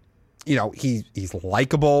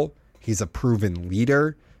likable. He's a proven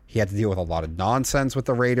leader. He had to deal with a lot of nonsense with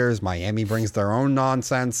the Raiders. Miami brings their own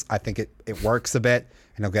nonsense. I think it works a bit,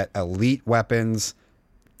 and he'll get elite weapons.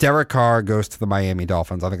 Derek Carr goes to the Miami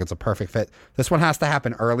Dolphins. I think it's a perfect fit. This one has to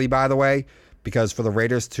happen early, by the way, because for the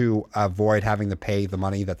Raiders to avoid having to pay the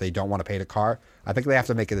money that they don't want to pay to Carr, I think they have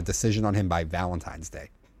to make a decision on him by Valentine's Day.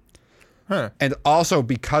 And also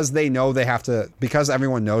because they know they have to, because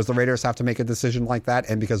everyone knows the Raiders have to make a decision like that,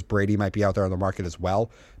 and because Brady might be out there on the market as well,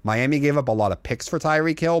 Miami gave up a lot of picks for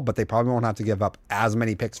Tyreek Hill, but they probably won't have to give up as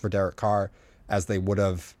many picks for Derek Carr as they would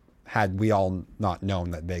have had we all not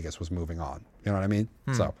known that Vegas was moving on. You know what I mean?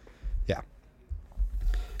 So, yeah.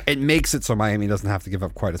 It makes it so Miami doesn't have to give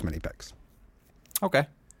up quite as many picks. Okay.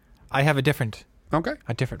 I have a different Okay.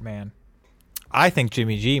 man. I think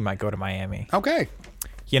Jimmy G might go to Miami. Okay.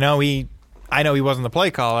 You know, I know he wasn't the play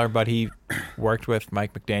caller, but he worked with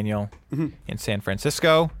Mike McDaniel in San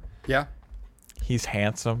Francisco. Yeah. He's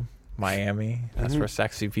handsome. Miami. That's where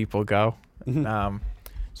sexy people go.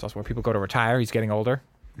 It's also where people go to retire. He's getting older.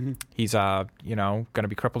 He's going to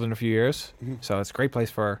be crippled in a few years. So it's a great place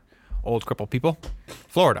for old crippled people.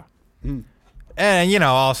 Florida. And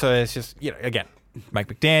also it's just again, Mike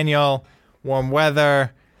McDaniel, warm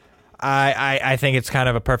weather. I think it's kind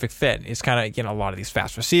of a perfect fit. It's kind of a lot of these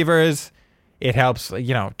fast receivers. It helps.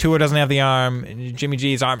 Tua doesn't have the arm. Jimmy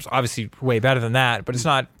G's arm's obviously way better than that, but it's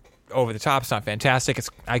not over the top. It's not fantastic.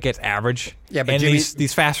 I guess average. Yeah, but and Jimmy,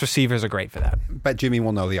 these fast receivers are great for that. But Jimmy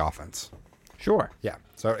will know the offense. Sure. Yeah.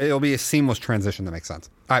 So it'll be a seamless transition that makes sense.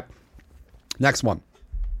 All right. Next one.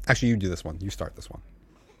 Actually, you do this one. You start this one.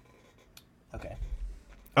 Okay.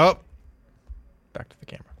 Oh. Back to the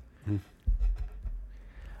camera.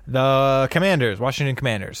 The Commanders, Washington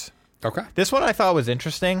Commanders. Okay. This one I thought was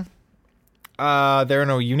interesting. They're in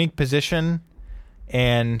a unique position,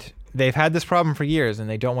 and they've had this problem for years, and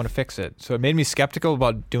they don't want to fix it. So it made me skeptical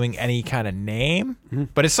about doing any kind of name.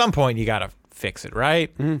 But at some point, you got to fix it,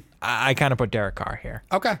 right? I kind of put Derek Carr here.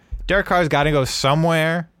 Okay. Derek Carr's got to go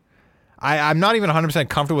somewhere. I'm not even 100%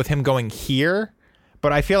 comfortable with him going here,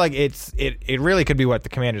 but I feel like it really could be what the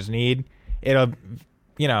Commanders need. It'll,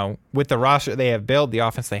 with the roster they have built, the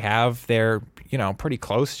offense they have, they're, pretty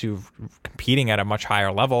close to competing at a much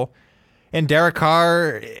higher level. And Derek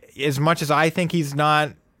Carr, as much as I think he's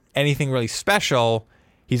not anything really special,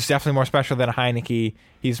 he's definitely more special than a Heineke.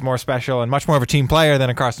 He's more special and much more of a team player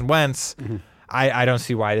than a Carson Wentz. I don't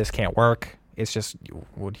see why this can't work. It's just,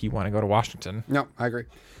 would he want to go to Washington? No, I agree.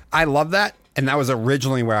 I love that. And that was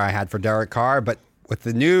originally where I had for Derek Carr. But with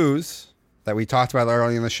the news that we talked about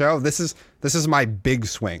earlier in the show, this is my big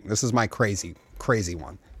swing. This is my crazy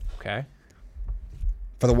one. Okay.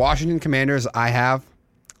 For the Washington Commanders, I have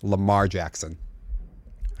Lamar Jackson.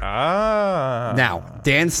 Now,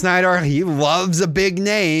 Dan Snyder, he loves a big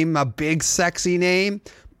name, a big sexy name.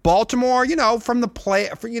 Baltimore, from the play,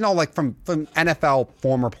 from NFL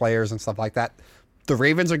former players and stuff like that, the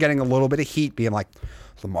Ravens are getting a little bit of heat, being like,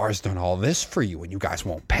 Lamar's done all this for you, and you guys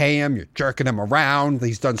won't pay him. You're jerking him around.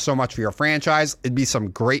 He's done so much for your franchise. It'd be some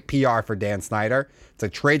great PR for Dan Snyder to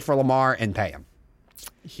trade for Lamar and pay him.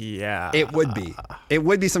 Yeah. It would be. It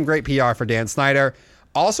would be some great PR for Dan Snyder.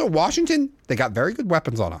 Also, Washington, they got very good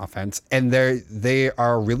weapons on offense, and they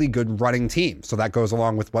are a really good running team. So that goes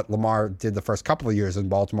along with what Lamar did the first couple of years in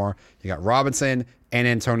Baltimore. You got Robinson and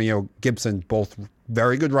Antonio Gibson, both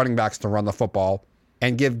very good running backs to run the football,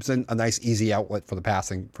 and Gibson a nice easy outlet for the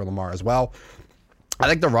passing for Lamar as well. I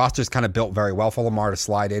think the roster's kind of built very well for Lamar to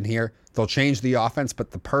slide in here. They'll change the offense,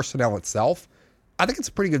 but the personnel itself, I think it's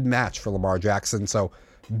a pretty good match for Lamar Jackson. So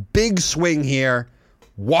big swing here.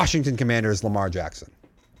 Washington Commanders, Lamar Jackson.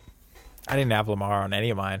 I didn't have Lamar on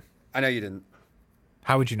any of mine. I know you didn't.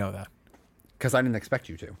 How would you know that? Because I didn't expect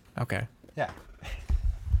you to. Okay. Yeah.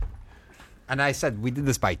 And I said we did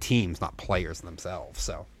this by teams, not players themselves.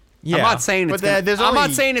 So Yeah. I'm not saying it's But I'm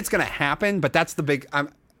not saying it's going to happen, but that's the big.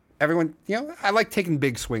 Everyone, I like taking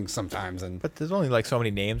big swings sometimes, and But there's only like so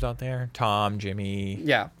many names out there. Tom, Jimmy,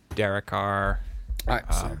 yeah. Derek Carr. All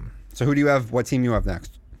right. So who do you have? What team you have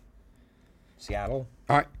next? Seattle.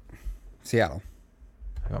 All right. Seattle.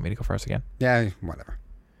 You want me to go first again? Yeah. Whatever.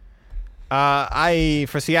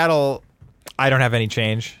 For Seattle, I don't have any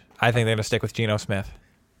change. I think they're going to stick with Geno Smith.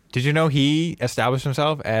 Did you know he established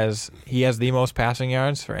himself as he has the most passing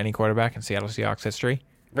yards for any quarterback in Seattle Seahawks history?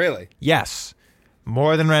 Really? Yes.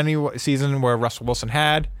 More than any season where Russell Wilson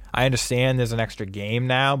had. I understand there's an extra game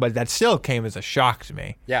now, but that still came as a shock to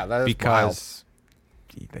me. Yeah, that is because,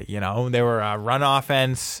 they were a run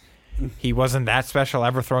offense. He wasn't that special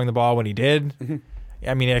ever throwing the ball when he did.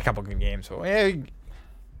 I mean, he had a couple good games. So,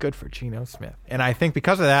 good for Geno Smith. And I think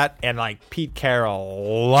because of that, and like Pete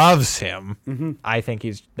Carroll loves him, I think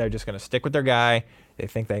they're just going to stick with their guy. They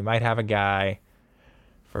think they might have a guy,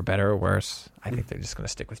 for better or worse. I think they're just going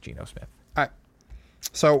to stick with Geno Smith. All right.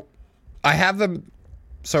 So I have them.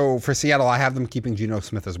 So for Seattle, I have them keeping Geno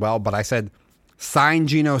Smith as well. But I said sign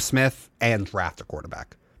Geno Smith and draft a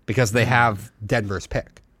quarterback because they have Denver's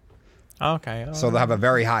pick. Okay. So they'll have a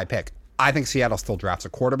very high pick. I think Seattle still drafts a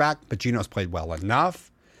quarterback, but Geno's played well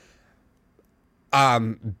enough.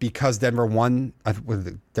 Because Denver won,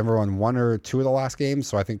 Denver won 1 or 2 of the last games,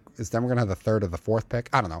 so I think is Denver going to have the 3rd or the 4th pick?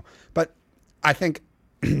 I don't know, but I think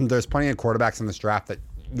there's plenty of quarterbacks in this draft that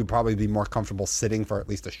you'd probably be more comfortable sitting for at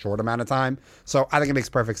least a short amount of time. So I think it makes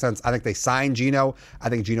perfect sense. I think they sign Geno. I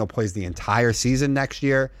think Geno plays the entire season next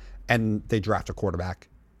year, and they draft a quarterback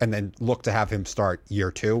and then look to have him start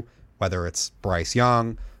year 2, whether it's Bryce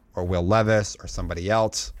Young or Will Levis or somebody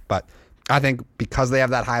else. But I think because they have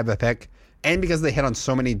that high of a pick and because they hit on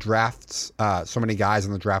so many drafts, so many guys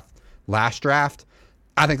in the draft last draft,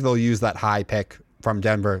 I think they'll use that high pick from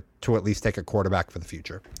Denver to at least take a quarterback for the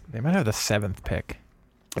future. They might have the 7th pick.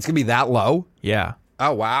 It's going to be that low? Yeah.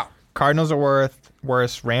 Oh, wow. Cardinals are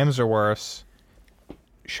worse. Rams are worse.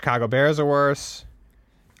 Chicago Bears are worse.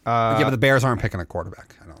 Yeah, but the Bears aren't picking a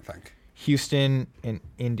quarterback, I don't think. Houston and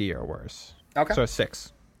Indy are worse. Okay. So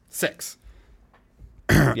 6. 6.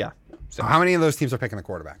 Yeah. So how many of those teams are picking a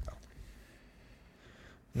quarterback, though?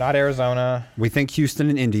 Not Arizona. We think Houston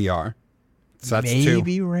and Indy are. So that's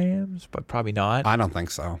Maybe 2. Rams, but probably not. I don't think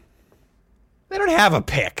so. They don't have a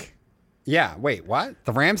pick. Yeah, wait, what?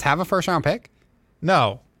 The Rams have a first-round pick?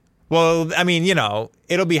 No. Well, I mean,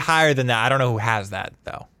 it'll be higher than that. I don't know who has that,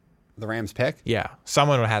 though. The Rams pick? Yeah.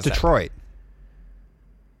 Someone has Detroit.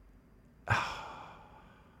 that.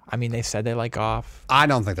 I mean, they said they like Goff. I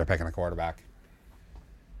don't think they're picking a quarterback.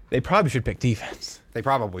 They probably should pick defense. They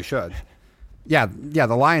probably should. Yeah,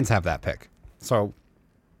 the Lions have that pick. So,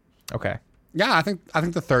 Okay. yeah, I think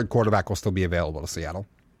the 3rd quarterback will still be available to Seattle.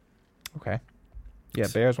 Okay. Yeah,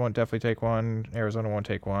 Bears won't definitely take one. Arizona won't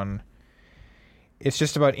take one. It's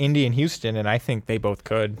just about Indy and Houston, and I think they both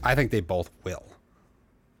could. I think they both will.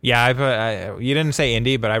 Yeah, you didn't say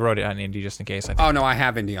Indy, but I wrote it on Indy just in case. I think Oh, no, I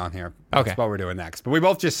have Indy on here. That's Okay. what we're doing next. But we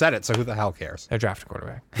both just said it, so who the hell cares? they're drafting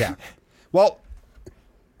quarterback. Yeah. Well,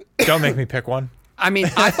 Don't make me pick one. I mean,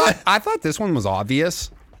 I thought this one was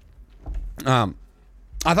obvious. I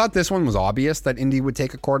thought this one was obvious that Indy would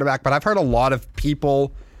take a quarterback, but I've heard a lot of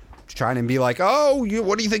people trying to be like, "Oh,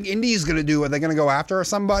 what do you think Indy's going to do? Are they going to go after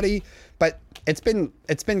somebody?" But it's been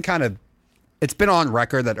on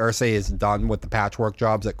record that Irsay is done with the patchwork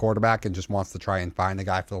jobs at quarterback and just wants to try and find a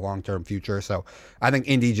guy for the long-term future. So I think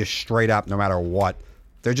Indy just straight up, no matter what,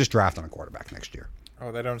 they're just drafting a quarterback next year.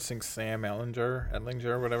 Oh, they don't sing Sam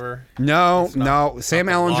Ellinger, whatever. No. Sam not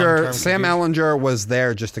the long-term Ellinger was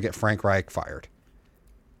there just to get Frank Reich fired.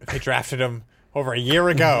 They drafted him over a year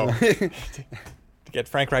ago to get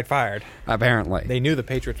Frank Reich fired. Apparently. They knew the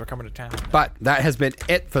Patriots were coming to town. But that has been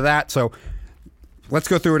it for that. So let's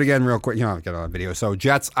go through it again real quick. Get on video. So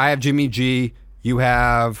Jets, I have Jimmy G. You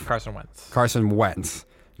have Carson Wentz.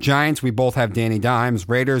 Giants, we both have Danny Dimes.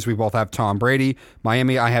 Raiders, we both have Tom Brady.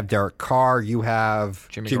 Miami, I have Derek Carr. You have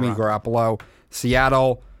Jimmy Garoppolo.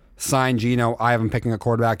 Seattle, sign Geno. I have him picking a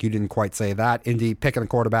quarterback. You didn't quite say that. Indy, picking a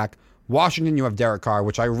quarterback. Washington, you have Derek Carr,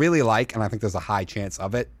 which I really like, and I think there's a high chance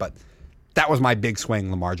of it. But that was my big swing,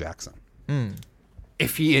 Lamar Jackson.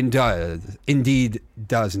 If he indeed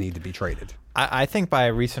does need to be traded. I think by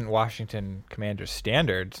recent Washington Commanders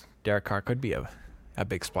standards, Derek Carr could be a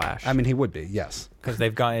big splash. I mean, he would be, yes. Because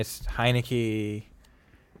they've gone, it's Heineke,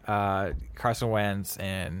 Carson Wentz,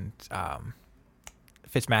 and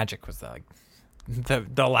Fitzmagic was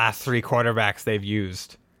the last 3 quarterbacks they've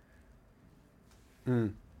used.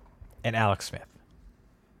 And Alex Smith.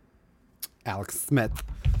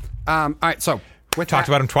 All right, so We talked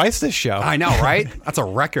about him twice this show. I know, right? That's a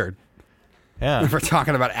record. Yeah. We're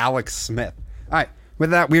talking about Alex Smith. All right,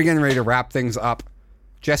 with that, we're getting ready to wrap things up.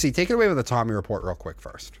 Jesse, take it away with the Tommy report real quick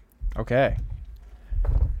first. Okay.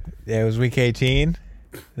 It was week 18.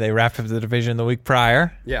 They wrapped up the division the week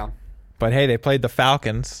prior. Yeah. But hey, they played the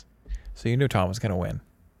Falcons, so you knew Tom was going to win.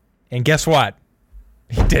 And guess what?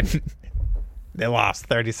 He didn't. They lost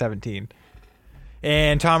 30-17.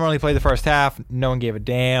 And Tom only played the first half. No one gave a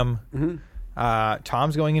damn. Mm-hmm.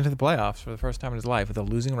 Tom's going into the playoffs for the first time in his life with a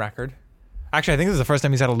losing record. Actually, I think this is the first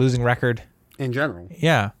time he's had a losing record. In general.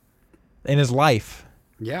 Yeah. In his life.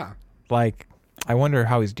 Yeah. Like, I wonder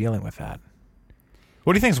how he's dealing with that.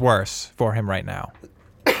 What do you think's worse for him right now?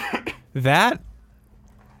 That,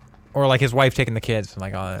 or like his wife taking the kids? And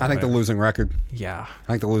like, I think the losing record. Yeah. I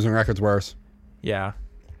think the losing record's worse. Yeah.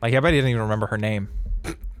 Like, I bet he doesn't even remember her name.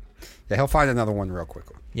 Yeah, he'll find another one real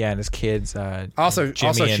quickly. Yeah, and his kids. Also,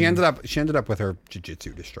 Jimmy she ended up with her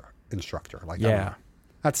jiu-jitsu instructor. Like, Yeah.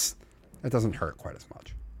 that doesn't hurt quite as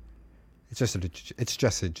much. It's just a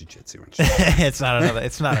jiu-jitsu instructor. It's not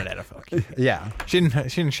an NFL kid. Yeah. She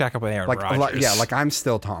didn't shack up with Aaron Rodgers. Like I'm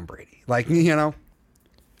still Tom Brady. Like, you know.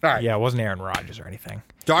 All right. Yeah, it wasn't Aaron Rodgers or anything.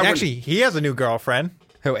 Darwin- Actually, he has a new girlfriend.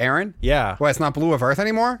 Who, Aaron? Yeah. Well, it's not Blue of Earth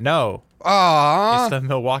anymore? No. Aww. It's the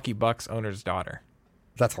Milwaukee Bucks owner's daughter.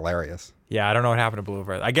 That's hilarious. Yeah, I don't know what happened to Blue of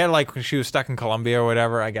Earth. I get like when she was stuck in Colombia or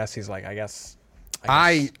whatever. I guess he's like, I guess.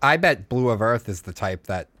 I bet Blue of Earth is the type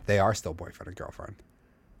that they are still boyfriend and girlfriend.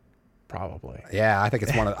 Probably. Yeah, I think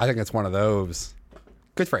it's one of those.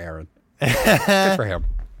 Good for Aaron. Good for him.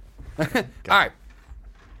 All right.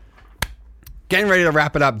 Getting ready to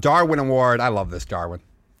wrap it up. Darwin Award. I love this Darwin.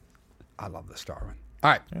 All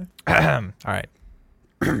right. All right.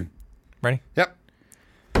 Ready? Yep.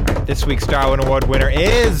 This week's Darwin Award winner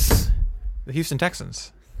is the Houston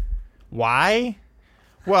Texans. Why?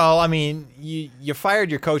 Well, I mean, you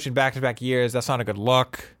fired your coach in back-to-back years. That's not a good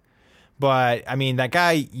look. But, I mean, that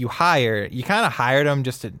guy you kind of hired him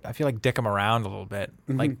just to, I feel like, dick him around a little bit.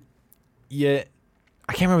 Mm-hmm. Like,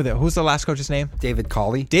 I can't remember who's the last coach's name? David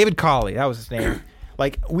Cawley. David Cawley, that was his name.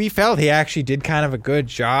 Like, we felt he actually did kind of a good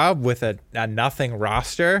job with a nothing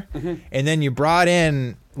roster. Mm-hmm. And then you brought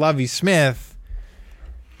in Lovie Smith,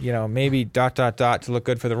 maybe ... to look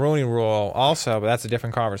good for the Rooney Rule also, but that's a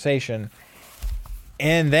different conversation.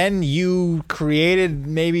 And then you created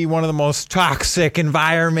maybe one of the most toxic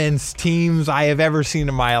teams I have ever seen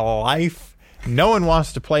in my life. No one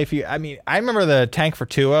wants to play for you. I mean, I remember the tank for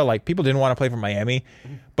Tua. Like, people didn't want to play for Miami,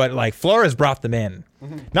 but like Flores brought them in.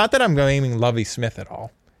 Mm-hmm. Not that I'm blaming Lovie Smith at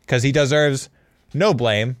all, because he deserves no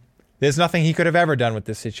blame. There's nothing he could have ever done with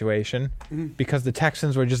this situation, because the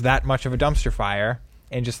Texans were just that much of a dumpster fire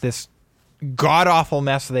and just this god awful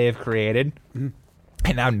mess they have created. Mm-hmm.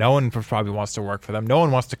 And now no one probably wants to work for them. No one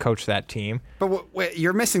wants to coach that team. But wait,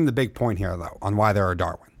 you're missing the big point here, though, on why they're a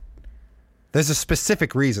Darwin. There's a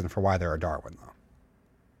specific reason for why they're a Darwin, though.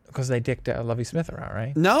 Because they dicked Lovie Smith around,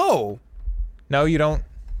 right? No. No, you don't?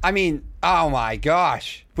 I mean, oh my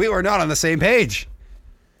gosh. We were not on the same page.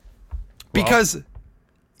 Well, because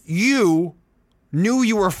you knew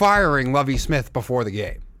you were firing Lovie Smith before the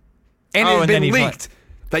game. And it had been leaked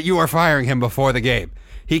that you were firing him before the game.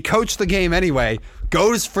 He coached the game anyway,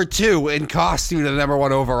 goes for 2, and costs you the number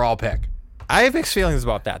 1 overall pick. I have mixed feelings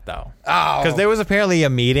about that, though. Oh. Because there was apparently a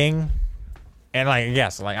meeting, and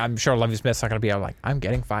I'm sure Lovie Smith's not going to be like, I'm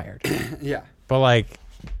getting fired. Yeah. But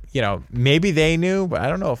maybe they knew, but I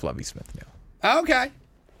don't know if Lovie Smith knew. Okay.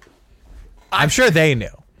 I'm sure they knew.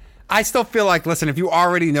 I still feel like, listen, if you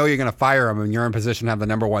already know you're going to fire him and you're in position to have the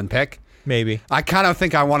number 1 pick, maybe. I kind of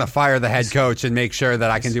think I want to fire the head coach and make sure that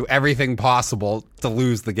I can do everything possible to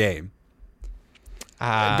lose the game.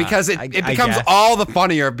 Because it becomes all the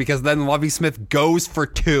funnier because then Lovie Smith goes for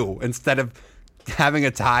 2 instead of having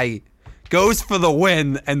a tie, goes for the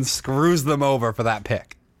win and screws them over for that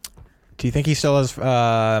pick. Do you think he still has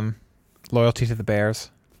loyalty to the Bears?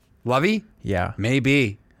 Lovie? Yeah.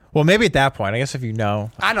 Maybe. Well, maybe at that point. I guess if you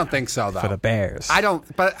know. I don't think so, though. For the Bears. I don't.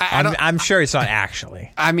 But I don't. I'm sure it's not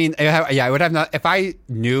actually. I mean, I would have not. If I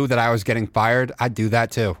knew that I was getting fired, I'd do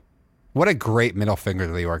that too. What a great middle finger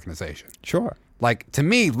to the organization. Sure. Like, to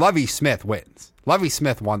me, Lovie Smith wins. Lovie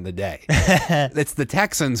Smith won the day. It's the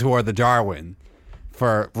Texans who are the Darwin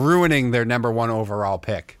for ruining their number 1 overall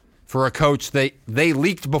pick for a coach they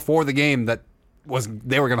leaked before the game that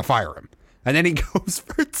they were going to fire him. And then he goes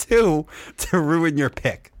for 2 to ruin your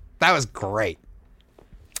pick. That was great.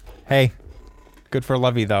 Hey, good for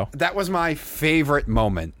Lovie, though. That was my favorite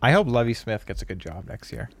moment. I hope Lovie Smith gets a good job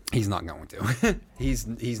next year. He's not going to. He's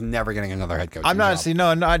never getting another head coach. I'm not. See,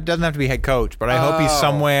 no, it doesn't have to be head coach, but I hope he's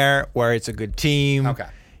somewhere where it's a good team. Okay.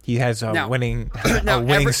 He has a winning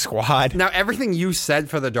squad. Now, everything you said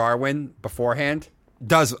for the Darwin beforehand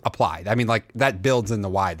does apply. I mean, like, that builds into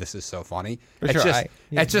why this is so funny. It's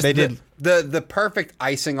just the perfect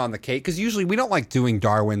icing on the cake, because usually we don't like doing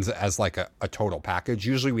Darwins as like a total package.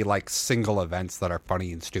 Usually we like single events that are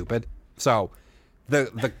funny and stupid. So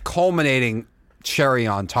the culminating cherry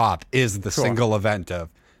on top is the single event of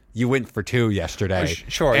you went for 2 yesterday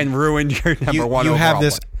and ruined your number 1 you overall have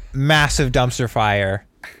this one. Massive dumpster fire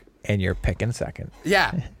and you're picking second.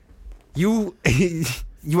 Yeah. You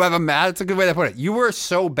have that's a good way to put it. You were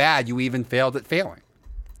so bad you even failed at failing.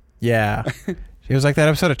 Yeah. It was like that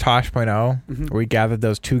episode of Tosh.0 where we gathered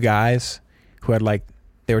those 2 guys who had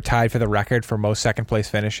they were tied for the record for most second place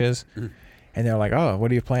finishes. And they were like, oh,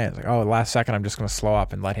 what are you playing? It's like, oh, last second I'm just going to slow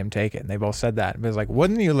up and let him take it. And they both said that. But it was like,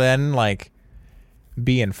 wouldn't you then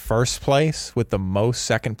be in first place with the most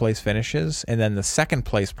second place finishes? And then the second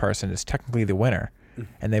place person is technically the winner.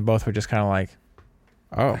 And they both were just kind of like,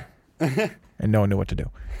 oh. And no one knew what to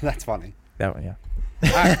do. That's funny. That one, yeah.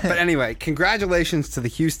 But anyway, congratulations to the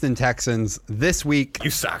Houston Texans this week. You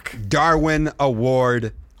suck. Darwin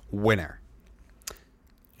Award winner.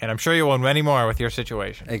 And I'm sure you won many more with your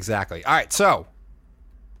situation. Exactly. All right, so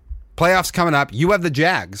Playoffs coming up. You have the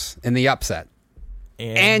Jags in the upset.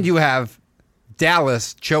 And you have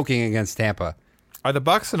Dallas choking against Tampa. Are the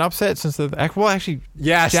Bucks an upset since the... Well, actually,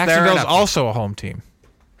 Yes, they're an Jacksonville's upset. also a home team.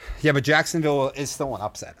 Yeah, but Jacksonville is still an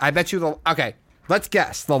upset. I bet you the... Okay, let's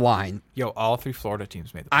guess the line. Yo, all 3 Florida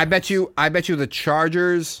teams made the I bet you the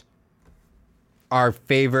Chargers are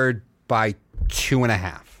favored by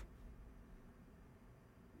 2.5.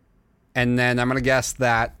 And then I'm going to guess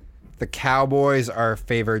that the Cowboys are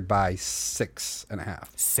favored by 6.5.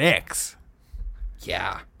 6.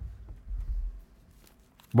 Yeah.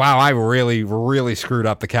 Wow, I really, really screwed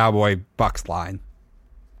up the Cowboy Bucks line.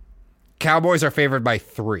 Cowboys are favored by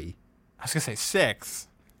 3. I was going to say 6.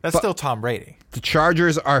 That's still Tom Brady. The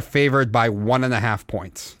Chargers are favored by 1.5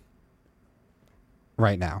 points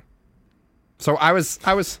right now. So I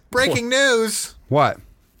was Breaking news. What?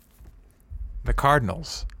 The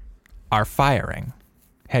Cardinals are firing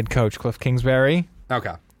head coach Cliff Kingsbury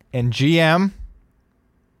Okay. and GM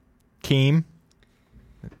Steve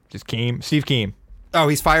Keem Oh,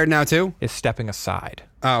 he's fired now too? is stepping aside.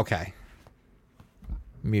 Oh, okay.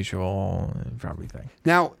 Mutual everything.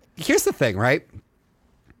 Now, here's the thing, right?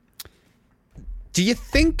 Do you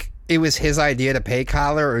think it was his idea to pay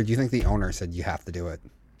Kyler, or do you think the owner said you have to do it?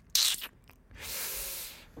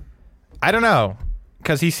 I don't know,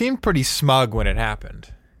 because he seemed pretty smug when it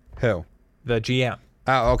happened. Who? The GM.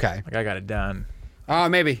 Oh, okay. Like, I got it done. Oh,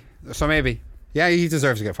 maybe. So maybe. Yeah, he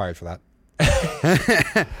deserves to get fired for that.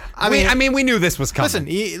 I mean, we knew this was coming. Listen,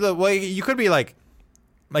 you could be like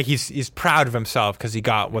he's proud of himself because he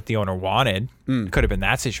got what the owner wanted. Could have been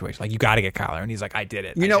that situation. Like, you got to get Kyler, and he's like, I did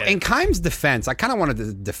it. You know, in Keim's defense, I kind of wanted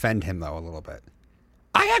to defend him, though, a little bit.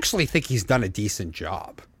 I actually think he's done a decent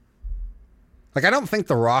job. Like, I don't think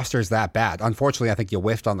the roster's that bad. Unfortunately, I think you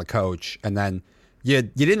whiffed on the coach, and then you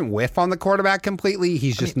didn't whiff on the quarterback completely.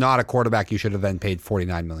 He's just not a quarterback you should have then paid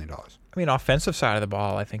 $49 million. I mean, offensive side of the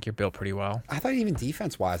ball, I think you're built pretty well. I thought even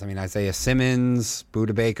defense-wise, I mean, Isaiah Simmons,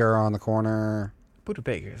 Budda Baker on the corner. Budda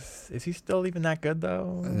Baker, is he still even that good,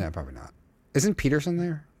 though? No, probably not. Isn't Peterson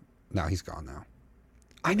there? No, he's gone now.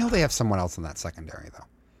 I know they have someone else in that secondary, though.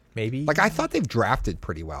 Maybe. Like, I thought they've drafted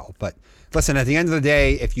pretty well. But listen, at the end of the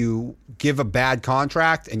day, if you give a bad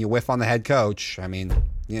contract and you whiff on the head coach, I mean,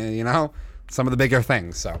 you know, some of the bigger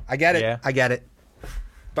things. So I get it. Yeah. I get it.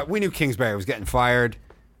 But we knew Kingsbury was getting fired.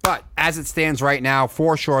 But as it stands right now,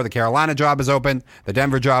 for sure, the Carolina job is open, the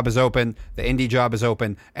Denver job is open, the Indy job is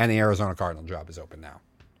open, and the Arizona Cardinal job is open now.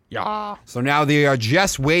 Yeah. So now they are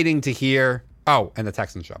just waiting to hear. Oh, and the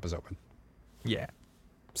Texans job is open. Yeah.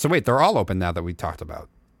 So wait, they're all open now that we talked about.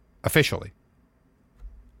 Officially.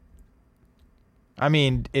 I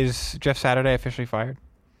mean, is Jeff Saturday officially fired?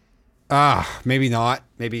 Maybe not.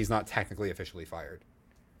 Maybe he's not technically officially fired.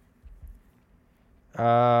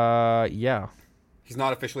 Yeah. He's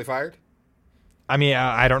not officially fired? I mean,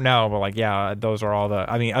 I don't know, but like, yeah, those are all the.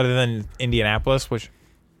 I mean, other than Indianapolis, which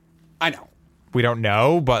I know. we don't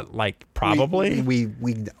know, but like probably We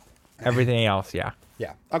know. everything else, yeah.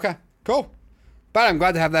 Yeah. Okay. Cool. But I'm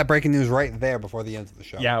glad to have that breaking news right there before the end of the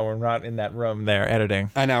show. Yeah, we're not in that room there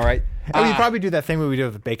editing. I know, right? And we probably do that thing we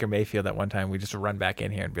did with Baker Mayfield that one time. We just run back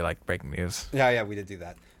in here and be like, breaking news. Yeah, we did do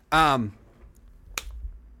that.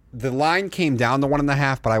 The line came down to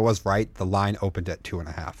 1.5, but I was right. The line opened at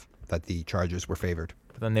 2.5. That the Chargers were favored.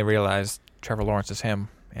 But then they realized Trevor Lawrence is him,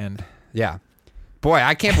 and Yeah. Boy,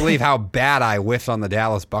 I can't believe how bad I whiffed on the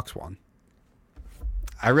Dallas Bucks one.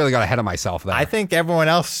 I really got ahead of myself there. I think everyone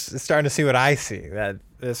else is starting to see what I see. That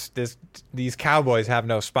these Cowboys have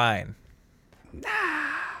no spine.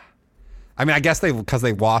 I mean, I guess because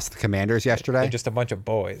they lost the Commanders yesterday. They're just a bunch of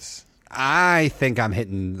boys. I think I'm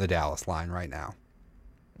hitting the Dallas line right now.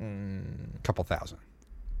 Couple thousand.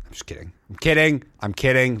 I'm just kidding. I'm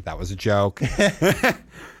kidding. That was a joke.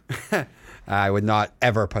 I would not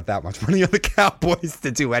ever put that much money on the Cowboys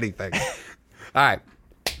to do anything. All right.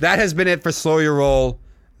 That has been it for Slow Your Roll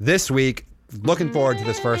this week. Looking forward to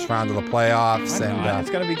this first round of the playoffs. It's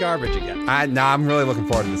going to be garbage again. I'm really looking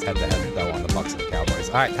forward to this head-to-head, though, on the Bucks and the Cowboys.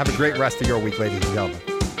 All right. Have a great rest of your week, ladies and gentlemen.